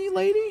me,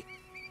 lady.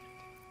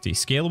 See,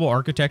 scalable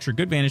architecture,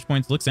 good vantage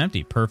points, looks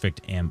empty.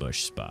 Perfect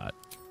ambush spot.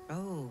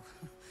 Oh,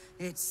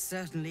 it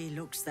certainly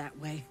looks that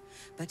way.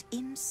 But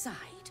inside,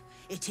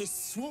 it is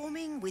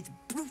swarming with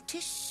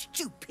brutish,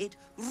 stupid,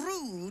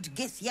 rude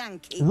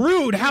Githyanki.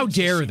 Rude? How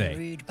dare they?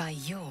 Rude by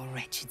your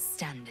wretched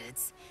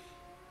standards,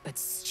 but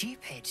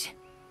stupid.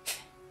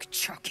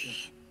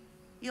 Chucky.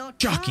 Your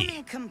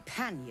charming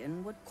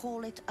companion would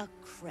call it a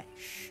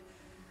creche.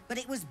 But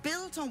it was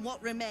built on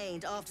what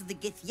remained after the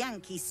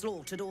Githyanki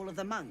slaughtered all of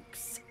the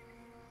monks.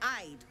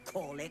 I'd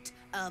call it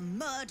a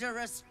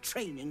murderous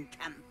training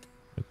camp.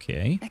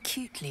 Okay.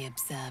 Acutely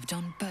observed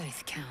on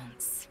both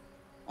counts.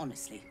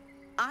 Honestly,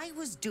 I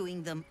was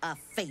doing them a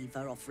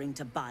favor offering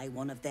to buy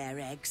one of their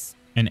eggs.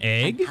 An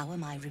egg? And how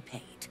am I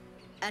repaid?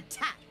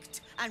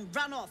 Attacked and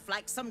run off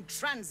like some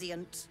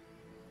transient.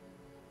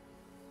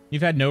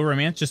 You've had no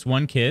romance, just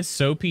one kiss.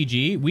 So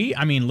PG.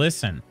 I mean,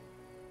 listen.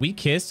 We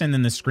kissed and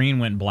then the screen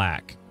went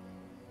black.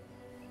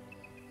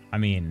 I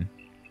mean,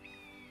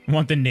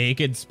 want the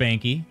naked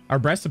Spanky? Are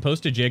breasts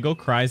supposed to jiggle?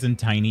 Cries and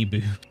tiny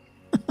boobs.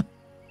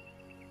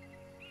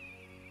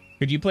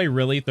 Could you play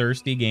really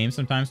thirsty games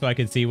sometimes so I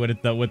could see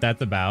what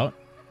that's about?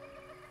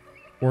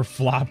 Or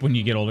flop when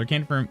you get older?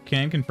 Can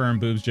confirm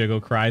boobs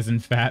jiggle, cries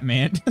and fat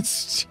man.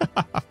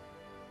 Stop.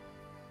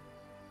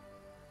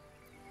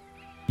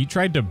 You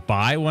tried to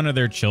buy one of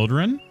their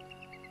children?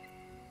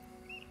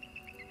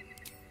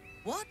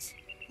 What?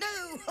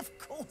 No, of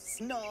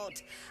course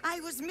not. I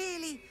was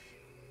merely...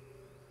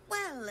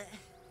 Well...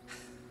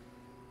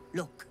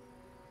 Look,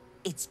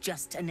 it's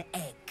just an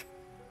egg.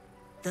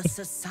 The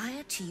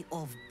Society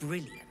of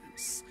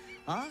Brilliance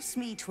asked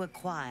me to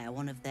acquire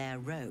one of their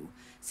roe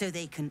so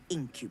they can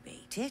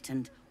incubate it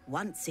and,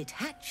 once it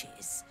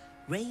hatches,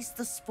 raise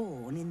the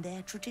spawn in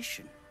their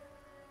tradition.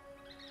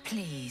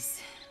 Please,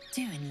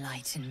 do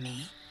enlighten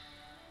me.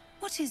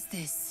 What is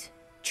this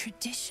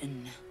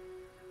tradition?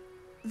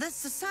 The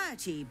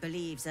Society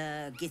believes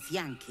a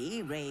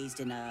Githyanki raised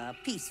in a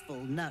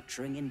peaceful,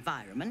 nurturing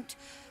environment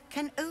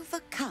can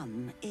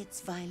overcome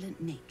its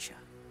violent nature.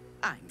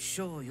 I'm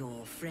sure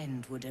your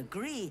friend would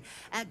agree.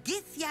 A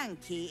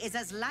Githyanki is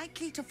as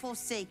likely to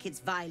forsake its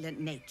violent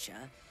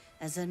nature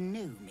as a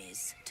gnome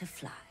is to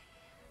fly.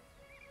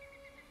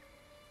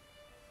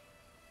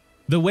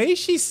 The way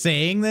she's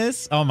saying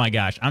this, oh my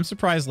gosh, I'm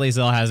surprised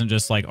Lae'zel hasn't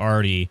just like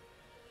already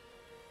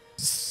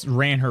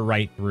ran her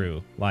right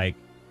through. Like,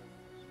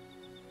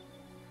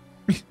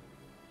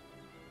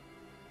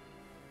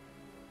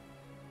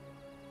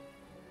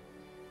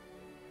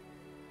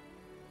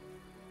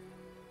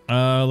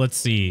 let's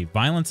see.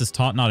 Violence is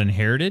taught, not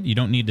inherited. You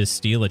don't need to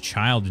steal a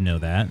child to know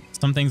that.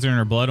 Some things are in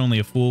her blood. Only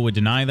a fool would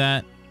deny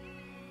that.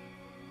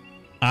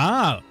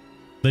 Ah,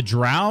 the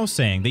drow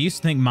saying. They used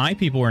to think my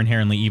people were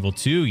inherently evil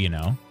too, you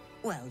know.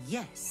 Well,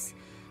 yes,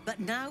 but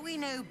now we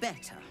know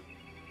better.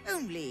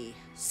 Only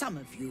some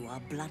of you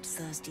are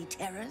bloodthirsty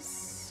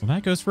terrors. Well,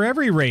 that goes for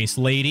every race,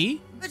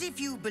 lady. But if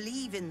you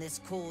believe in this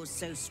cause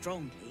so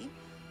strongly,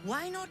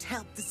 why not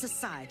help the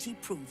society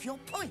prove your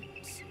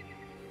point?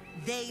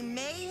 They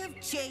may have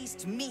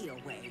chased me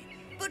away,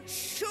 but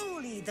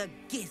surely the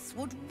Gith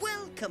would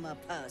welcome a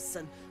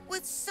person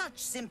with such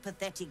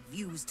sympathetic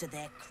views to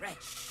their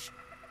creche.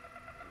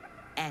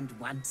 And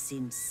once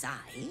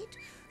inside,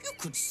 you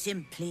could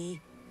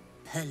simply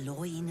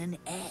purloin an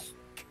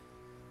egg.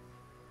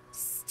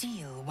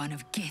 Steal one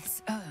of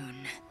Gith's own.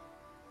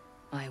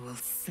 I will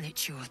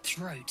slit your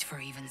throat for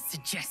even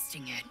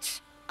suggesting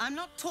it. I'm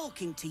not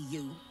talking to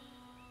you.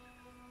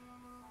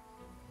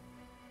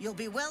 You'll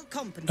be well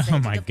compensated. Oh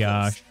my of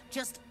gosh. course.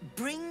 Just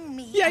bring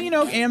me. Yeah, an you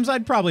know, egg. Ams,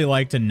 I'd probably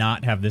like to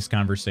not have this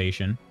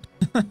conversation.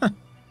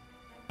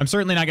 I'm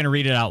certainly not going to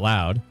read it out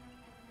loud.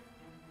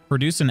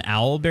 Produce an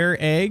owlbear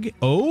egg.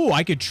 Oh,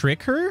 I could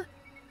trick her?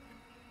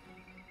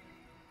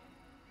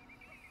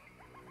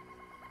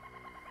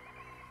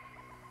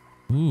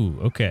 Ooh,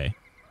 okay.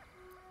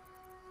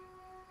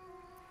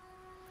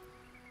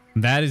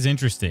 That is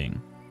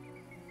interesting.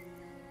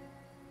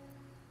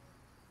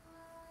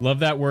 Love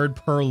that word,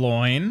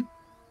 purloin.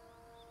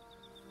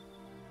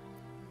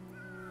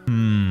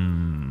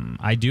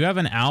 I do have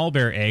an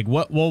owlbear egg.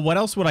 What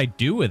else would I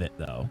do with it,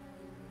 though?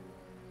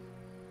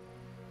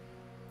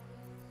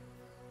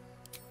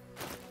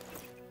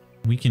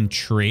 We can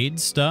trade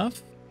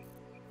stuff.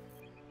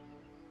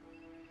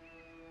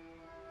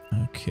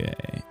 Okay.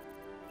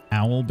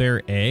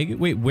 Owlbear egg.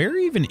 Wait, where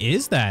even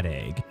is that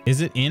egg?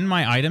 Is it in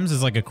my items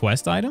as like a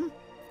quest item?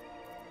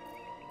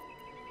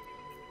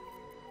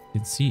 You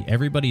can see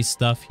everybody's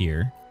stuff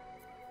here.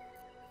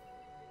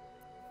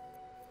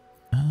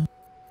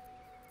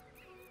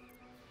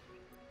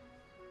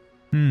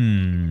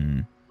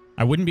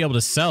 I wouldn't be able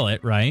to sell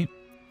it, right?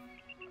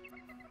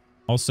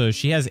 Also,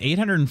 she has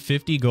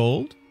 850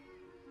 gold.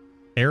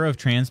 Arrow of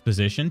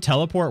transposition.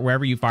 Teleport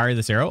wherever you fire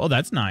this arrow. Oh,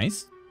 that's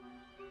nice.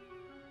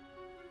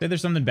 Say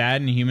there's something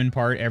bad in a human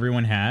part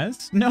everyone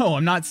has? No,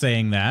 I'm not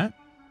saying that.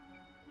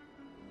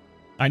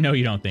 I know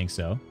you don't think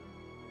so.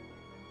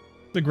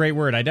 It's a great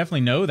word. I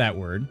definitely know that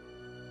word.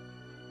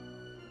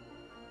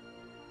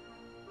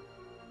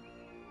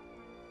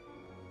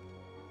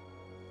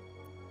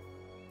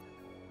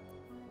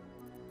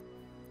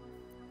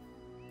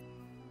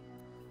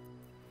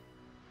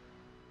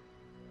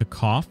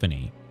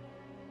 Cacophony.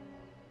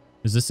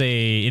 Is this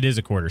a... It is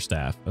a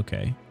quarterstaff.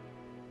 Okay.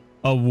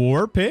 A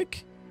war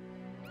pick?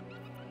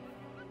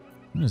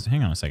 What is...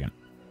 Hang on a second.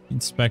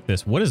 Inspect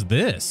this. What is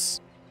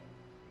this?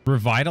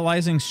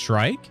 Revitalizing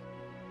strike?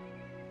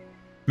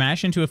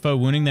 Smash into a foe,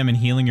 wounding them and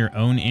healing your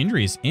own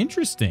injuries.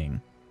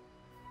 Interesting.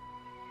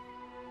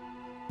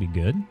 Be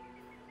good.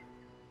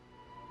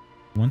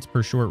 Once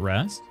per short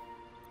rest.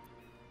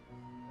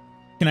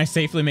 Can I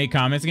safely make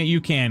comments again?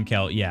 You can,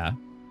 Kel. Yeah.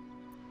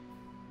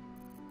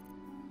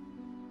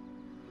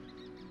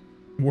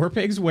 War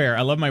pigs where?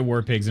 I love my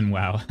war pigs in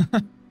WoW.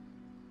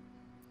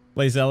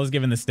 Lae'zel is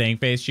given the stank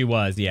face. She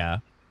was, yeah.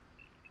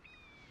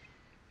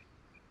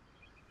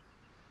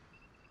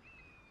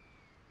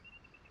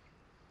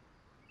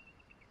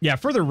 Yeah,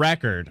 for the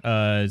record,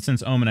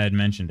 since Omina had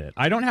mentioned it,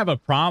 I don't have a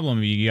problem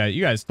with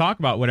you guys talk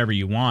about whatever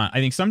you want. I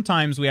think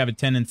sometimes we have a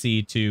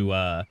tendency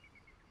to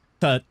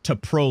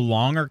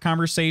prolong our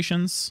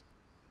conversations.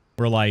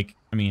 We're like,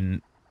 I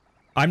mean,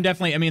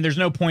 there's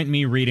no point in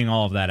me reading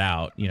all of that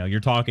out. You know, you're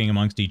talking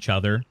amongst each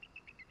other.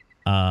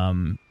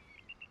 And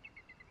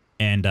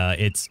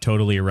it's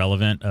totally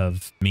irrelevant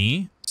of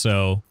me.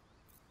 So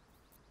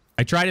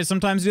I try to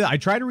sometimes do that. I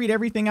try to read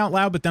everything out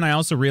loud, but then I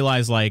also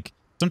realize, like,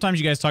 sometimes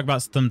you guys talk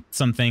about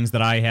some things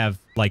that I have,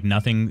 like,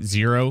 nothing,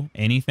 zero,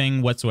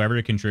 anything whatsoever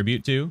to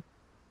contribute to.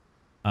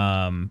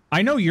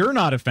 I know you're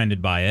not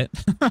offended by it.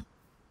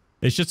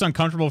 It's just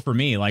uncomfortable for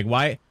me. Like,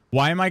 why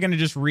am I going to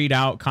just read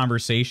out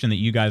conversation that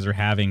you guys are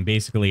having,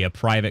 basically a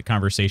private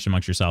conversation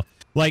amongst yourself?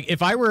 Like,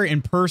 if I were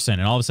in person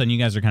and all of a sudden you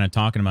guys are kind of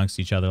talking amongst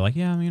each other, like,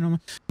 yeah, you know,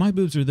 my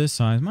boobs are this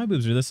size, my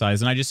boobs are this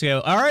size. And I just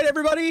go, all right,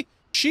 everybody,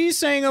 she's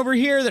saying over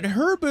here that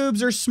her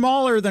boobs are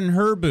smaller than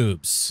her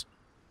boobs.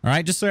 All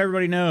right, just so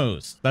everybody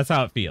knows. That's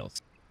how it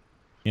feels.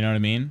 You know what I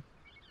mean?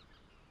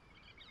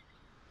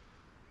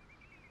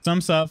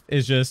 Some stuff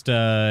is just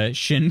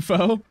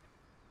shinfo.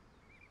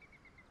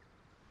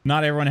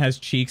 Not everyone has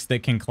cheeks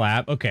that can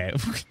clap. Okay.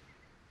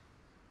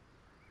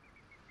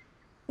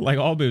 Like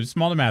all boobs,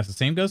 small to massive.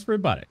 Same goes for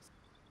buttocks.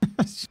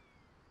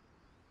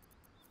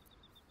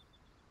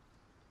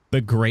 The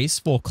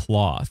graceful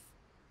cloth.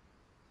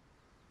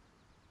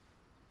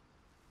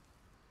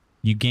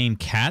 You gain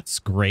cat's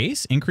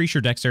grace. Increase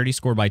your dexterity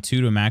score by 2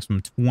 to a maximum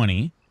of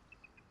 20.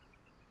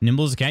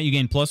 Nimble as a cat. You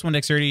gain +1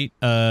 dexterity,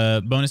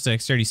 bonus to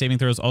dexterity saving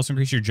throws. Also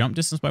increase your jump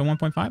distance by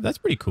 1.5. That's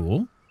pretty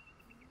cool.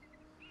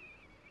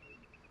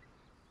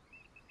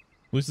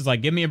 Luce is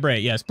like, give me a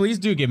break. Yes, please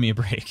do give me a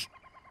break.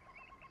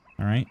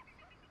 All right.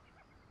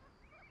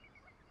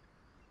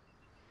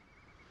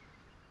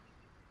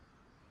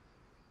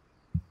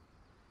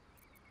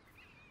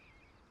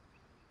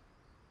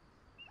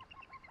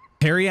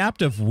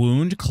 Periapt of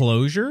Wound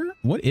Closure?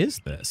 What is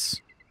this?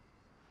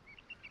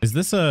 Is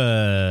this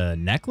a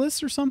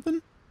necklace or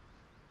something?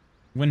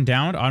 When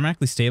downed,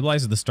 automatically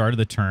stabilize at the start of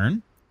the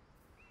turn.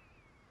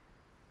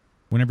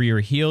 Whenever you're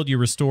healed, you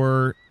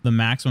restore the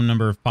maximum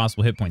number of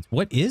possible hit points.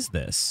 What is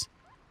this?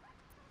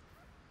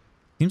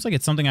 Seems like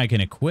it's something I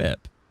can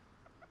equip.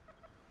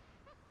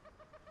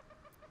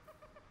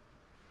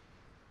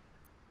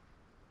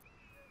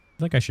 I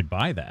feel like I should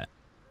buy that.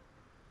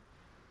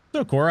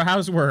 So, Cora,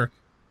 how's work?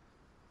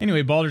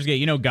 Anyway, Baldur's Gate,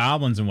 you know,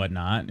 goblins and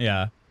whatnot.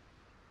 Yeah.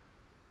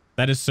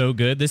 That is so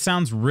good. This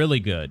sounds really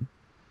good.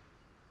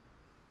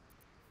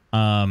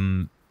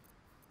 What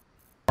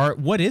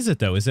is it,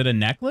 though? Is it a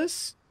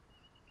necklace?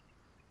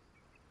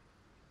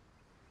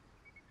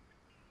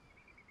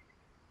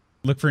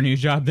 Look for a new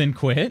job, then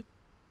quit?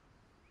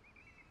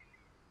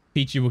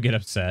 Peachy will get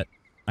upset.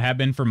 I have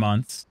been for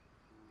months.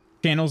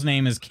 Channel's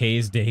name is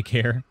Kay's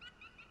Daycare.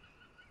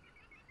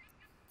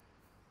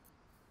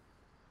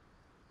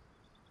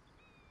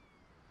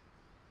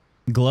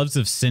 Gloves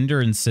of Cinder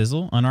and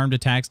Sizzle. Unarmed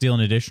attacks deal an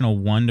additional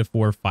 1 to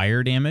 4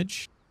 fire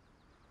damage.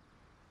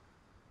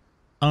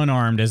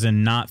 Unarmed as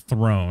in not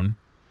thrown.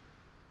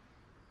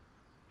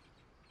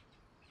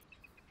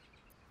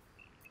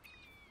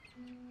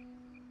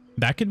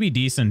 That could be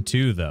decent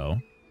too,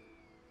 though.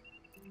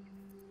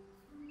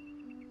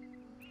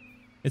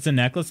 It's a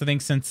necklace, I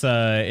think, since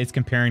it's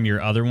comparing to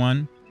your other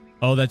one.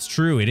 Oh, that's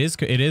true. It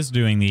is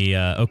doing the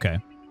okay.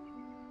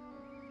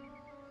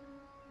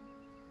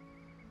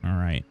 All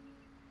right.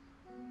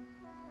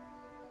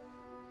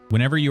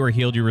 Whenever you are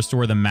healed, you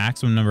restore the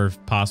maximum number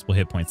of possible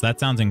hit points. That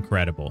sounds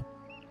incredible.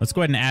 Let's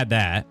go ahead and add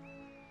that.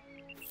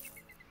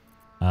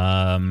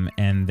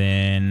 And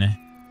then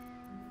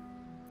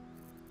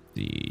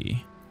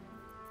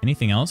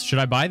anything else? Should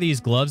I buy these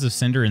gloves of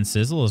Cinder and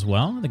Sizzle as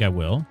well? I think I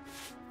will.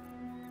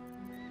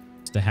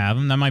 Just to have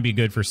them. That might be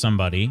good for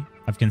somebody.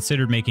 I've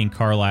considered making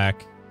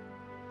Karlach. I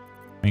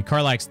mean,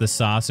 Karlach's the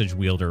sausage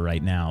wielder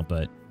right now,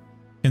 but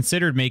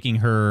considered making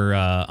her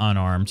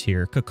unarmed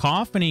here.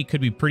 Cacophony could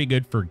be pretty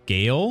good for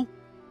Gale.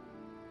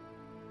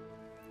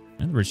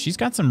 In other words, she's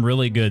got some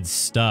really good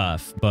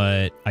stuff,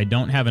 but I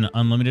don't have an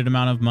unlimited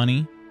amount of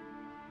money.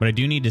 But I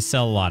do need to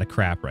sell a lot of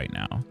crap right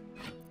now.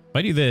 If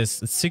I do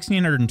this, it's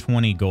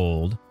 1,620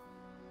 gold.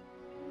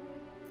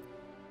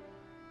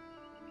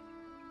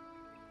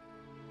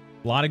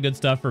 A lot of good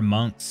stuff for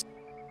monks.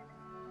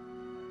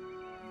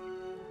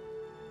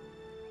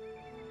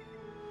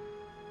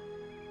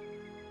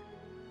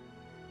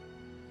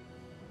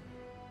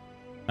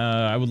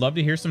 I would love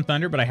to hear some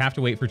thunder, but I have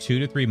to wait for 2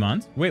 to 3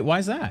 months. Wait, why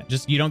is that?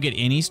 Just you don't get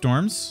any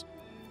storms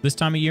this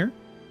time of year?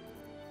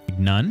 Like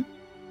none?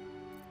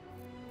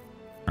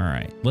 All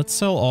right, let's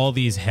sell all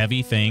these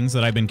heavy things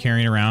that I've been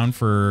carrying around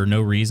for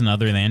no reason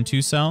other than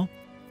to sell.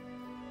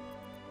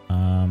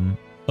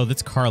 Oh,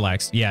 that's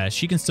Karlach's. Yeah,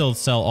 she can still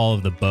sell all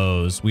of the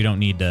bows. We don't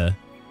need to.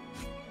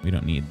 We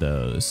don't need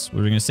those.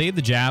 We're gonna save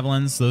the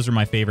javelins. Those are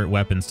my favorite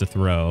weapons to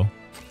throw.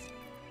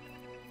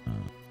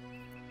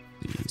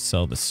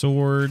 Sell the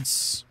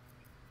swords,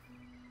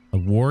 the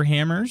war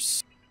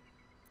hammers,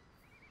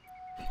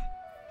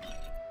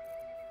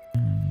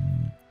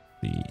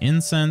 the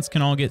incense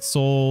can all get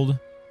sold.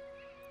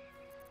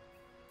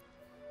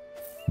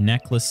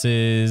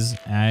 Necklaces,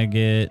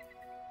 agate,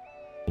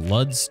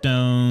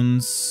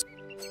 bloodstones,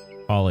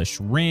 polished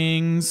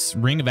rings,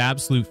 ring of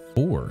absolute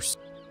force.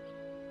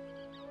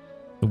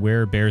 The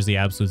wearer bears the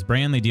absolute's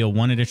brand. They deal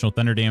 1 additional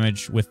thunder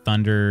damage with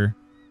thunder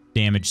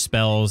damage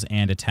spells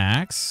and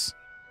attacks.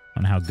 I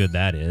don't know how good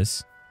that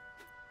is.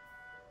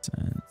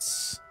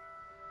 It's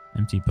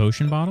empty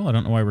potion bottle. I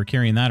don't know why we're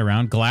carrying that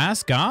around.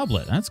 Glass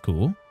goblet. That's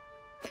cool.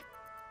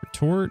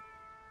 Retort.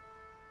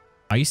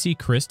 Icy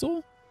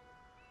crystal.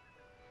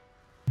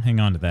 Hang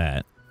on to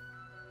that.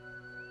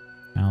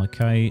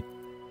 Malachite.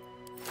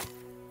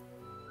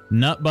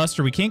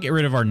 Nutbuster. We can't get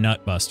rid of our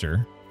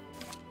Nutbuster.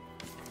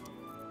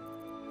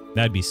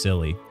 That'd be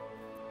silly.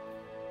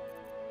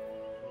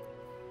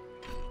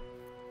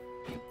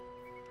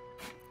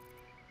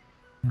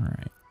 All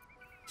right.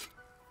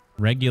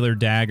 Regular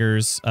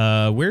daggers.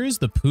 Where is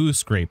the poo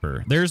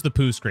scraper? There's the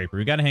poo scraper.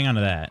 We got to hang on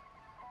to that.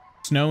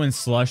 Snow and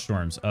slush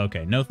storms.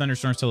 Okay. No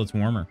thunderstorms till it's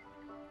warmer.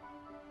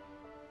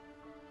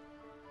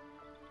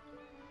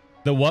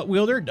 The what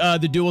wielder?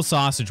 The dual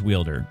sausage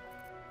wielder.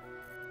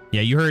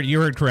 Yeah, you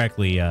heard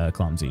correctly,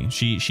 Clumsy.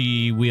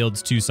 She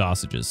wields 2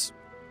 sausages.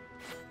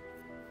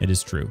 It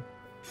is true.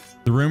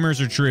 The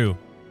rumors are true.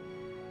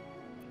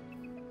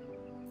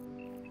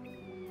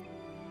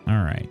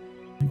 All right.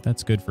 I think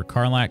that's good for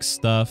Karlach's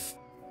stuff.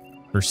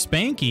 For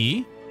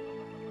Spanky,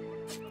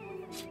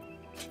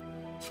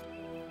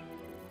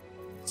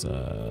 it's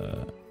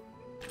a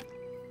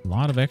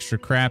lot of extra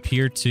crap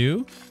here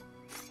too.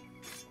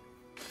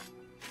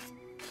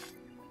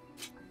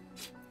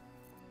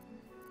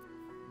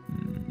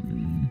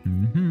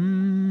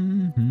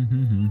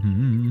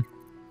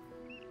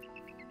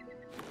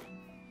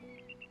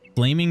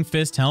 Flaming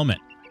Fist helmet.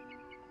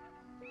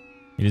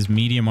 It is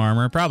medium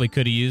armor. Probably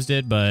could have used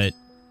it, but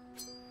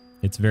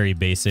it's very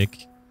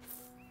basic.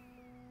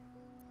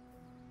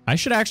 I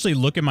should actually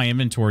look at my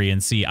inventory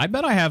and see. I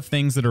bet I have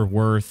things that are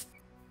worth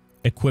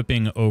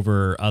equipping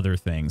over other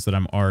things that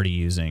I'm already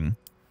using.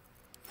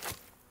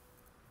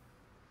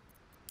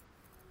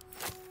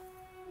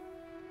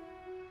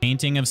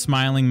 Painting of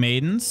Smiling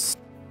Maidens.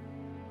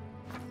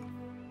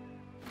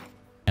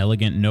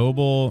 Elegant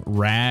Noble.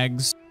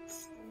 Rags.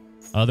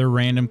 Other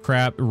random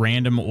crap.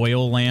 Random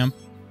oil lamp.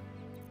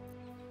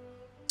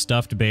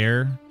 Stuffed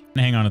bear.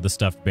 Hang on to the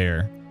stuffed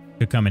bear.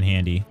 Could come in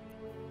handy.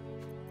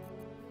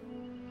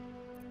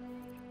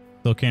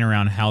 Still carrying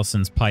around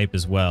Halsin's pipe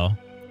as well.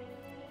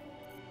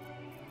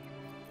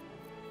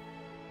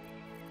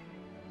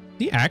 Is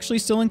he actually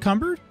still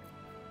encumbered?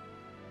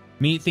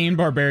 Meat-themed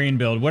barbarian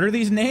build. What are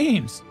these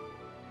names?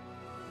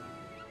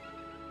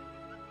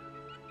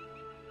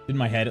 In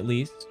my head, at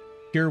least.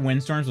 Cure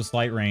windstorms with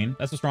slight rain.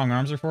 That's what strong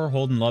arms are for.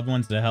 Holding loved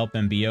ones to help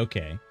them be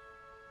okay.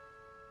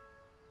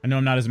 I know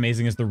I'm not as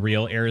amazing as the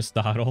real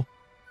Aristotle.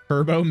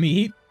 Turbo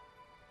meat.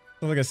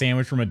 Looks like a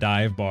sandwich from a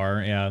dive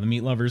bar. Yeah, the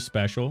meat lover's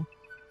special.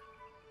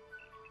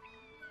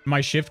 Am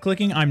I shift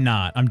clicking? I'm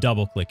not. I'm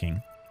double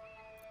clicking.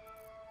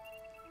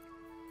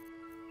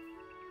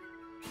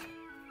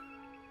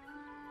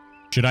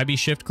 Should I be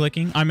shift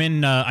clicking? I'm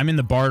in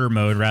the barter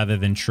mode rather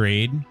than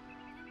trade.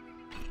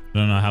 I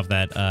don't know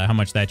how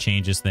much that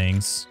changes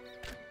things.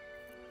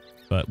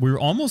 But we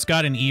almost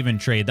got an even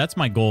trade. That's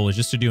my goal, is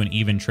just to do an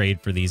even trade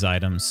for these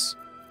items.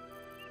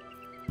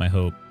 My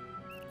hope.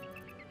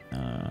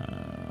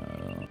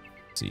 Let's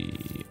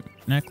see.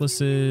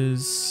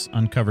 Necklaces.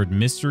 Uncovered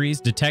mysteries.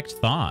 Detect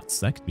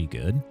thoughts. That could be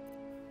good.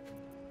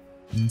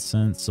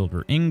 Incense.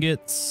 Silver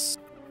ingots.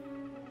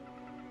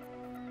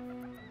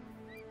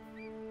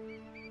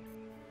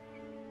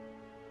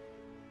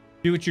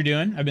 Do what you're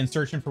doing. I've been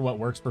searching for what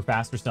works for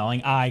faster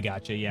selling. I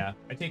gotcha, yeah.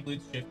 I take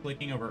loot shift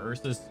clicking over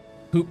Ursa's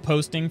poop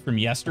posting from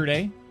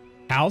yesterday.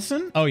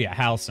 Halsin? Oh yeah,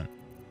 Halsin.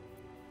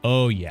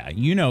 Oh yeah,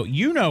 you know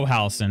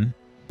Halsin.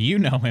 You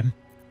know him.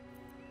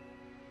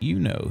 You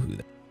know who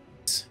that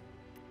is.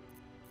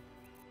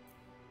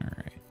 All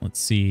right, let's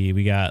see.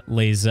 We got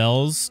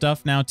Lae'zel's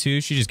stuff now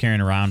too. She's just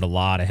carrying around a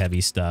lot of heavy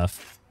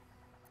stuff.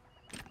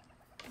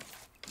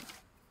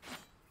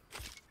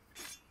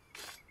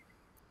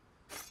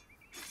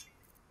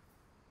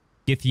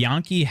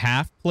 Githyanki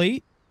half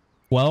plate,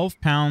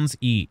 12 pounds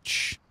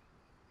each.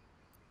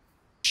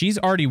 She's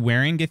already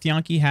wearing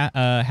Githyanki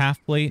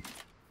half plate.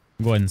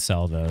 Go ahead and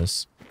sell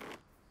those.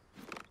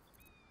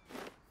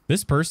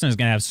 This person is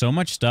going to have so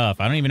much stuff.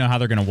 I don't even know how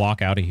they're going to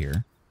walk out of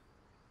here.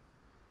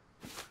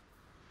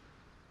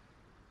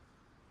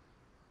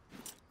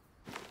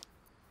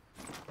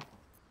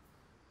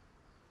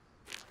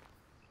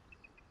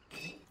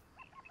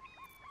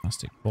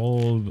 Plastic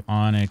bulb,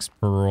 onyx,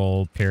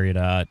 pearl,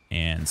 peridot,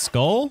 and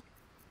skull.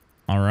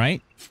 All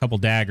right. A couple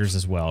daggers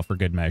as well for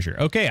good measure.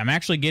 Okay, I'm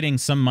actually getting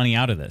some money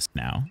out of this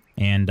now.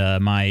 And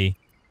my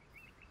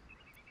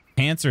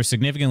pants are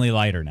significantly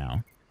lighter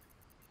now.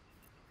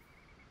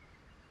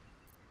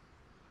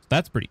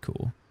 That's pretty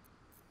cool.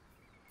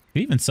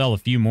 Could even sell a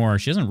few more.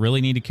 She doesn't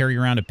really need to carry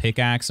around a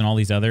pickaxe and all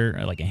these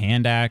other, like a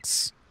hand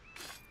axe.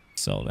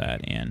 Sell that.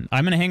 And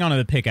I'm going to hang on to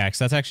the pickaxe.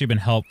 That's actually been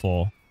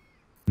helpful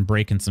in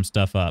breaking some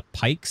stuff up.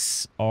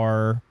 Pikes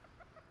are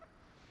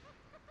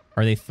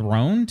they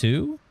thrown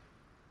too?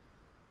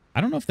 I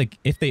don't know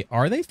if they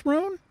are they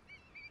thrown?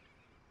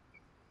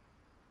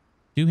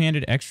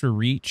 Two-handed extra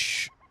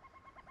reach.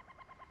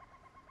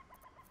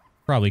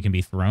 Probably can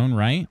be thrown,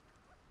 right?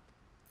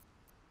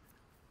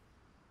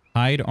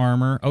 Hide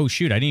armor. Oh,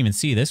 shoot. I didn't even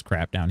see this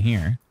crap down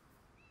here.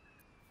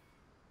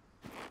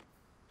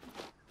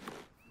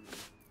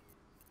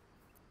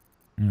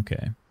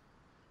 Okay.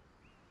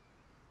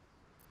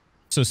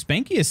 So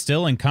Spanky is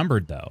still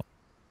encumbered, though.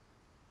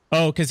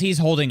 Oh, because he's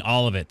holding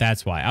all of it.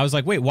 That's why. I was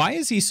like, wait, why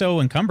is he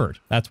so encumbered?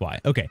 That's why.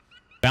 Okay.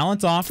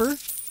 Balance offer.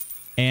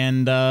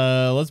 And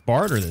let's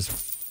barter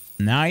this.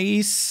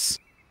 Nice.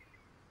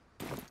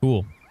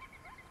 Cool.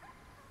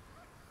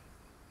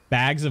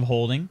 Bags of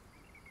holding.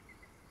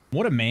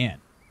 What a man.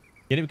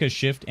 Get it because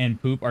shift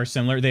and poop are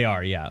similar? They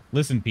are, yeah.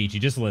 Listen, Peachy,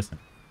 just listen.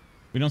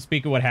 We don't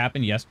speak of what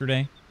happened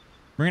yesterday.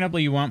 Bring it up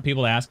like you want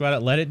people to ask about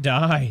it. Let it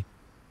die.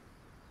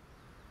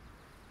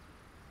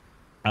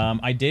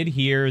 I did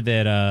hear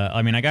that,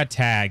 I mean, I got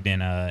tagged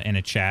in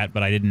a chat,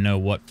 but I didn't know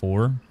what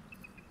for.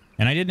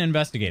 And I didn't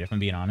investigate, if I'm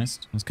being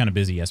honest. I was kind of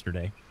busy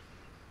yesterday.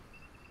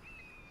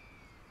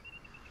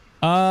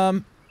 If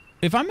I'm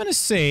going to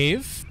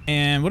save,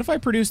 and what if I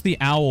produce the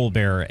owl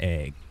bearer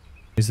egg?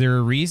 Is there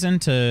a reason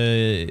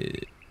to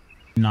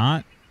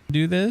not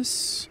do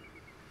this?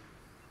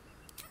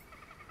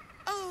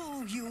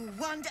 Oh, you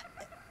wonder...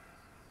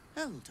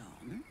 Hold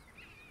on.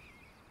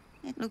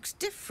 It looks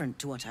different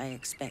to what I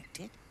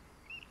expected.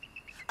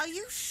 Are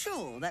you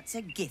sure that's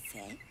a gith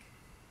egg?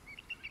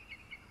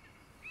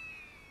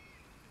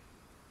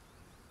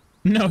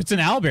 No, it's an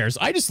owlbear's.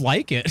 I just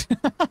like it.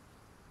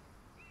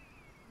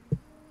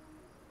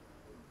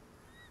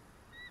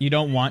 You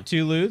don't want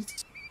to,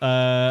 Lutz?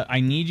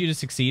 I need you to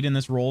succeed in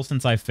this role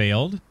since I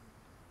failed.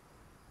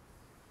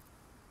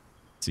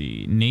 Let's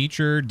see.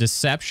 Nature,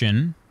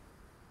 deception.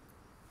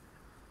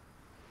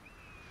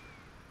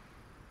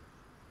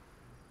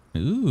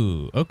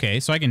 Ooh, okay,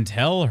 so I can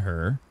tell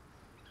her.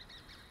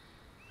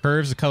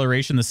 Curves, the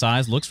coloration, the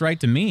size, looks right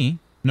to me.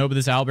 No, but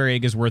this owlbear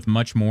egg is worth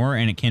much more,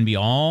 and it can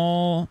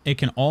all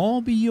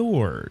be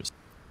yours.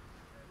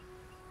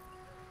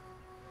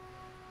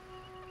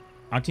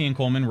 Octi and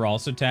Coleman were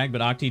also tagged,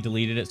 but Octi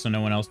deleted it so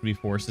no one else would be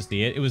forced to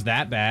see it. It was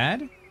that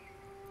bad?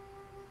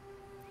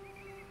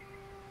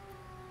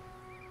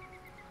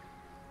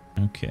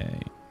 Okay.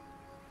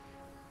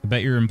 I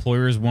bet your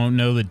employers won't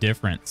know the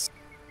difference.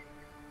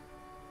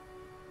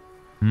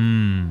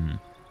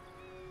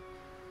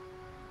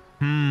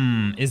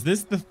 Is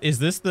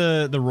this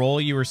the role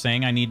you were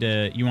saying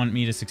you want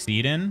me to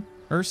succeed in,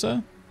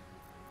 Ursa?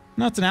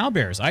 No, it's an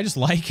owlbear's. I just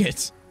like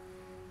it.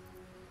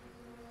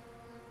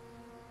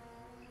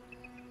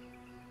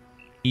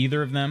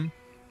 Either of them?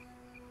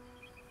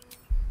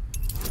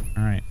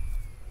 All right.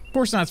 Of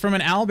course not. It's from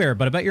an owlbear,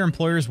 but I bet your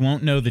employers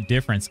won't know the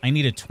difference. I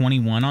need a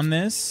 21 on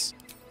this.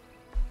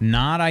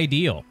 Not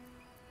ideal.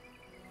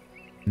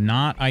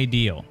 Not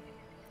ideal.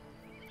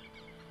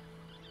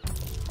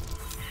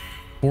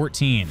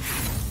 14.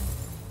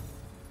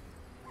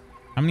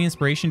 How many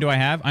inspiration do I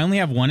have? I only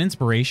have 1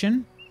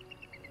 inspiration.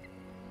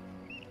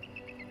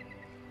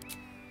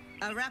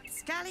 A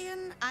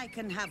rapscallion I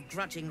can have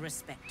grudging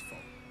respect for.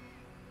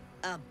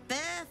 A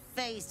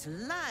bare-faced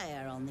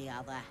liar, on the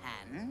other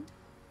hand.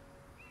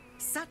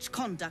 Such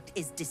conduct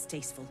is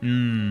distasteful.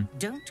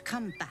 Don't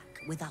come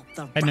back without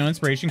the I had no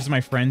inspiration because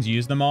my friends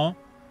used them all.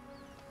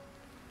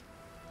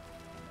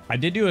 I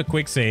did do a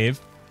quick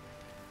save.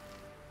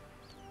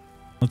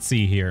 Let's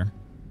see here.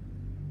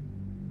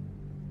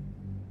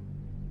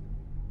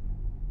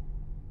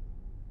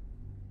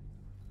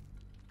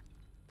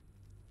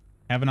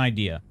 I have an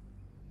idea.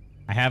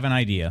 I have an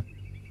idea.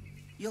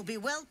 You'll be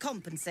well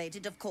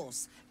compensated, of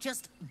course.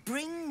 Just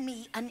bring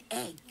me an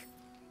egg.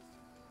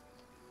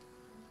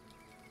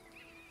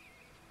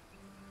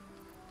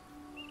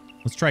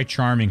 Let's try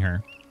charming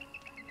her.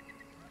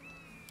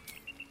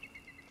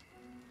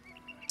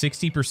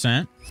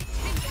 60%.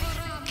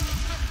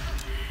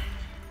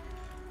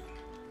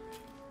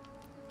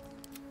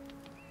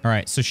 All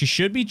right, so she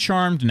should be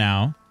charmed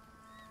now.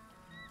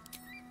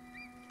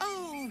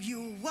 Oh,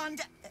 you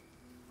wonder...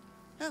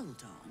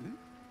 Hold on.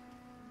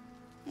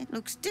 It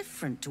looks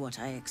different to what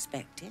I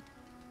expected.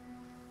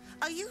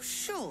 Are you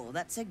sure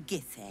that's a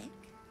gith egg?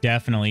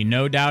 Definitely.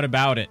 No doubt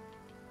about it.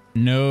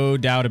 No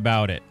doubt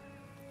about it.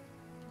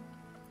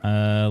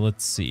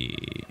 Let's see.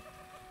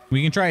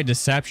 We can try a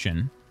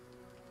deception.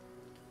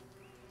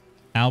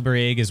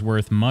 Owlbear egg is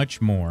worth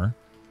much more.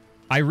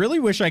 I really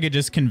wish I could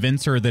just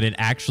convince her that it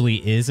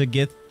actually is a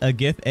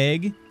gith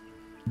egg,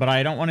 but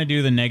I don't want to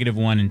do the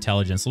 -1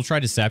 intelligence. We'll try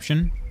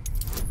deception.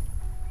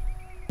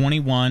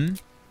 21.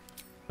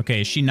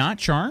 Okay, is she not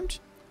charmed?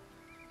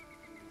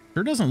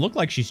 Sure doesn't look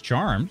like she's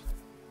charmed.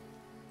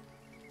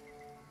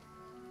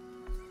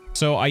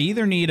 So I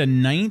either need a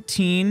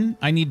 19.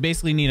 I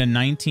basically need a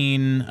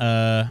 19.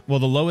 Well,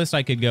 the lowest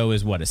I could go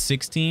is what, a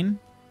 16?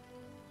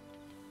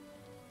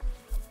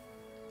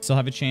 Still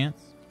have a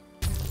chance?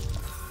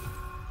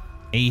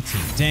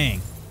 18.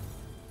 Dang.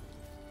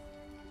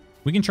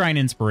 We can try an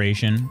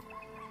inspiration.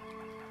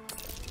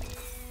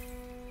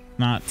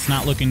 It's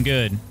not looking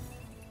good.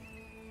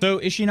 So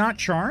is she not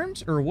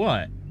charmed or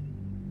what?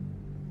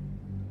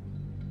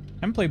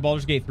 I haven't played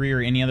Baldur's Gate 3 or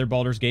any other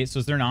Baldur's Gate, so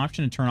is there an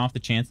option to turn off the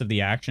chance of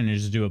the action and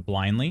just do it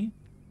blindly?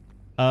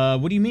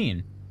 What do you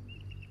mean?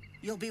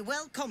 You'll be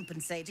well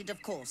compensated,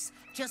 of course.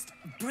 Just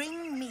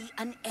bring me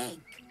an egg.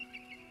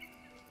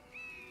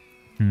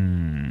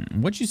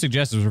 What you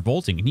suggest is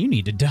revolting, and you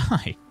need to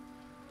die.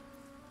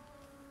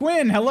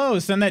 Gwen, hello.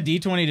 Send that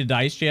D20 to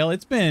Dice Jail.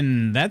 That's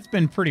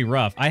been pretty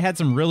rough. I had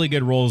some really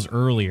good rolls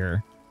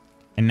earlier,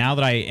 and now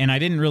that I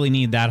didn't really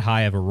need that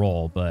high of a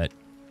roll, but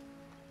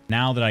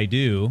now that I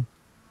do,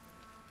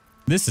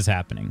 this is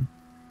happening.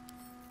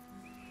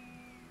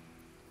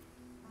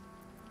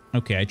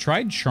 Okay, I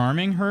tried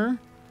charming her,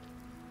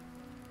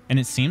 and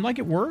it seemed like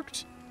it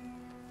worked.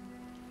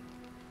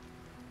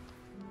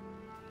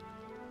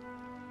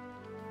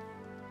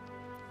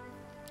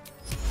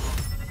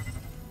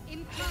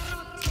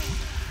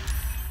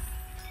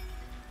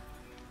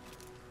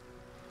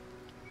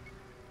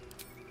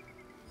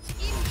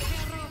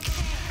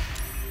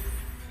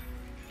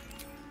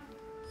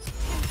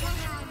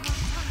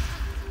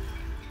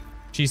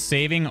 She's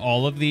saving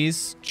all of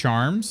these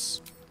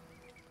charms.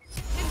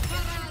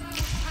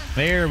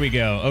 There we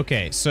go.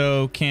 Okay,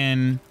 so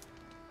can...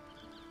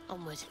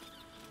 Onward.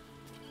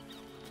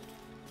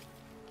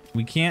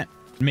 We can't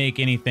make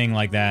anything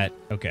like that.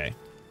 Okay.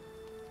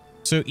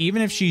 So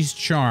even if she's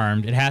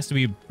charmed, it has to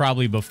be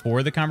probably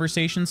before the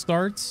conversation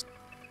starts,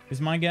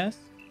 is my guess.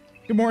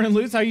 Good morning,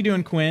 Lutz. How you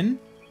doing, Quinn?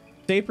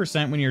 Say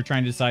 % when you're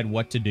trying to decide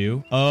what to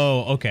do.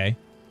 Oh, okay.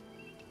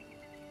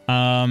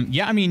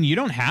 Yeah, I mean, you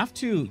don't have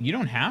to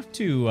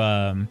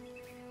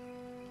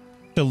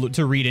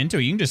read into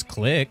it. You can just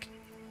click.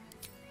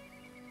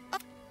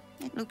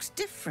 It looks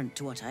different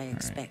to what I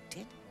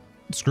expected.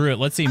 Screw it.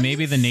 Let's see.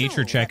 Maybe the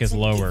nature check is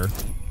lower.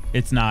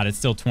 It's not. It's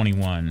still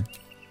 21.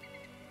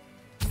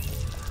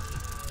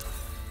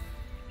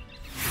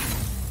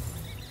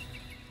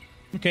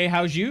 Okay,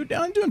 how's you?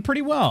 I'm doing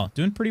pretty well.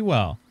 Doing pretty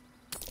well.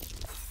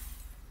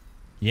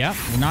 Yeah,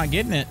 we're not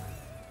getting it.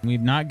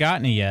 We've not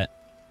gotten it yet.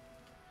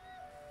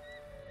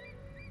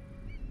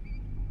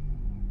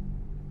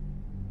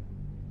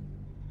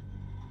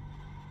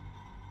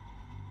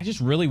 I just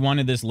really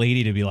wanted this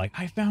lady to be like,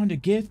 I found a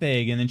Gith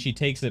egg, and then she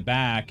takes it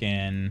back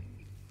and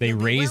they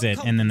raise it,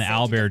 and then the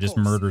owlbear just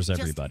murders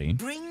everybody.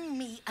 Bring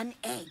me an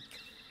egg.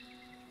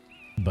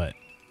 But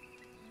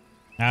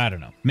I don't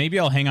know. Maybe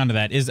I'll hang on to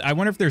that. I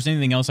wonder if there's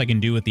anything else I can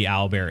do with the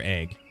owlbear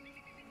egg.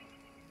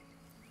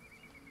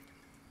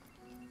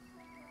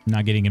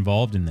 Not getting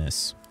involved in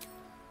this.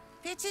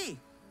 Pity.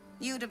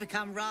 You'd have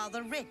become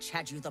rather rich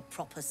had you the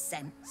proper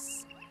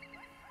sense.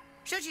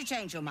 Should you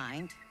change your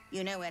mind,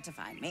 you know where to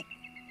find me.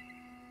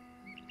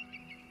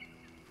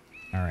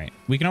 All right.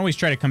 We can always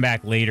try to come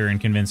back later and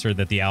convince her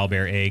that the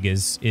owlbear egg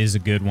is a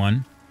good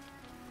one.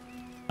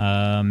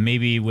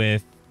 Maybe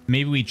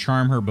we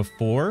charm her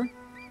before.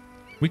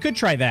 We could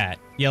try that.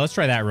 Yeah, let's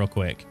try that real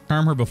quick.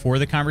 Charm her before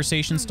the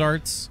conversation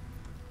starts.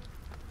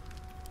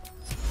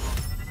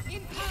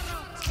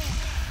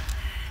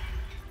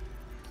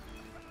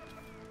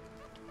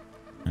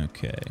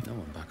 Okay. No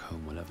one back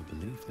home will ever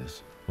believe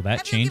this. Will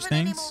that change Have you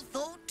given things? any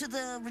more thought to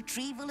the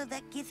retrieval of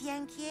that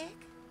Githyanki egg?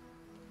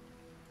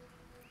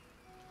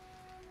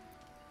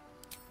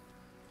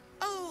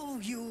 Oh,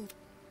 you...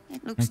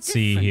 It looks Let's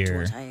see different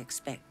here. to what I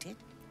expected.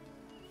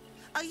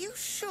 Are you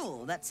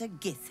sure that's a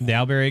Gith egg? The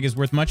owlbear egg is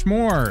worth much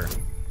more.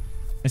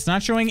 It's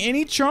not showing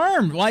any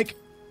charm. Like...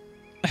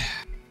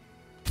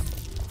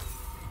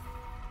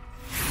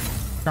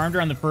 Charmed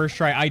her on the first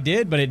try. I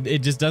did, but it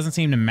just doesn't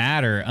seem to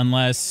matter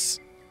unless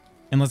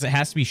it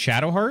has to be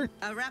Shadowheart.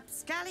 A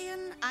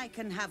rapscallion I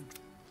can have.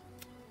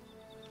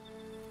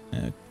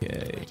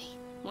 Okay. Ready.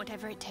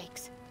 Whatever it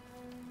takes.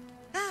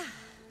 Ah,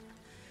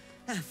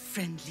 a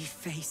friendly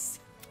face.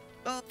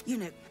 Oh, you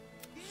know,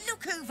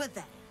 look over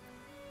there.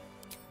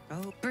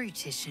 Oh,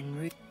 Brutish and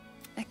rude.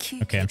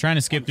 Okay, I'm trying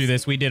to skip through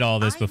this. We did all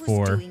this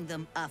before. I was doing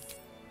them up.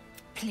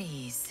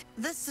 Please.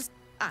 This is.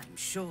 I'm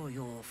sure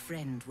your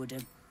friend would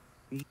have.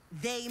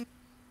 They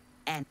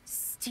and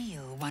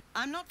Steal one.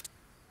 I'm not.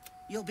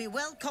 You'll be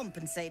well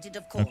compensated,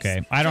 of course.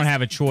 Okay, I don't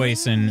have a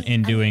choice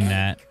in doing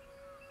that.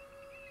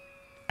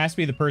 Has to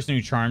be the person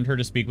who charmed her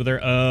to speak with her.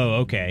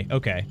 Oh, okay,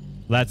 okay.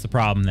 Well, that's the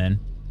problem then.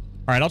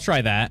 All right, I'll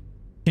try that.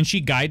 Can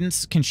she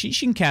guidance? She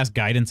can cast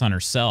guidance on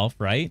herself,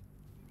 right?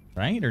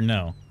 Right or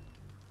no?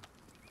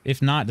 If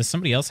not, does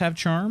somebody else have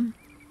charm?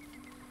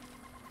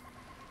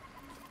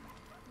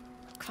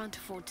 Can't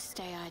afford to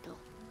stay idle.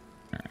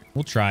 All right,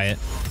 we'll try it.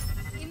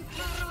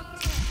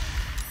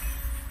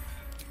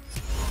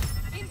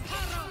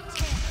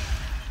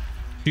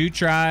 2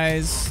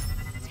 tries,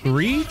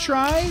 3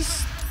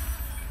 tries,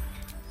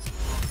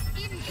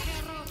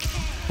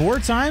 4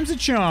 times a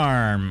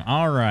charm.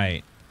 All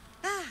right.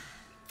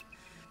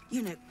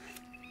 You know.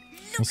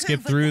 We'll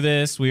skip through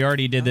this. We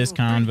already did this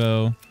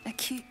convo.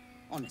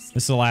 Honestly,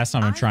 This is the last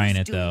time I'm trying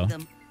it, though.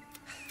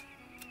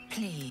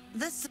 Please.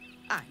 This.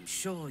 I'm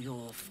sure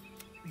you're.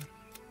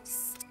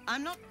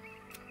 I'm not.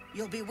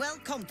 You'll be well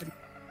compensated.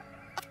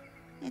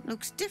 It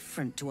looks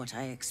different to what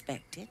I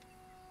expected.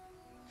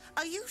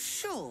 Are you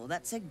sure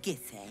that's a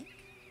Gith egg?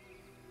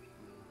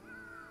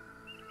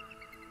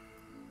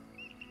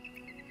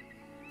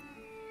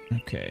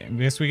 Okay, I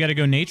guess we got to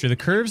go nature. The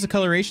curves, the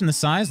coloration, the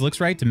size looks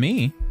right to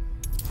me.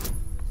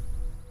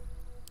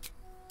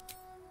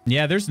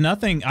 Yeah, there's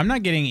nothing. I'm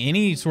not getting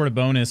any sort of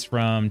bonus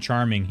from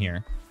charming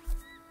here.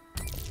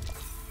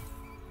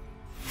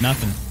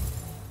 Nothing.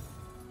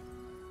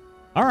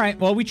 All right,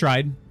 well, we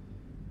tried.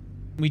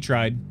 We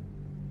tried.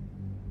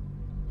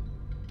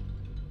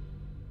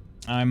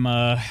 I'm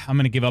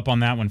gonna give up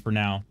on that one for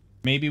now.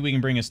 Maybe we can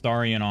bring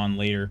Astarion on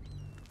later.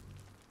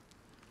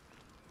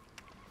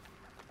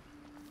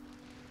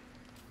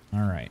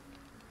 All right.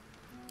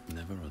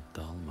 Never a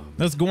dull moment.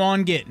 Let's go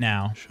on get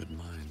now. Should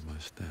mind my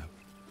step.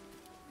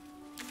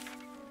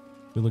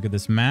 We look at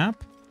this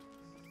map.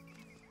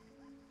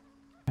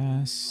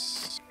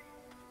 Pass.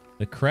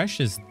 The creche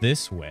is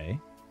this way.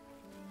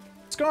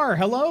 Scar,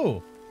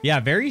 hello. Yeah,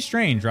 very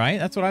strange, right?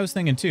 That's what I was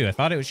thinking too. I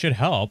thought it should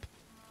help,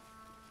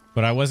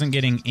 but I wasn't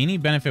getting any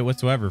benefit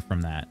whatsoever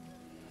from that.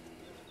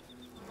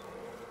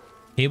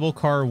 Cable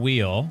car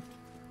wheel.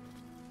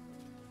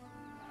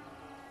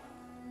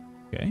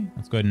 Okay,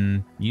 let's go ahead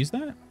and use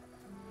that.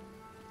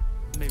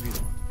 Maybe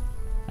not.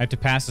 I have to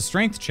pass a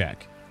strength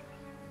check.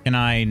 Can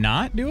I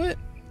not do it?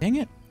 Dang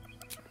it.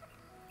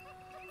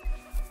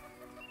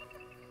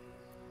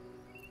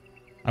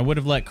 I would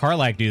have let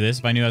Karlak do this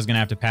if I knew I was going to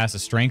have to pass a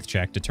strength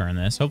check to turn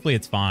this. Hopefully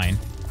it's fine.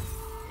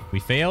 We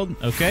failed.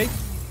 Okay.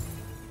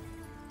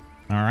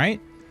 All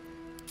right.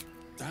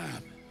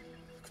 Damn.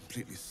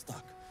 Completely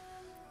stuck.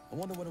 I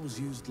wonder when it was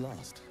used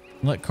last.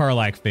 Let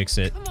Karlak fix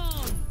it. Come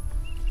on.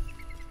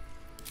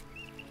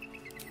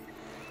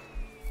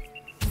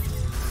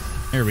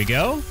 There we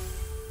go.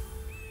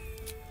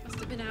 Must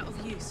have been out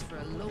of use for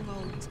a long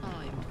old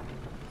time.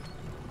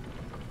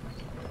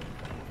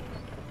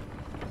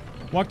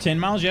 Walked 10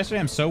 miles yesterday.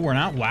 I'm so worn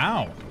out.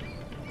 Wow.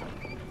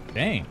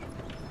 Dang.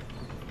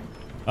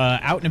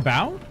 Out and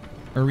about?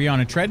 Are we on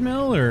a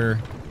treadmill, or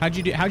how'd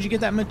you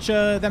get that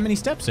many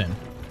steps in?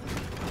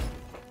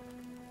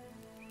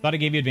 Thought it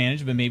gave you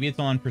advantage, but maybe it's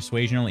on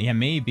persuasion only. Yeah,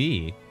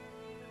 maybe.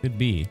 Could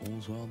be.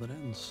 All's well that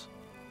ends.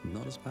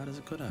 Not as bad as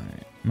it could have.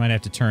 Right. Might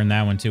have to turn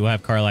that one too. We'll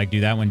have Carlac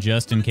do that one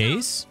just in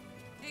case.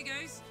 Here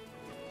goes.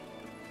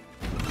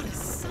 What a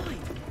sight.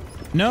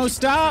 No,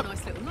 stop!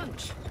 Nice little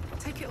lunch.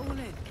 Take it all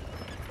in.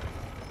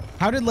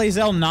 How did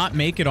Lae'zel not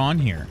make it on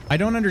here? I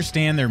don't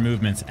understand their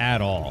movements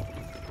at all.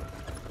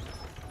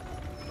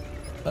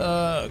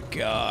 Oh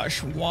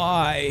gosh,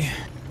 why?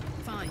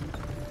 Fine.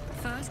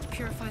 First,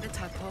 purify the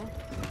tadpole.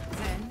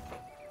 Then,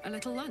 a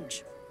little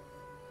lunch.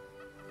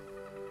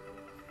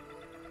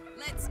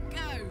 Let's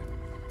go.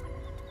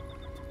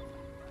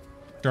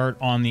 Start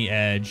on the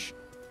edge.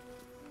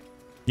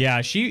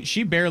 Yeah,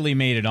 she barely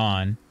made it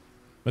on.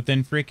 But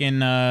then freaking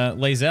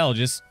Lae'zel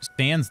just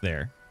stands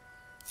there.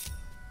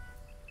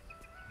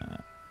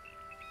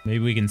 Maybe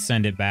we can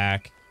send it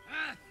back.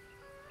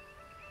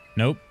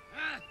 Nope.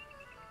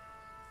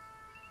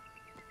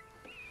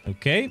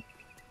 Okay.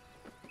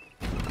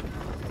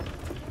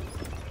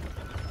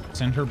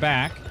 Send her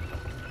back.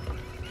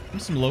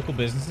 There's some local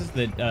businesses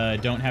that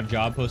don't have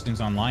job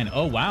postings online.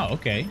 Oh wow,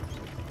 okay.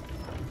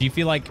 Do you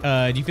feel like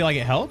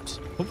it helped?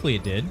 Hopefully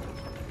it did.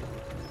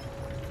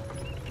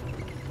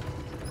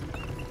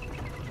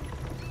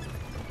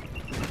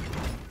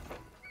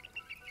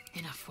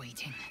 Enough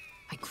waiting.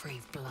 I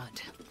crave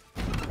blood.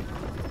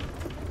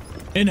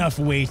 Enough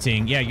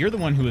waiting. Yeah, you're the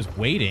one who is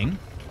waiting.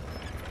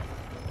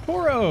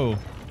 Toro.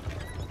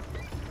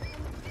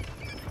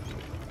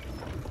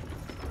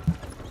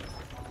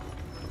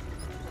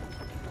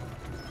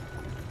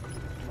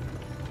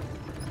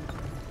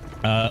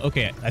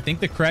 Okay, I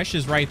think the creche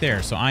is right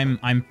there, so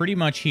I'm pretty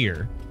much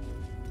here.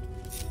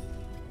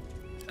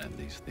 And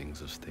these things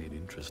have stayed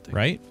interesting.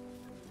 Right?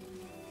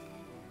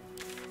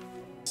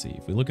 Let's see,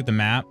 if we look at the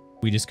map,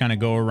 we just kind of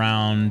go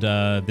around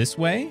this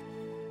way.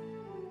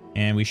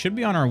 And we should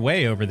be on our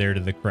way over there to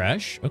the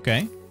creche.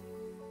 Okay.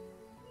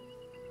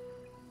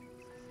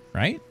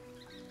 Right?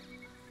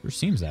 Sure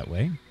seems that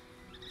way.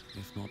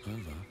 If not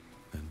over,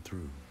 then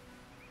through.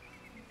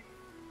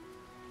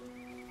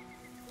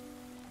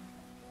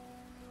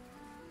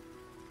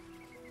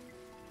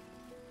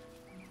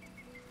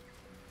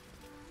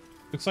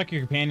 Looks like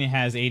your companion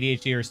has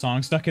ADHD or a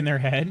song stuck in their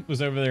head.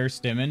 Was over there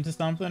stimming to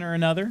something or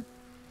another.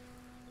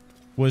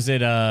 Was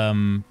it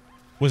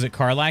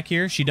Carlac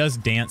here? She does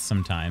dance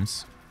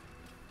sometimes.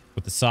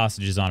 With the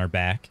sausages on her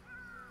back.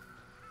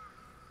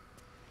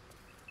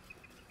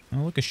 Oh,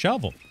 look, a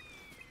shovel.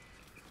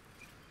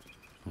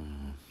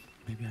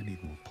 Maybe I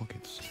need more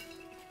pockets.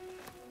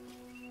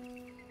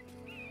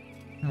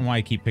 I don't know why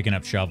I keep picking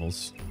up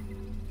shovels.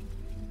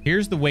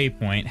 Here's the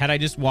waypoint. Had I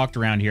just walked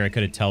around here, I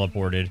could have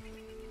teleported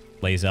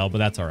Lae'zel, but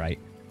that's all right.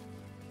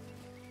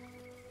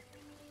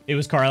 It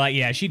was Carlac.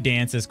 Yeah, she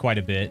dances quite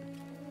a bit.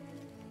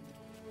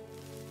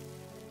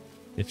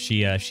 If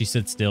she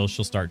sits still,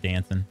 she'll start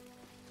dancing.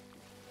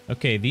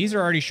 Okay, these are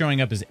already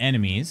showing up as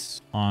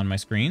enemies on my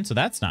screen, so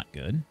that's not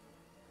good.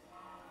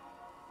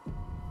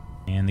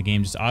 And the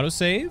game just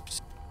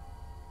auto-saved.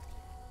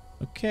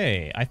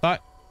 Okay, I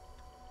thought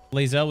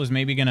Lae'zel was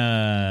maybe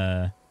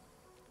gonna...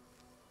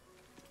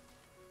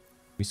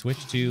 We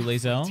switch to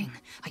Lae'zel.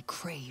 I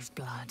crave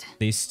blood.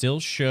 They still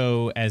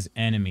show as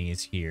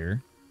enemies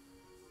here.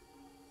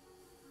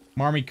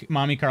 Mommy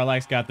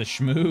Carlac's got the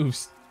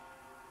schmoves.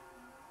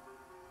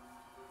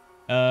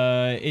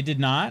 It did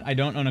not. I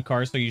don't own a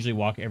car, so I usually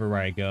walk everywhere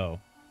I go.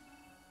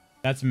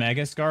 That's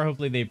Mega Scar.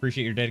 Hopefully they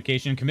appreciate your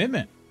dedication and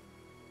commitment.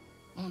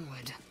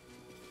 Onward.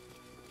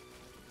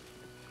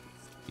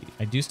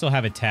 I do still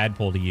have a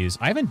tadpole to use.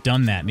 I haven't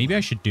done that. Maybe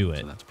I should do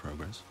it. So that's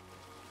progress.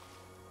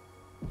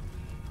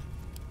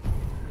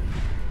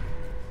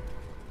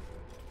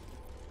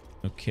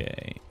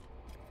 Okay.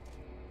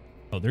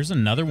 Oh, there's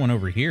another one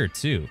over here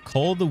too.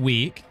 Cull of the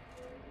Week.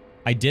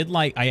 I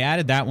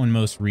added that one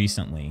most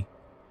recently.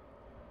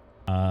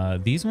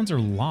 These ones are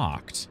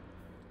locked.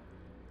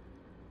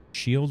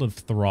 Shield of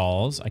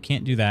Thralls. I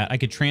can't do that. I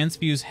could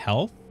transfuse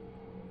health.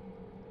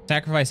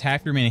 Sacrifice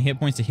half your remaining hit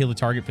points to heal the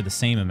target for the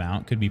same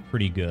amount. Could be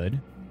pretty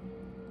good.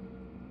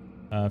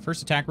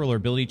 First attack roll or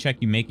ability check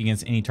you make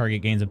against any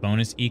target gains a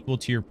bonus equal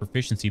to your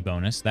proficiency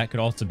bonus. That could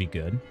also be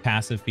good.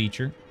 Passive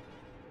feature.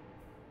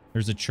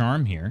 There's a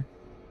charm here.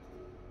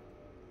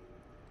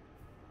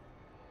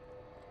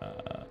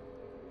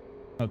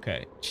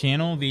 Okay.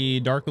 Channel the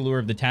dark allure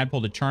of the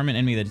tadpole to charm an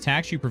enemy that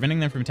attacks you, preventing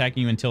them from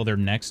attacking you until their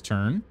next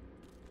turn.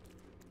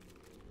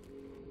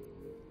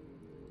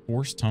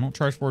 Force tunnel.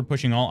 Charge forward,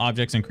 pushing all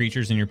objects and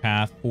creatures in your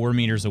path 4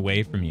 meters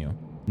away from you.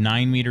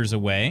 9 meters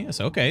away.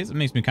 So, okay, so it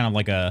makes me kind of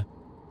like a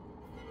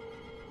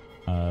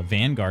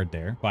Vanguard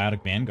there.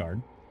 Biotic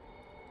Vanguard.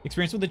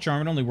 Experience with the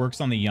charm, it only works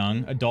on the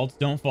young. Adults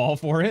don't fall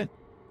for it.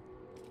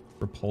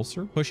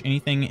 Repulsor. Push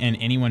anything and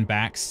anyone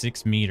back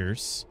 6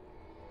 meters.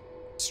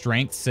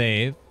 Strength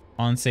save.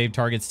 On save,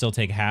 targets still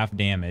take half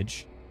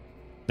damage.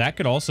 That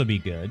could also be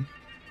good.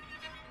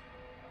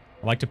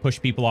 I like to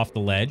push people off the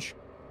ledge.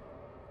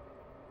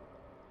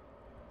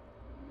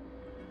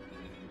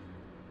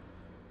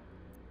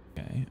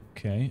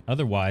 Okay.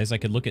 Otherwise, I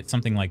could look at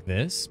something like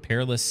this.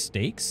 Perilous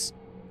Stakes.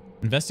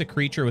 Invest a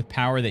creature with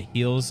power that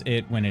heals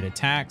it when it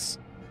attacks,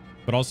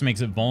 but also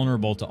makes it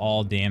vulnerable to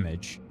all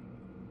damage.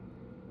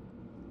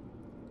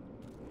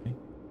 Okay.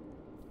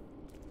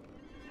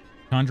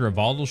 Conjure a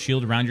volatile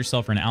shield around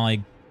yourself or an ally,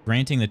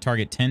 granting the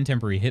target 10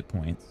 temporary hit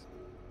points.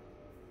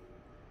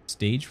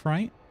 Stage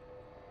Fright.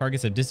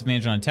 Targets have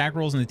disadvantage on attack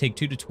rolls, and they take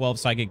 2 to 12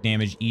 psychic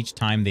damage each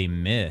time they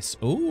miss.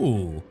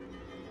 Ooh.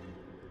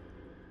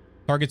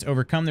 Targets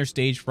overcome their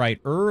stage fright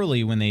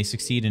early when they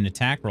succeed in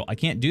attack roll. I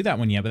can't do that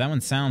one yet, but that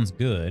one sounds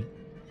good.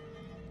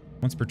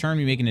 Once per turn,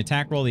 you make an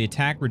attack roll. The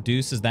attack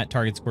reduces that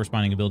target's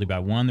corresponding ability by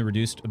 1. The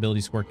reduced ability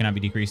score cannot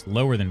be decreased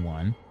lower than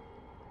 1.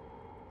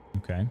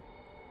 Okay.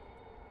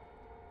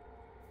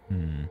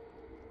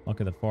 Luck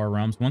of the Far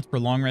Realms. Once per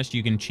long rest,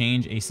 you can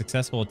change a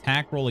successful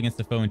attack roll against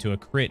the foe into a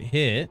crit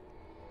hit.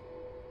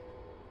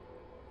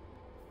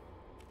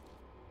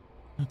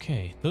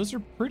 Okay, those are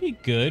pretty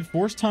good.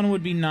 Force Tunnel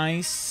would be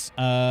nice.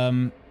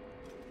 I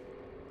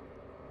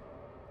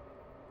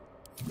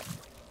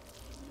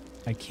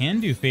can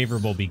do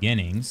Favorable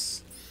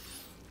Beginnings.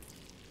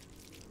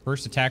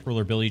 First attack roll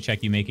or ability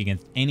check you make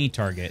against any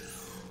target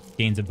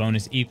gains a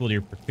bonus equal to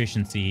your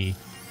proficiency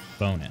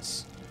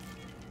bonus.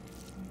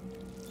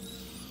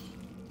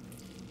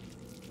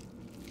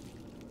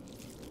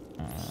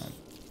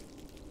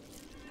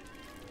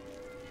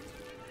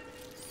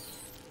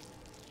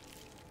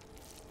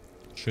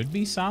 Should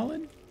be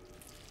solid.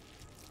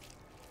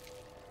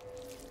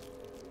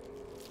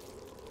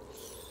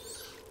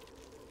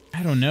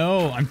 I don't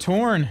know. I'm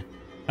torn.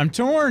 I'm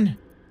torn.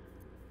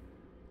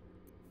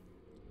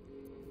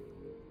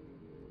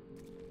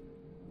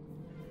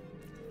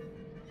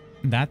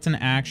 That's an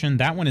action.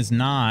 That one is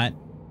not.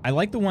 I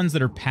like the ones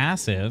that are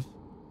passive.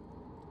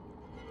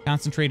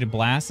 Concentrated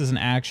Blast is an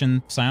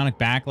action. Psionic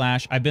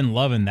Backlash. I've been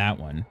loving that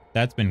one.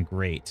 That's been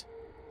great.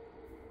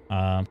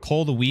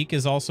 Cold a Week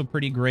is also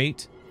pretty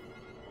great.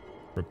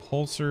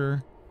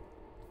 Repulsor.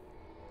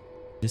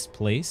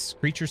 Displace.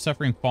 Creatures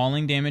suffering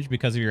falling damage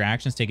because of your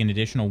actions take an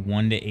additional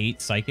 1 to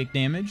 8 psychic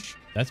damage.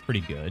 That's pretty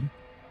good.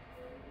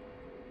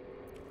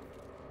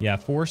 Yeah,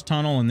 Force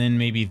Tunnel and then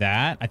maybe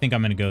that. I think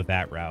I'm going to go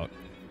that route.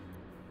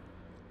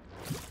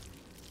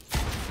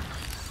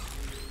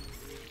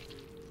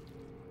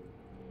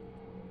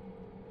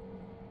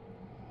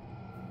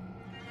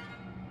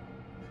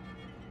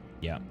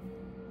 Yeah.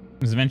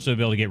 Because eventually I'll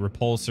be able to get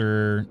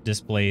Repulsor,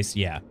 Displace.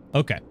 Yeah.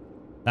 Okay.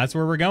 That's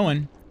where we're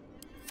going.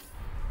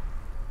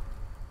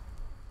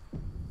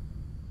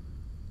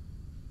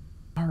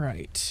 All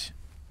right.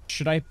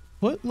 Should I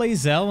put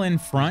Lae'zel in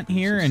front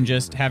here and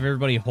just have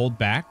everybody hold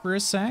back for a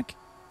sec?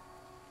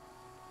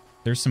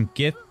 There's some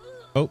gift.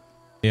 Oh,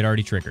 it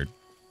already triggered.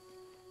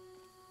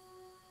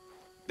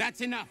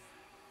 That's enough.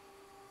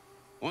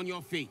 On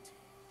your feet.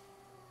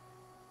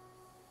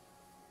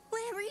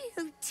 Where are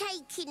you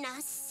taking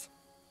us?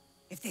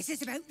 If this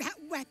is about that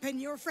weapon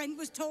your friend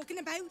was talking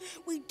about,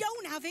 we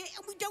don't have it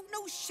and we don't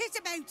know shit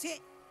about it.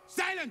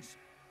 Silence!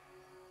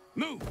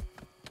 Move!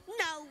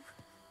 No.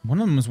 One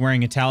of them was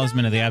wearing a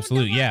Talisman of the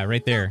Absolute. Yeah,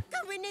 right there.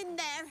 Going in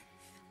there.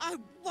 I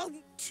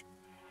won't.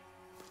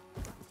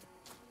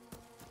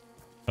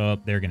 Oh,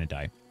 they're gonna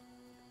die.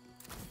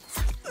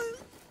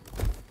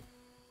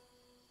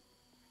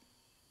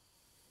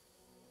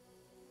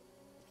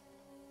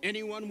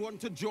 Anyone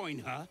want to join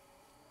her?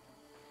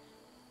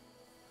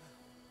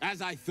 As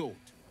I thought.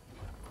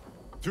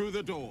 Through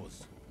the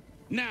doors.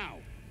 Now!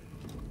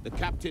 The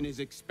captain is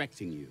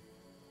expecting you.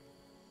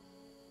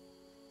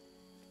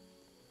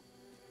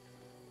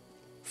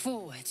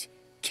 Forward,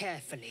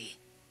 carefully.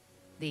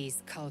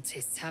 These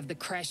cultists have the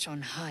crash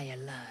on high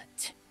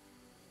alert.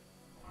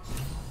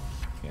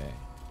 Okay.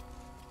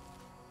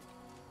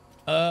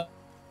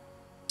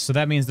 So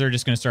that means they're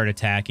just going to start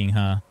attacking,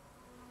 huh?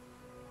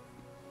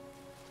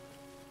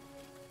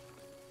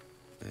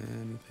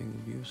 Anything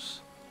of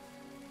use?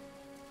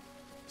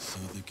 So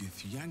the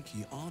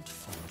Githyanki aren't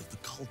fond of the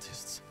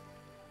cultists.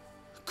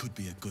 Could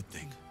be a good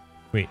thing.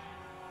 Wait.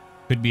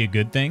 Could be a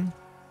good thing?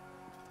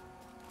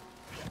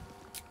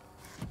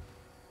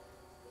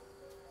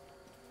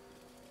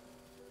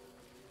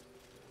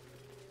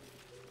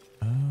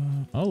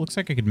 Oh, looks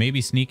like I could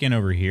maybe sneak in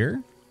over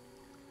here.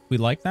 We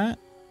like that?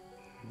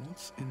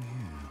 What's in here?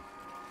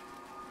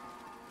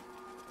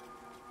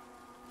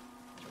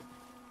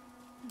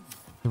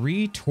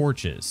 3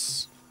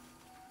 torches.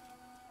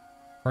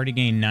 Party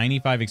gained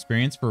 95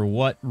 experience for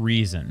what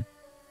reason?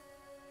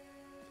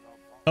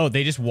 Oh,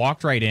 they just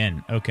walked right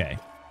in. Okay.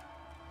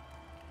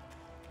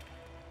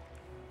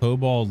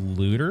 Kobold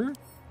Looter?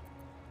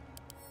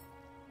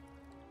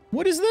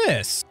 What is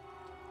this?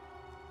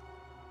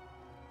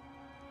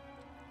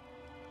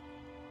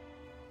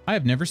 I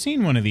have never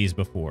seen one of these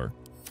before.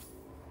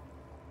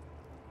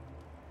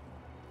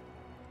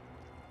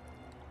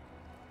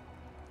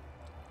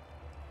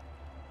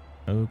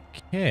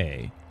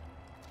 Okay.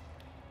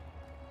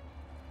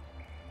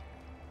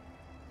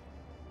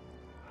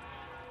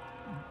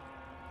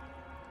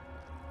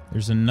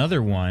 There's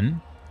another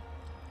one.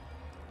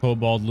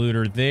 Kobold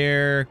Looter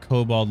there.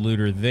 Kobold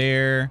Looter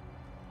there.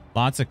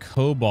 Lots of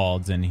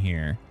kobolds in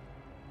here.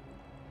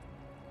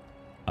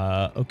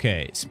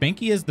 Okay.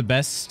 Spanky is the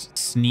best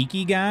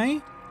sneaky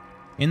guy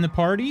in the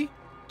party.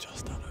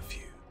 Just on a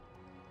few.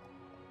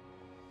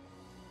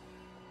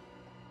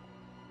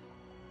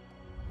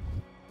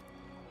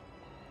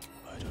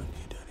 I don't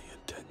need any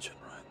attention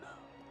right now.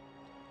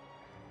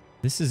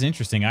 This is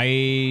interesting.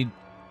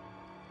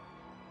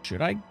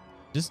 Should I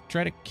just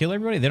try to kill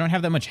everybody? They don't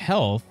have that much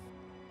health.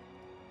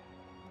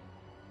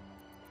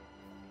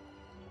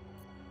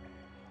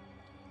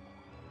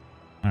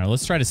 All right,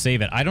 let's try to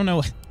save it. I don't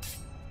know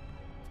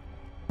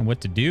what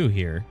to do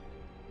here.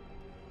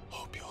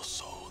 Hope your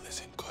soul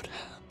is in good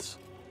hands.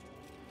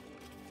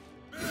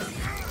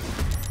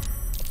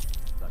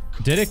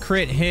 Did a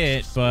crit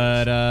hit,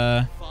 but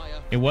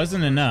it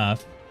wasn't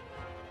enough.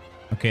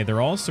 Okay,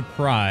 they're all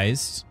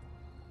surprised.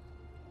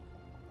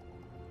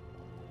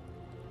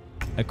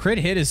 A crit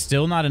hit is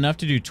still not enough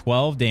to do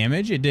 12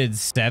 damage. It did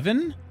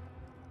 7.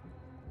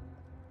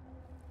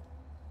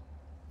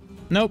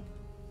 Nope.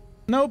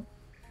 Nope.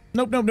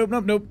 Nope, nope, nope,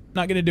 nope, nope.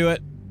 Not gonna do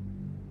it.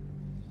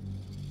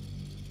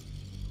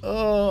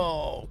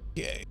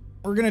 Okay.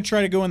 We're gonna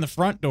try to go in the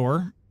front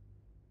door.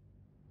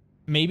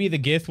 Maybe the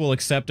Gith will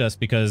accept us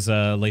because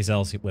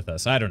Lae'zel's with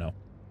us. I don't know.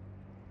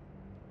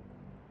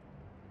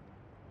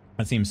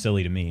 That seems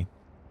silly to me.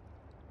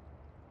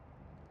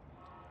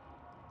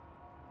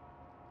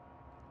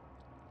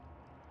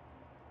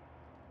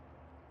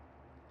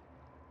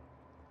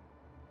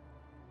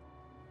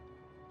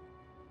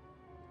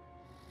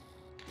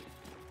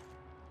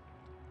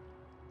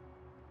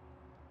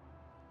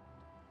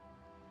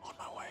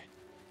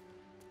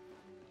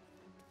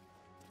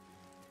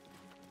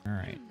 All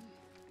right.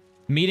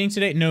 Meeting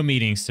today? No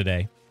meetings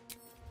today.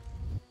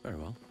 Very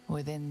well.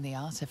 Within the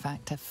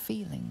artifact, a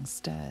feeling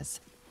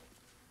stirs.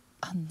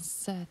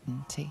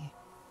 Uncertainty.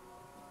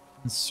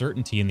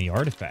 Uncertainty in the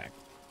artifact.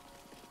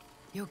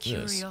 Your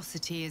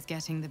curiosity is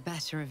getting the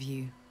better of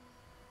you.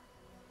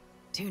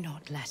 Do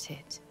not let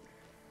it.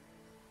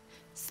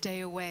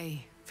 Stay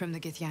away from the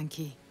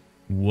Githyanki.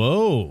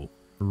 Whoa.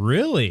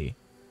 Really?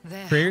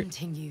 They're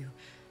hunting you.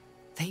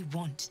 They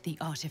want the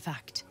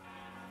artifact.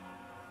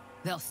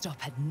 They'll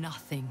stop at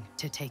nothing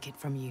to take it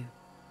from you.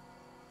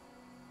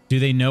 Do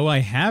they know I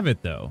have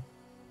it, though?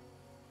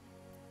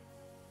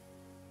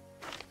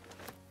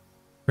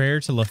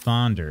 Prayer to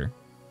Lathander.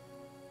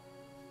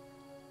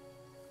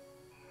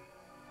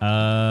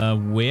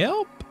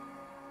 Well,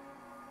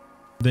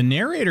 the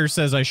narrator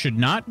says I should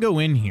not go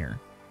in here.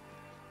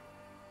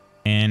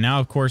 And now,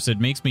 of course,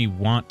 it makes me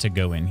want to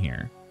go in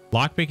here.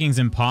 Lockpicking's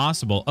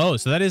impossible. Oh,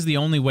 so that is the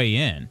only way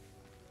in.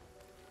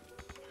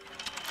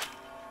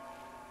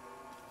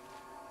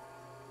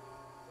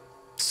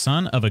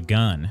 Son of a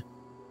gun.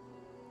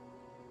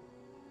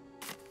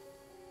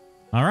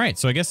 All right,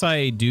 so I guess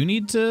I do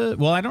need to...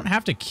 Well, I don't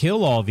have to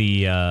kill all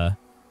the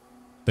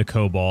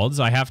kobolds.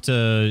 I have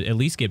to at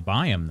least get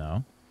by them,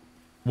 though.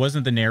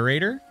 Wasn't the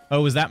narrator?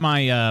 Oh, was that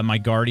my my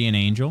guardian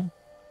angel?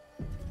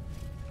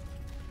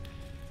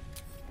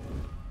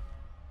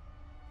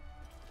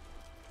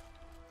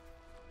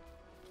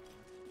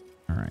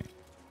 All right.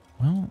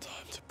 Well,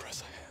 time to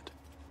press ahead.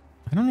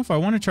 I don't know if I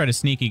want to try to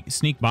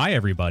sneak by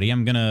everybody.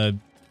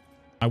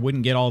 I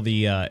wouldn't get all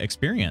the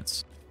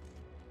experience.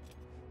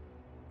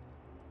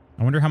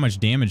 I wonder how much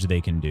damage they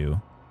can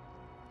do.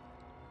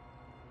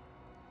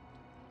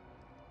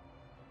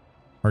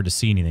 Hard to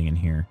see anything in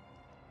here.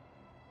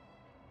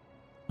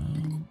 I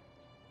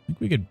think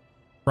we could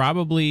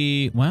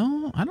probably...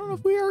 Well, I don't know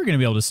if we are going to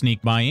be able to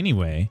sneak by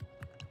anyway.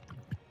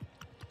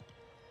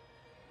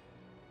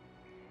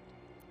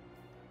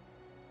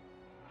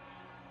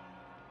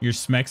 Your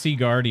Smexy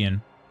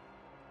Guardian.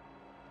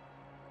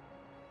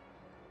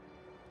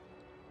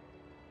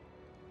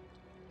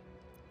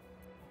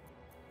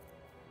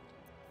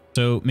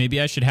 So maybe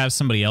I should have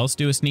somebody else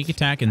do a sneak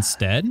attack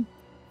instead?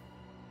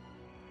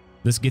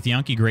 This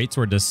Githyanki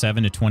Greatsword does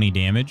 7 to 20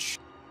 damage.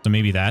 So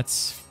maybe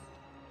that's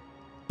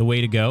the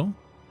way to go.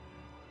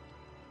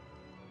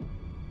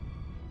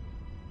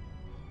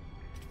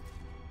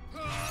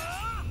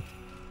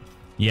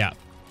 Yeah.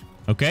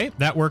 Okay,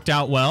 that worked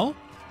out well.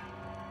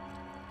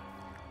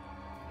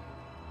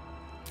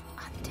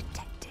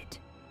 Undetected.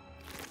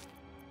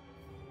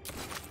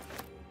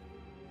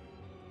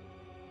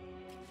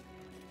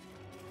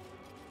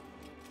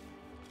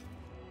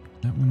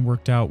 That one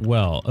worked out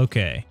well.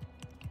 Okay.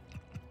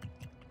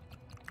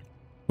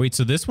 Wait,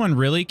 so this one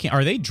really can't...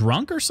 Are they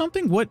drunk or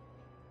something? What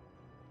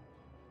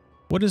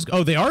is...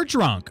 Oh, they are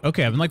drunk.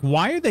 Okay, I'm like,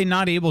 why are they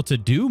not able to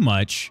do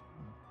much?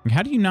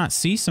 How do you not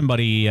see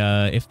somebody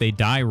if they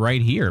die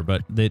right here?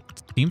 But it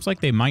seems like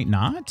they might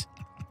not.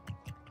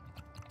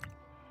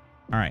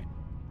 All right,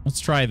 let's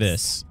try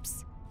this.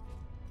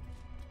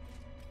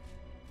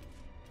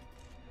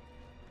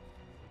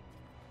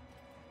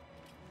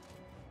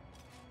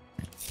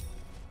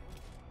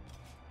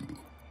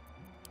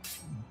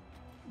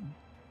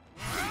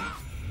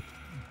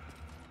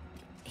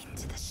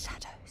 Into the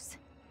shadows.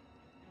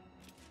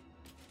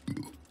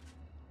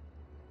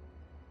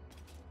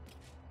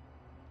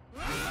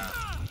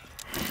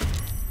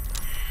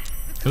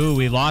 Ooh,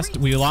 we lost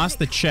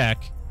the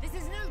check. This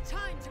is no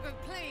time to go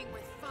playing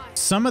with fire.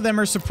 Some of them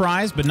are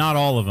surprised, but not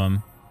all of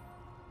them.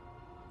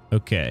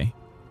 Okay.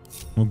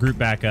 We'll group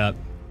back up.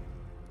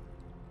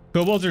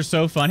 Kobolds are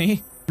so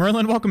funny.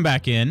 Merlin, welcome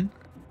back in.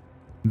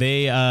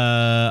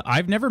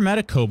 I've never met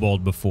a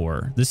kobold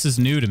before. This is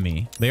new to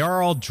me. They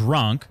are all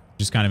drunk,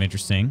 which is kind of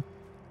interesting.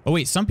 Oh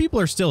wait, some people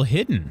are still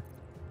hidden.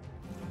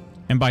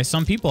 And by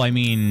some people, I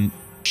mean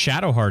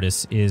Shadowheart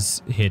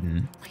is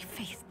hidden. My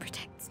faith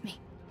protects me.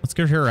 Let's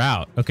get her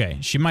out. Okay,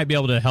 she might be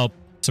able to help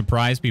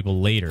surprise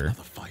people later.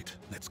 Another fight.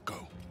 Let's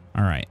go.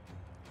 All right.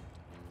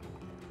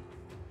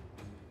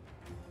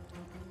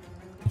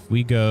 If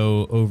we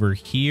go over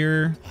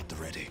here, At the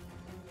ready.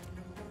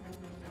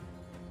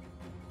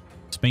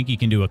 Spanky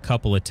can do a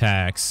couple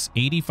attacks.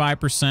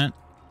 85%.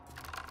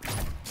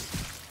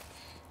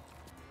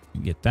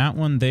 Get that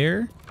one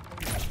there.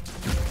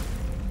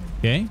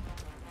 Okay.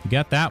 We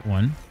got that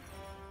one.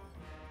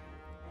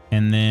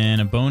 And then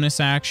a bonus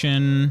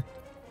action.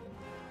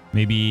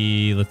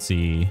 Maybe, let's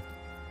see.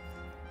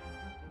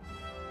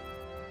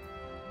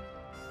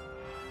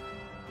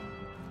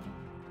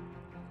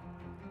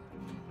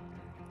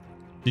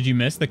 Did you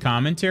miss the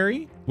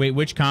commentary? Wait,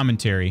 which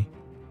commentary?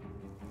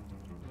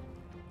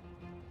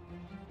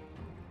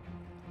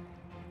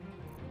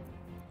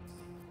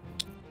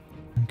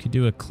 We could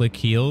do a click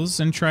heels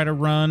and try to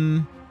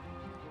run.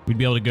 We'd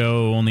be able to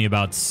go only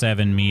about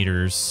 7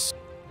 meters.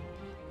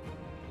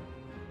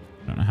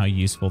 I don't know how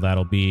useful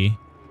that'll be.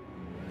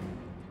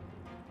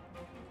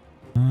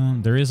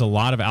 There is a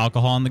lot of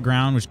alcohol on the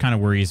ground, which kind of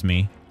worries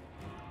me.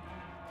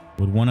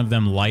 Would one of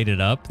them light it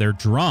up? They're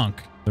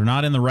drunk. They're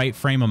not in the right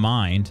frame of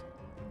mind.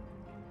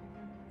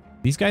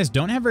 These guys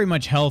don't have very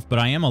much health, but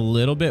I am a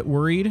little bit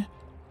worried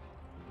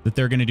that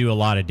they're going to do a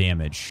lot of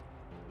damage.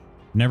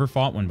 Never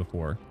fought one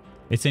before.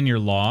 It's in your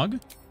log.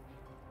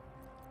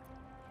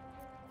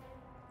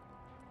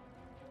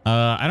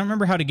 I don't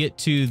remember how to get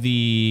to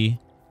the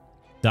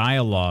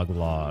dialogue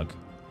log.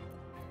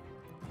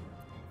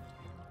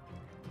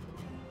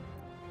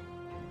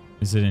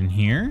 Is it in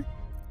here?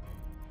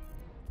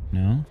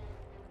 No.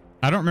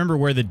 I don't remember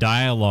where the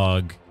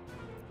dialogue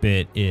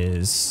bit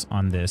is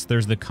on this.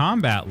 There's the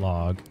combat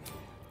log.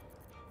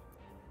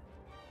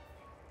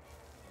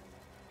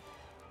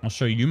 I'll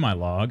show you my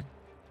log.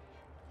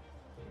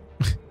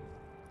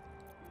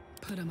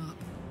 Put him up.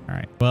 All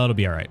right. Well, it'll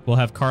be all right. We'll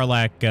have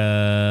Karlach.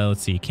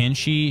 Let's see. Can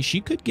she?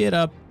 She could get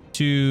up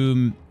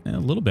to a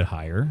little bit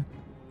higher.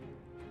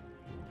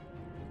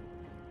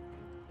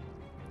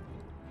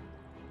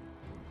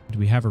 Do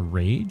we have a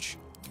rage?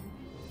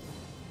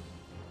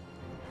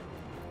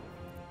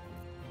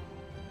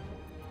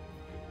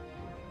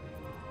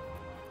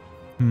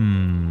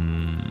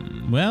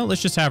 Well,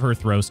 let's just have her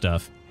throw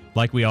stuff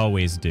like we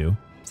always do.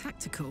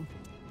 Tactical.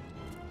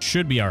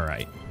 Should be all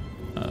right.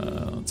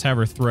 Let's have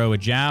her throw a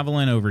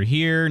javelin over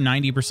here.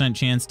 90%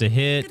 chance to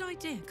hit. Good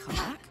idea,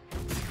 Karlach.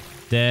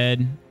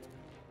 Dead.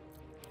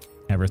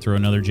 Have her throw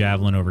another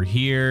javelin over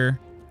here.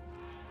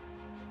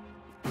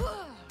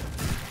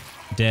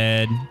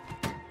 Dead.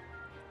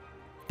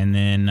 And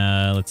then,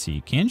 let's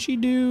see. Can she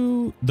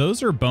do...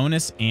 Those are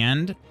bonus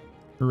and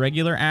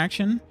regular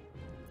action?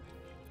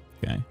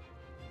 Okay.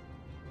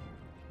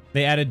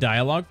 They added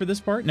dialogue for this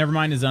part. Never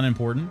mind, is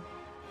unimportant.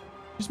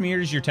 Just me, or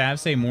does your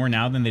tabs say more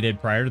now than they did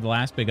prior to the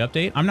last big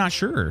update? I'm not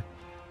sure.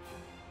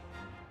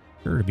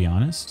 Sure, to be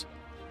honest.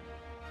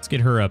 Let's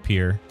get her up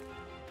here.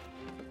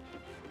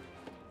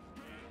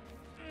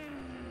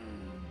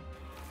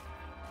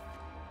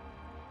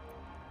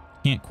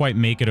 Can't quite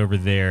make it over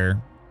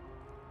there.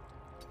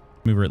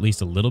 Move her at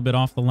least a little bit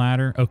off the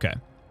ladder. Okay.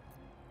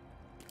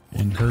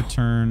 And her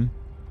turn.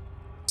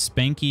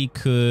 Spanky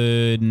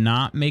could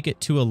not make it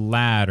to a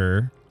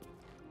ladder.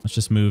 Let's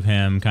just move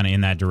him kind of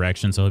in that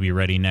direction so he'll be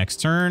ready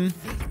next turn.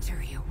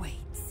 Victory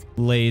awaits.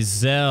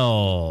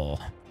 Lae'zel.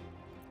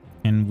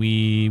 And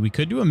we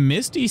could do a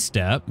Misty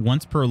Step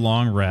once per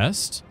long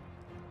rest.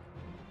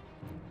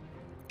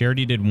 She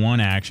already did one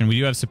action. We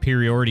do have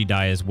superiority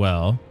die as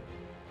well.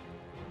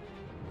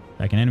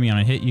 Like an enemy on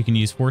a hit, you can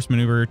use force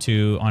maneuver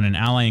on an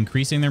ally,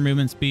 increasing their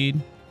movement speed.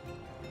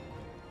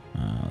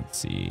 Let's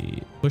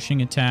see.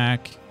 Pushing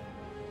attack,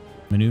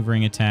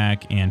 maneuvering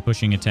attack, and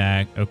pushing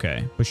attack.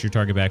 Okay. Push your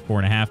target back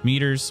 4.5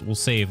 meters. We'll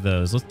save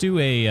those. Let's do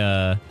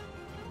a...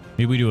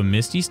 maybe we do a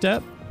Misty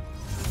Step.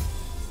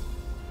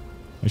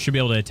 I should be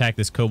able to attack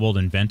this Kobold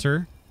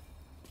Inventor.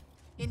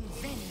 All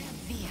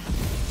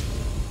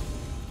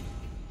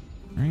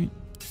right.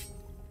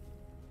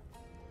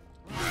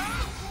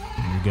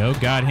 There we go.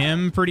 Got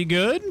him pretty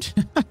good.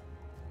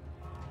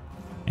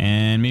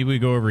 And maybe we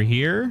go over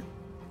here.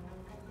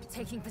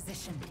 Taking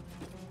position.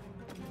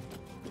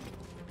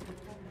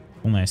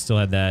 Only I still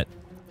had that.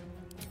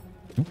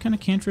 What kind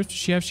of cantrip does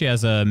she have? She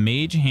has a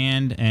Mage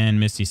Hand and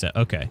Misty Step.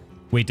 Okay.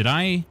 Wait, did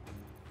I...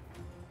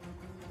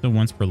 The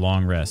once per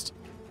long rest.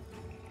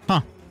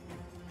 Huh.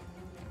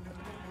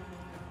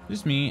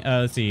 Just me.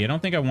 Let's see. I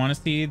don't think I want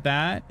to see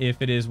that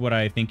if it is what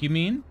I think you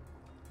mean.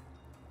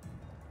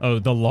 Oh,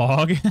 the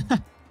log.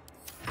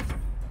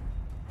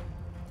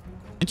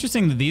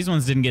 Interesting that these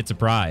ones didn't get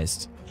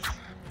surprised.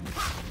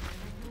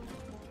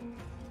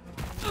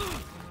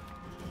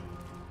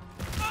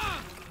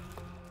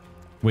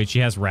 Wait, she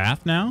has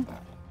Wrath now?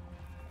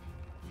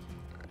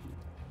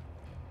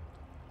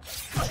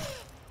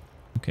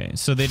 Okay,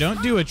 so they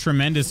don't do a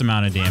tremendous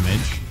amount of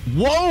damage.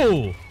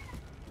 Whoa!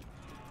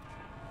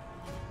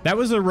 That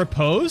was a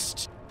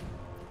riposte?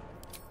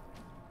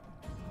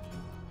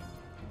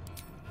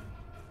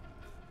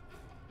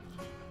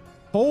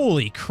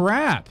 Holy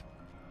crap.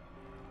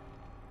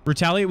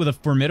 Retaliate with a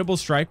formidable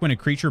strike when a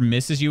creature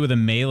misses you with a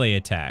melee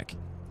attack.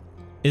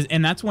 Is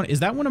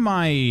that one of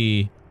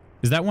my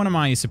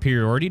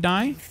superiority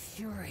die?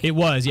 It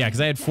was, yeah, because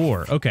I had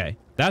 4. Okay,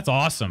 that's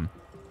awesome.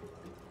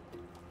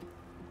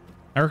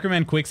 I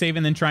recommend quick save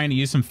and then trying to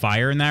use some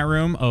fire in that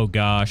room. Oh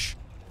gosh.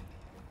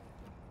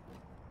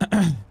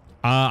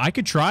 I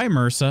could try,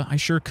 Mursa. I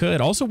sure could.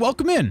 Also,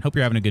 welcome in. Hope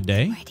you're having a good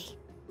day.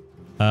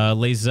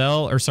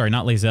 Lae'zel, or sorry,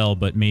 not Lae'zel,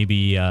 but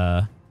maybe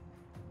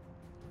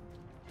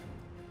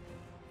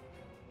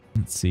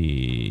let's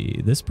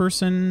see. This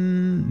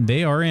person,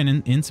 they are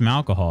in some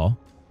alcohol.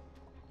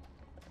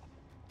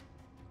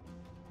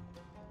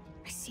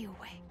 I see a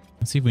way.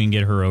 Let's see if we can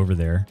get her over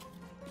there.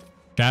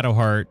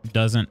 Shadowheart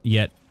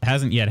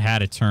hasn't yet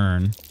had a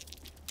turn.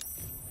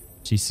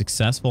 She's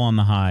successful on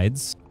the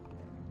hides.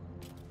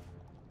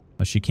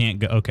 Oh, she can't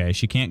go. Okay,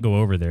 she can't go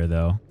over there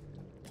though.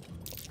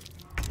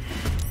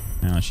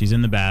 No, she's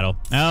in the battle.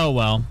 Oh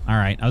well. All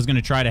right. I was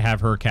gonna try to have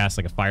her cast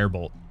like a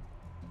firebolt.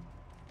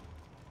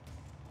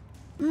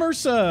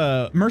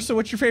 Mursa,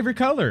 what's your favorite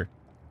color?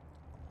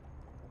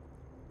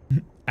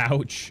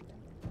 Ouch.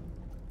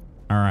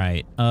 All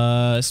right.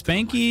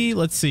 Spanky,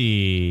 let's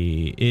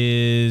see.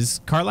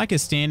 Karlach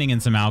is standing in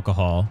some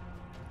alcohol,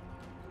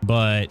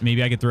 but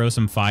maybe I could throw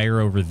some fire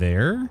over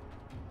there.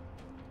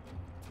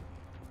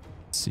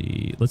 Let's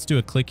see. Let's do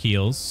a click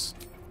heals.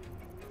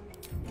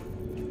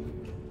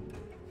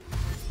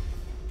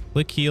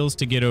 Click heals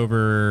to get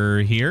over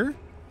here.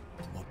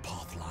 What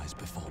path lies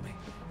before me?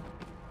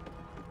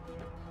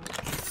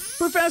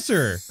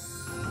 Professor!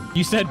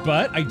 You said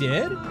but? I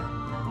did?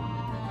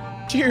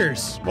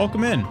 Cheers.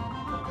 Welcome in.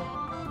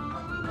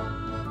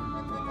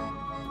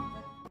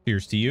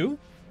 Cheers to you.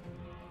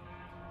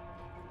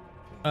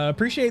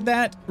 Appreciate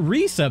that.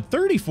 Resub,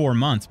 34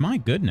 months. My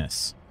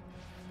goodness.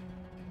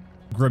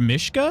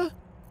 Grimishka?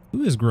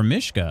 Who is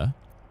Grimishka?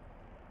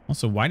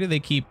 Also, why do they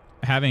keep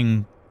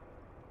having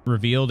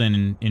revealed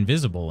and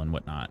invisible and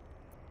whatnot?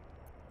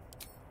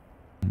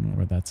 I don't know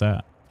where that's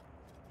at.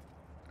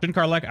 Shouldn't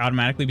Karlach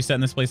automatically be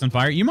setting this place on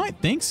fire? You might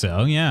think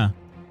so, yeah.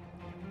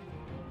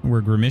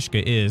 Where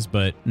Grimishka is,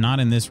 but not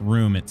in this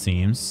room, it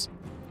seems.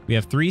 We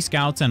have 3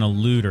 scouts and a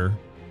looter.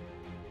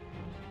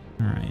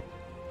 All right.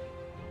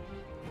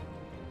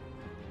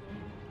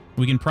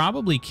 We can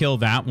probably kill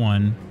that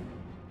one.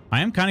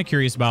 I am kind of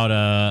curious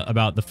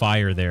about the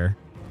fire there.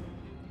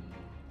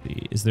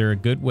 Is there a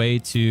good way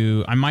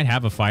to... I might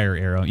have a fire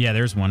arrow. Yeah,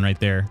 there's one right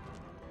there.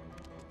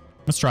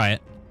 Let's try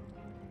it.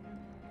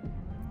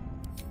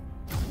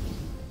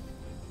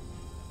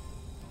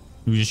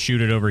 We just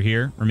shoot it over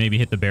here, or maybe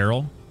hit the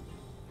barrel.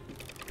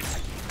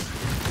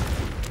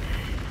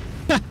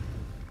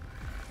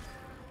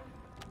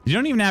 You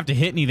don't even have to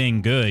hit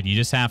anything good. You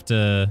just have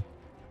to...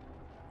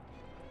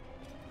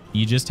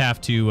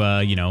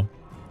 you know,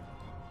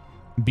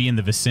 be in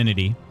the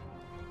vicinity.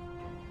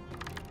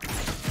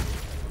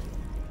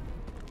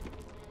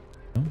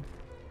 Oh.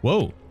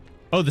 Whoa.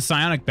 Oh, the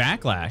psionic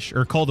backlash,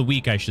 or call the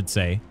weak, I should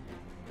say.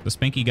 So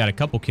Spanky got a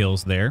couple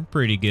kills there.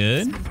 Pretty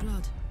good.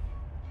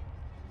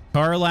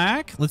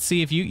 Karlach, let's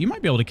see if you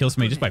might be able to kill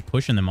somebody just by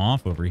pushing them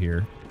off over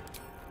here.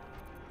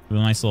 Do a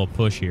nice little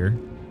push here.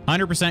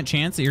 100%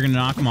 chance that you're going to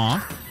knock them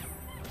off.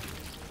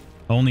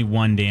 Only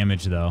 1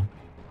 damage, though.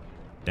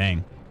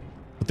 Dang.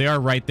 But they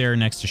are right there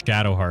next to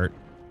Shadowheart.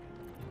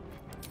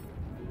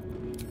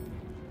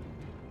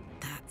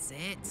 That's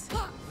it.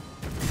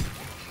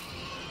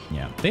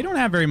 Yeah, they don't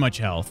have very much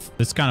health.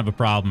 That's kind of a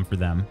problem for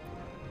them.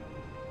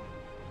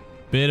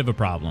 Bit of a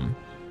problem.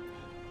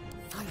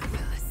 I will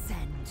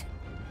ascend.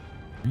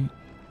 Right.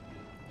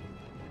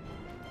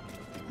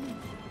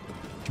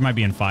 She might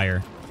be in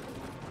fire.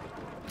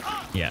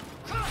 Yeah.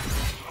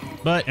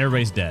 But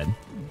everybody's dead.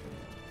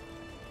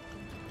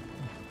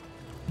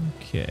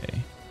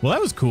 Okay. Well,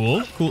 that was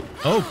cool. Cool.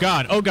 Oh,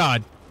 God. Oh,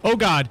 God. Oh,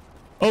 God.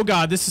 Oh,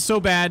 God. This is so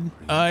bad.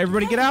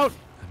 Everybody get out.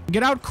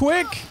 Get out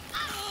quick.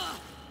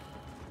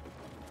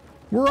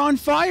 We're on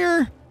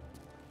fire.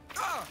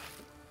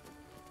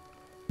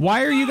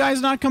 Why are you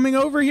guys not coming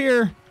over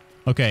here?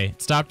 Okay.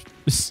 It stopped.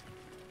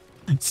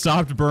 It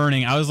stopped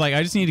burning. I was like,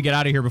 I just need to get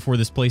out of here before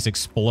this place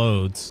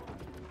explodes.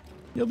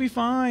 You'll be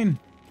fine.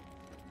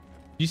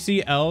 Did you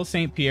see L.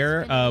 St.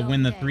 Pierre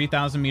win the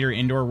 3,000 meter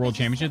indoor world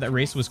championship? That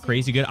race was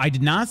crazy good. I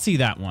did not see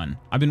that one.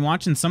 I've been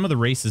watching some of the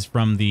races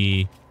from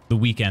the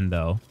weekend,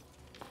 though.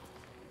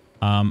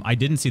 I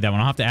didn't see that one.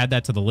 I'll have to add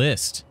that to the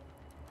list.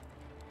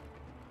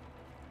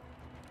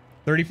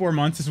 34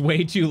 months is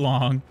way too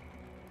long.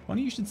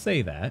 Funny you should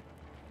say that.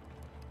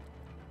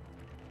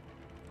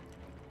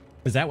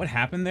 Is that what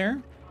happened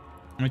there?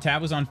 My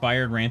tab was on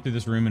fire and ran through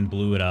this room and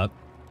blew it up.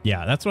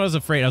 Yeah, that's what I was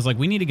afraid. I was like,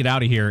 we need to get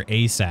out of here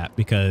ASAP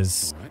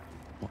because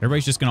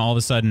everybody's just going to all of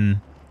a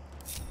sudden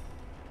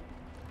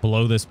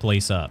blow this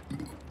place up.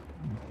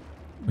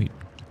 Wait.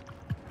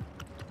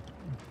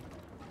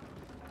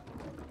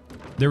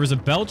 There was a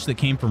belch that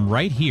came from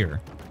right here.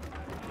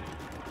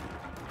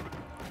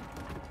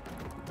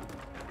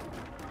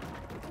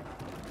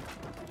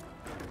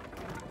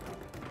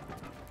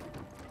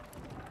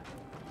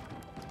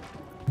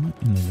 What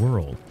in the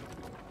world?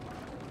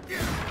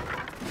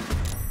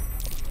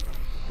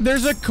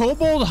 There's a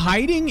kobold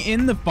hiding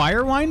in the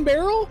fire wine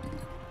barrel?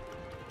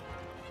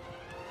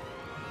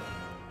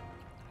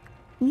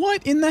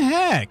 What in the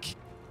heck?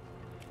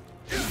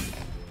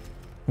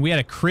 We had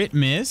a crit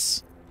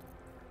miss.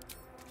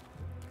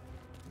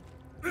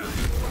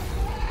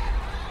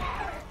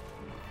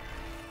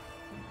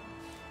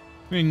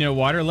 We need no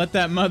water. Let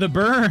that mother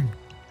burn.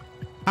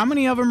 How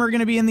many of them are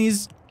going to be in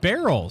these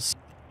barrels?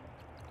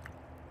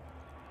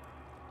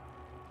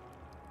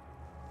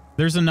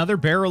 There's another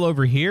barrel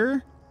over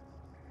here.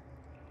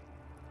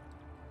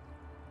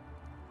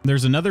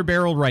 There's another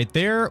barrel right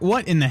there.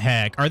 What in the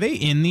heck? Are they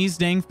in these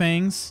dang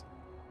things?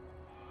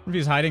 If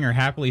he's hiding or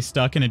happily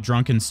stuck in a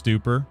drunken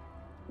stupor.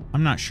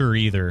 I'm not sure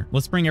either.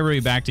 Let's bring everybody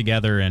back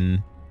together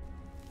and...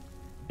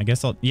 I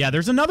guess I'll... Yeah,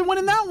 there's another one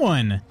in that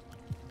one.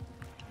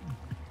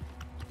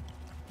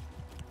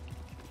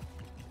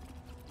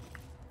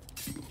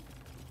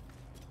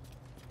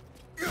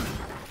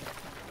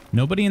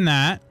 Nobody in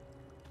that.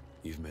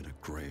 You've made a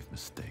grave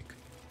mistake.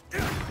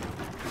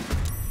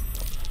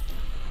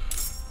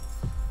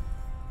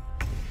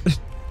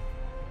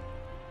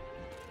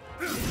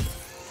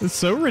 It's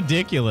so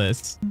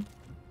ridiculous.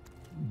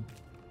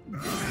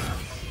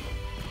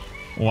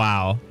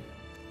 Wow.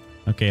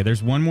 Okay,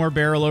 there's one more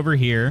barrel over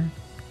here.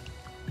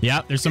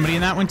 Yep, there's somebody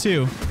in that one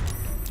too.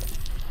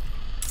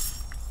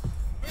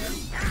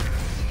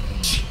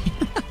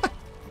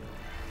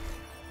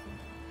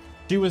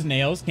 She was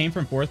nails, came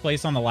from 4th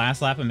place on the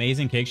last lap.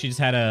 Amazing kick. She just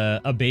had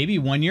a baby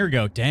 1 year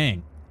ago.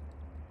 Dang.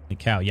 Holy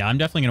cow. Yeah, I'm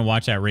definitely going to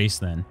watch that race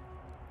then.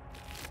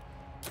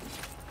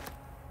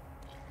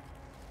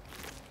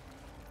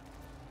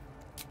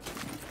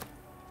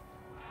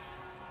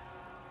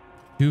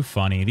 Too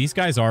funny. These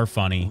guys are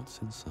funny. What's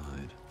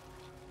inside?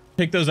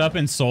 Picked those up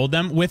and sold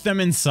them with them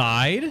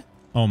inside?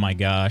 Oh my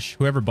gosh.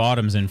 Whoever bought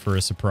them's in for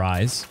a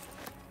surprise.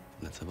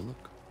 Let's have a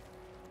look.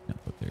 Not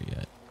look there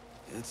yet.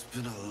 It's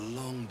been a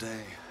long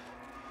day.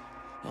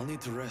 I'll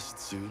need to rest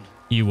soon.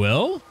 You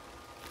will?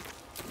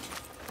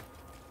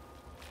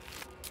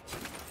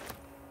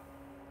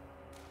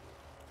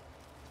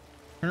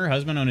 Her and her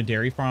husband own a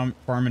dairy farm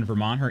in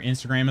Vermont. Her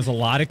Instagram is a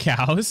lot of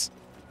cows.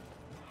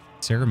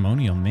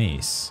 Ceremonial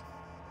mace.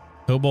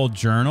 Kobold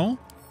journal.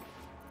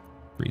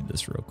 Read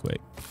this real quick.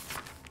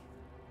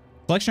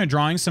 Collection of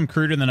drawings, some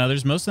cruder than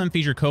others. Most of them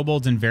feature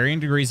kobolds in varying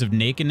degrees of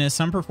nakedness,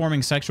 some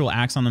performing sexual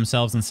acts on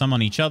themselves and some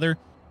on each other.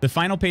 The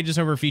final pages,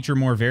 however, feature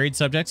more varied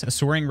subjects, a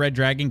soaring red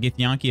dragon,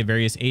 Githyanki of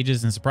various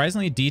ages, and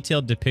surprisingly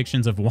detailed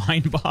depictions of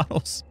wine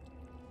bottles.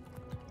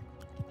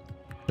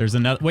 There's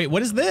another... Wait,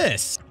 what is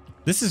this?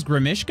 This is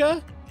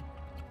Grimishka?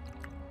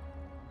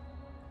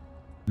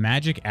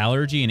 Magic,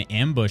 allergy, and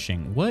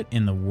ambushing. What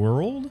in the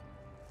world?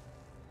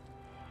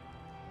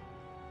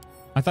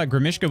 I thought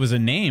Grimishka was a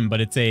name, but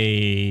it's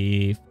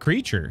a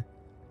creature.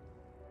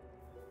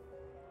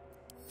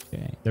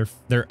 Okay,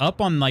 they're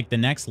up on like the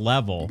next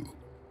level.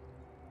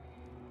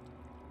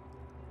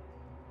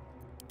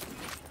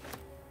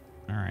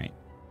 All right,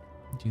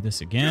 do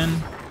this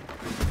again.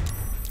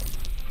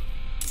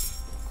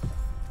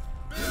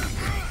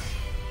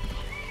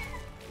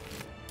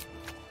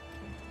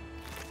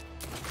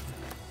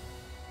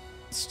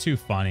 It's too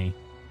funny.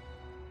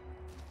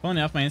 Well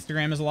enough, my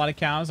Instagram has a lot of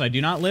cows. I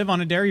do not live on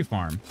a dairy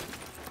farm.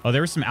 Oh,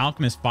 there was some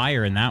alchemist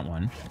fire in that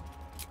one.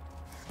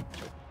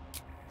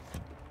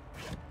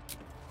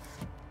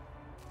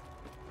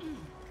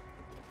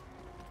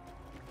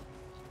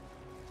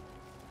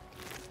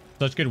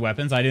 Such good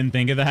weapons. I didn't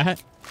think of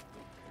that.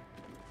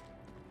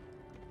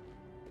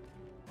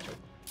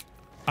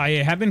 I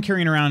have been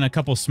carrying around a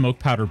couple smoke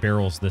powder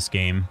barrels this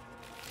game.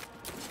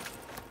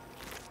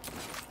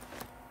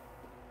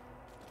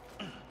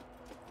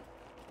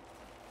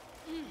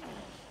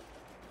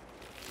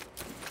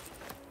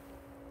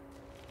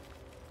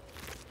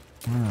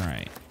 All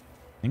right.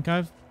 I think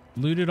I've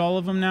looted all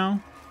of them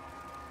now.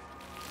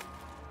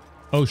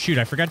 Oh, shoot.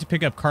 I forgot to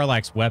pick up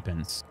Karlach's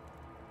weapons.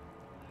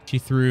 She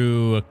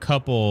threw a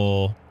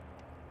couple.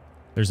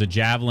 There's a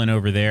javelin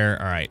over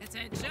there. All right.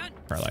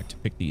 Karlach to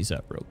pick these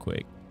up real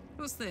quick.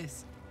 What's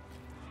this?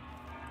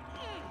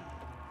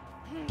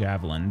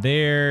 Javelin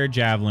there.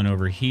 Javelin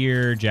over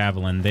here.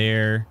 Javelin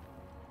there.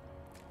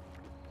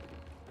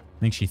 I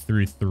think she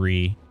threw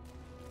 3.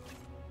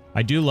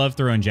 I do love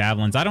throwing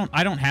javelins. I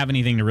don't have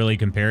anything to really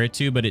compare it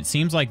to, but it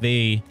seems like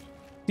they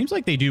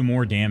do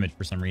more damage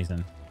for some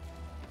reason.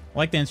 I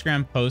like the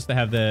Instagram post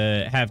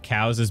that have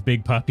cows as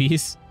big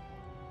puppies.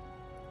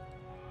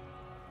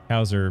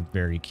 Cows are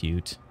very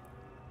cute.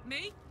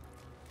 Me?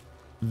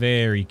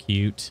 Very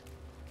cute.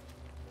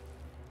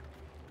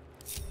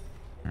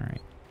 All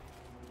right.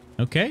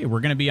 Okay, we're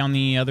going to be on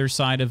the other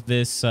side of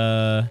this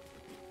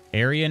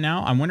area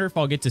now. I wonder if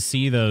I'll get to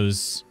see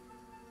those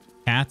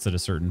cats at a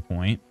certain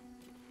point.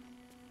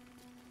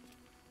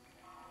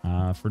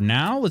 For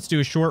now, let's do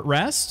a short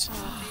rest.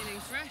 Feeling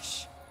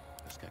fresh.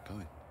 Let's get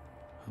going.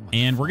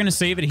 And we're going to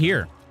save it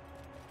here.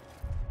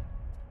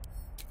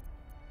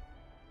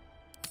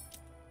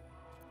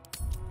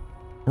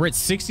 We're at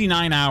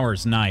 69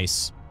 hours.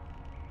 Nice.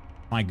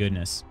 My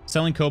goodness.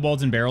 Selling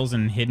kobolds and barrels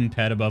and hidden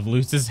pet above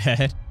Lutz's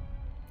head.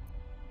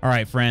 All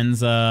right,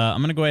 friends.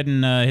 I'm going to go ahead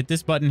and hit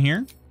this button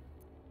here.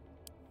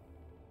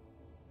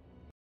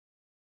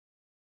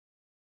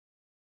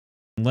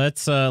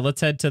 Let's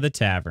head to the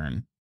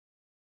tavern.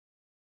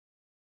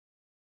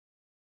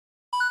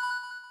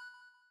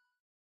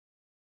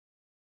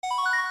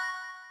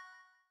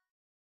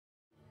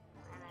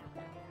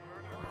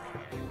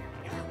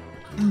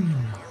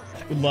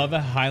 Would love a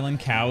Highland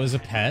cow as a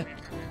pet.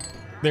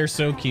 They're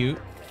so cute.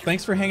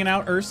 Thanks for hanging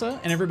out, Ursa,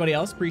 and everybody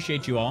else.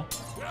 Appreciate you all.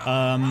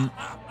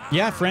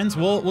 Yeah, friends,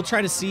 we'll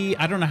try to see.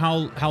 I don't know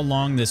how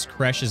long this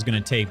creche is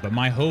going to take, but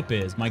my hope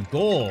is, my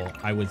goal,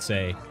 I would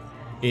say,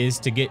 is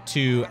to get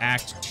to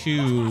Act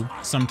 2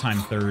 sometime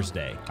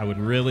Thursday. I would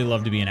really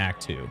love to be in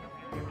Act 2.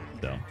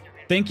 So,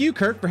 thank you,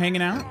 Kirk, for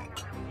hanging out.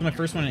 My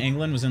first one in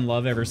England, was in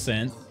love ever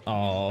since.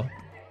 Aw.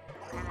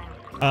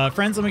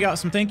 Friends, let me get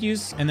some thank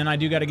yous, and then I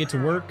do got to get to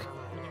work.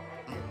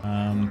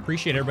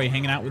 Appreciate everybody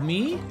hanging out with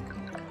me.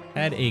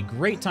 Had a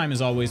great time,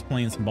 as always,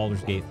 playing some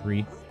Baldur's Gate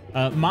 3.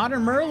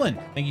 Modern Merlin,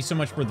 thank you so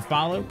much for the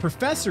follow.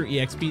 Professor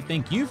EXP,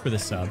 thank you for the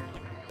sub.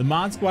 The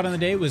mod squad on the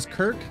day was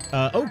Kirk.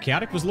 Oh,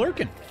 Chaotic was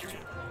lurking.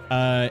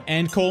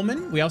 And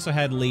Coleman. We also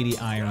had Lady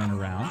Iron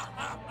around.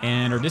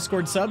 And our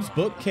Discord subs,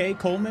 Book, K,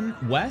 Coleman,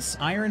 Wes,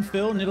 Iron,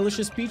 Phil,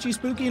 Nidalicious, Peachy,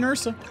 Spooky, and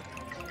Ursa.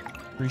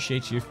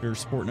 Appreciate you for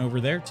supporting over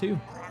there, too.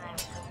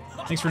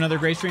 Thanks for another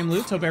great stream,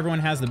 Lutz. Hope everyone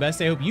has the best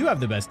day. Hope you have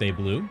the best day,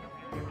 Blue.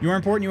 You are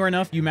important. You are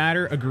enough. You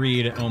matter.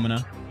 Agreed,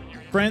 Omina.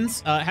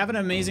 Friends, have an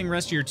amazing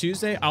rest of your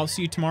Tuesday. I'll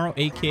see you tomorrow,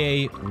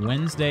 a.k.a.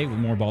 Wednesday, with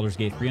more Baldur's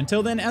Gate 3.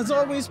 Until then, as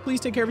always, please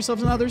take care of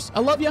yourselves and others. I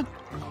love you.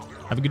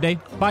 Have a good day.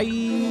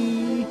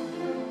 Bye.